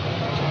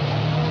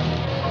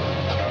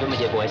 Yo me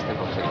llevo a este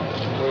entonces.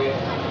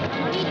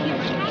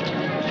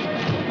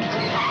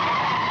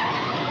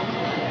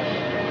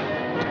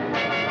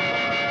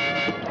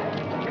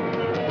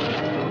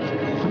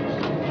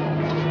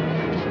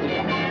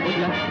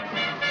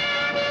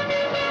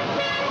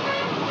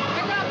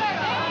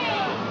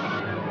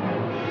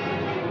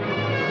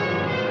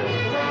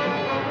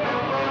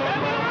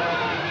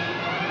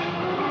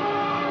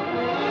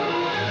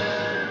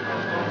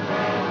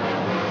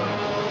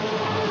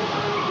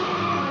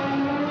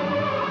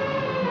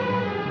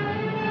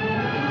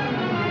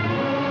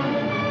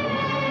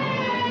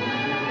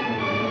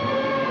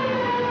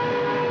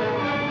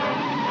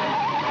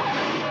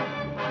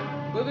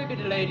 Will we be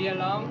delayed here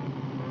long?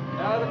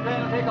 No, the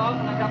train will take off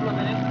in a couple of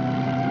minutes.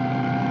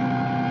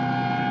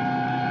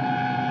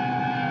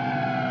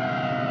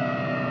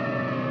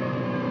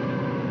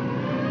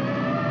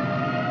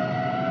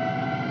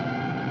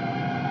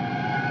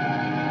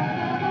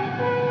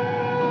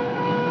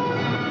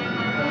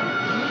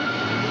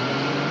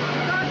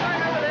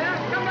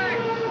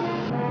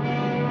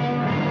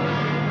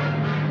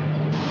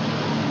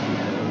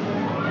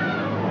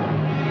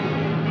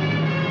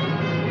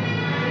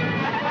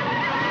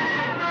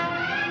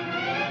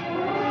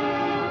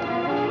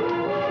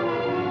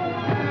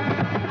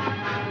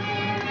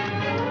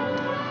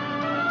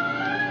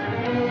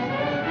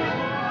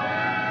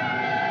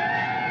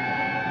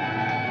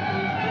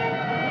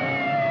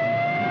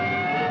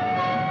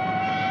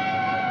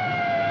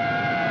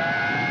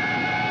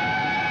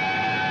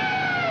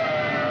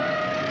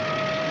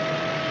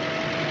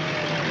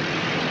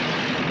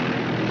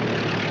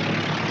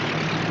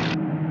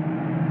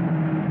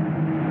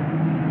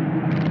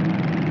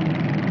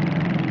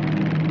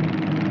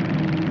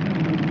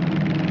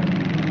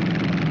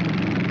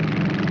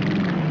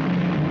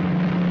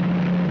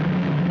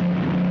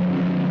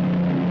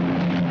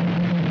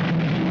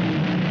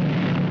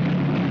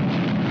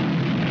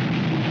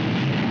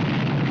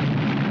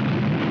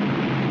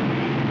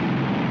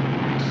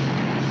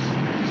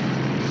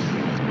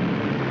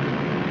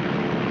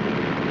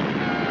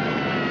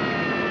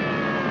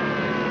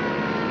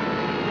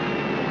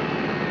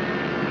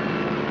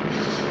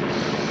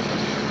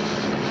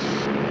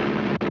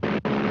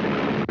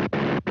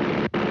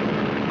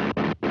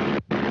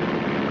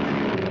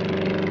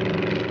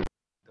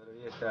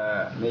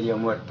 medio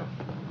muerto.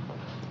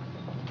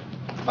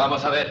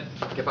 Vamos a ver,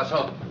 ¿qué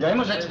pasó? Ya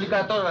hemos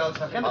explicado todo al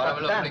sargento. Ahora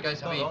me lo capitán.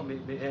 explicáis a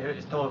mí.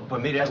 Esto,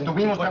 pues mire...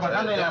 Estuvimos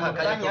trabajando en la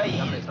montaña y...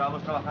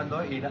 Estábamos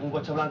trabajando y un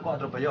coche blanco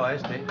atropelló a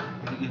este.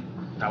 Y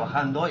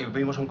trabajando y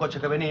vimos un coche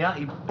que venía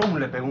y ¡pum!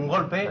 Le pegó un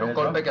golpe. Pero un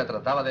golpe que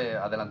trataba de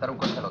adelantar un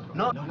coche al otro.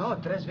 No,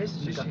 3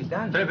 veces,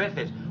 capitán. 3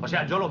 veces. O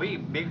sea, yo lo vi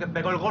que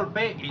pegó el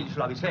golpe y se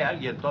lo avisé a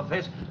él y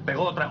entonces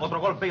pegó otro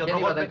golpe y otro ¿Quién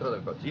iba golpe. dentro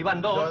del coche?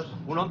 Iban dos,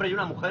 un hombre y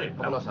una mujer.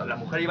 ¿Cómo lo sabes? La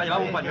mujer llevaba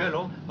un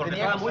pañuelo porque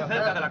Tenía estaba que muy saber.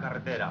 cerca de la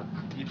carretera.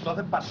 Y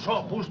entonces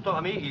pasó justo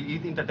a mí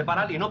y intenté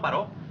parar y no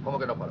paró. ¿Cómo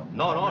que no paró?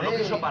 No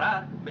quiso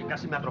parar.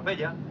 Casi me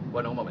atropella.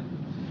 Bueno, un momento.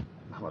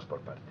 Vamos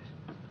por partes.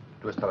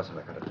 Tú estabas en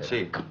la carretera.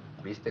 Sí.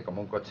 Viste como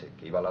un coche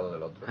que iba al lado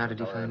del otro. How did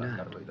you trataba de find out?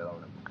 adelantarlo y le daba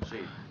una empujada. Sí.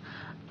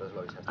 Entonces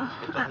lo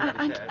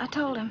avisaste. I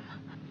told him.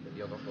 Le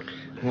dio 2 golpes.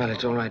 Well,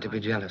 it's all right to be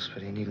jealous,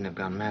 but he needn't have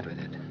gone mad with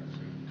it.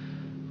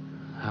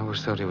 I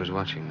always thought he was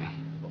watching me.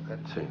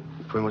 Sí.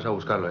 Fuimos a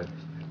buscarlo, ¿eh?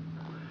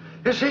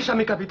 ¡Es esa,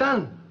 mi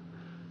capitán!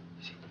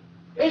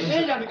 ¡Es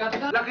ella, mi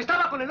capitán! La que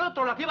estaba con el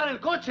otro, la que iba en el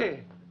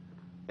coche.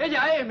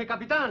 Ella es, mi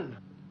capitán.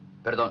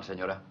 Perdón,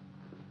 señora.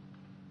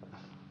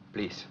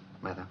 Please,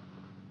 madam.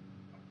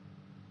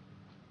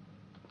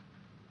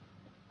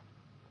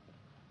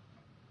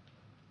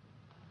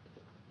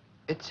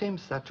 It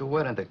seems that you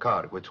were in the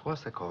car, which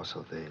was the cause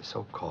of the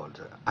so-called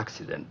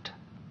accident.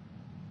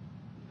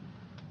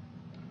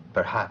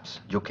 Perhaps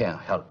you can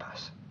help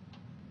us.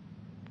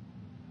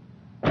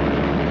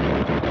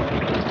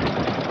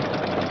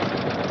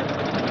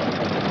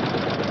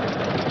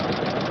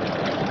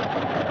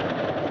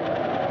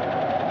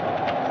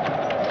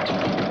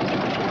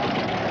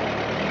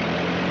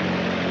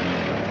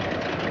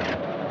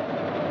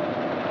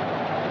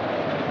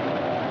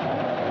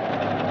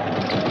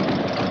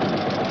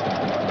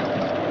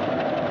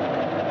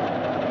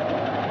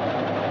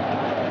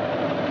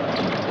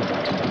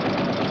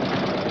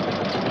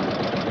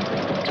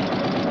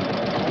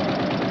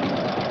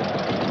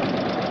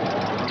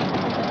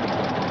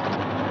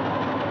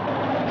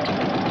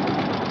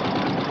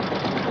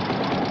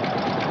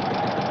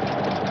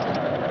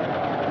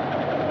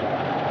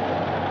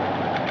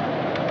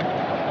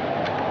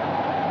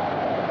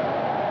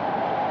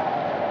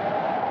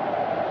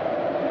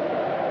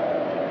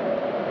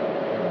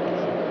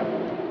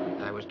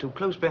 Too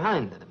close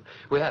behind them.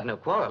 We had no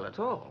quarrel at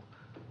all.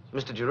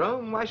 Mr.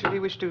 Jerome, why should he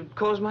wish to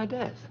cause my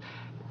death?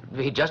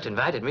 He just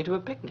invited me to a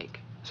picnic.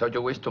 So you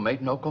wish to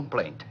make no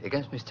complaint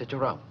against Mr.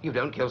 Jerome? You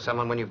don't kill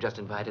someone when you've just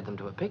invited them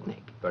to a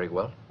picnic. Very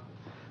well.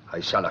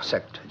 I shall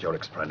accept your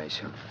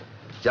explanation.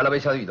 Ya lo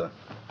habéis oído.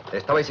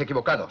 Estabais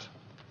equivocados.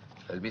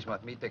 Él mismo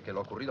admite que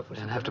lo ocurrido fue...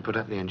 I'll have to put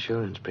up the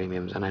insurance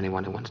premiums on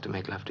anyone who wants to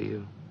make love to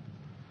you.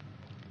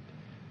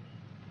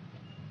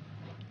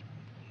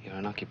 You're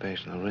an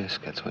occupational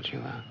risk, that's what you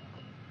are.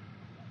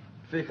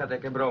 Fíjate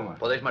qué broma.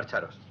 Podéis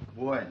marcharos.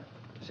 Bueno.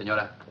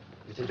 Señora,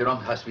 Mr.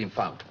 Jerome has been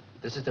found.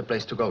 This is the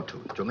place to go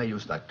to. You may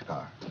use that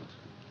car.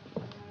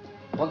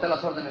 Ponte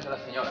las órdenes de la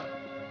señora.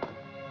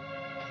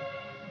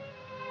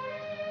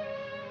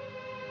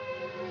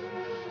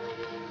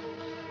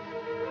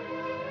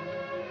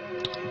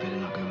 You better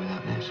not go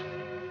without this.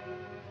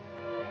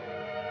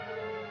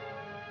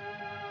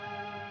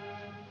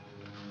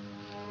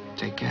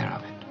 Take care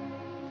of it.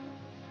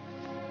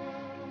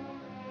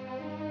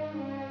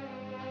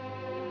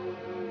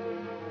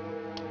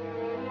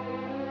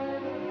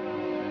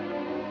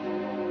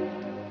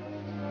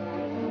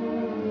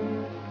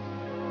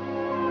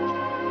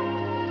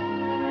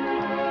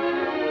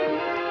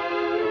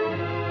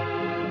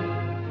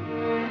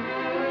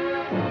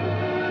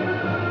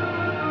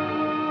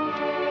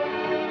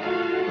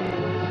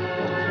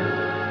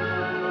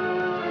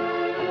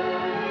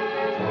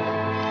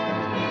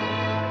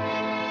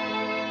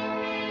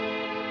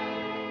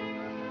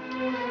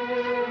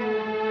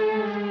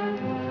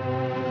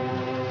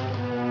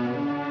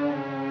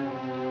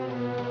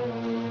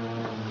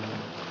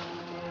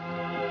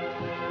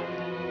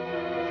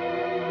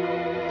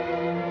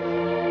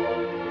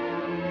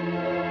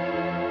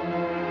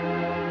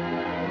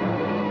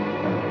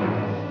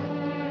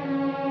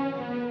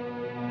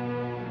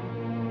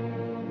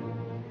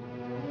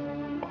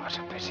 What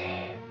a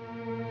pity.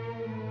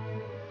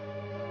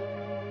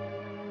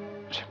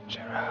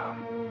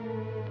 Jerome.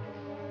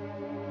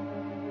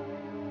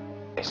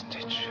 Isn't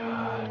it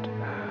short?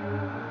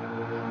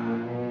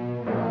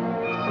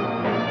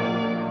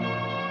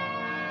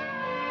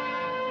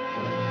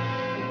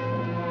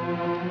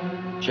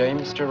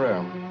 James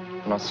Jerome,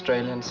 an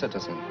Australian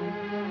citizen.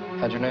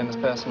 Had you known this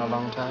person a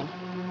long time?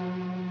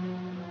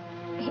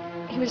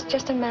 He was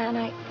just a man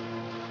I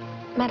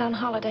met on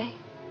holiday.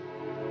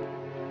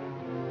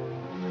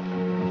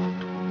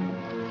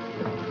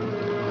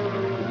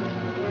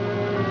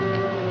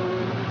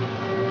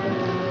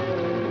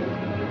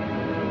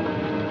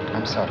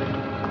 I'm sorry.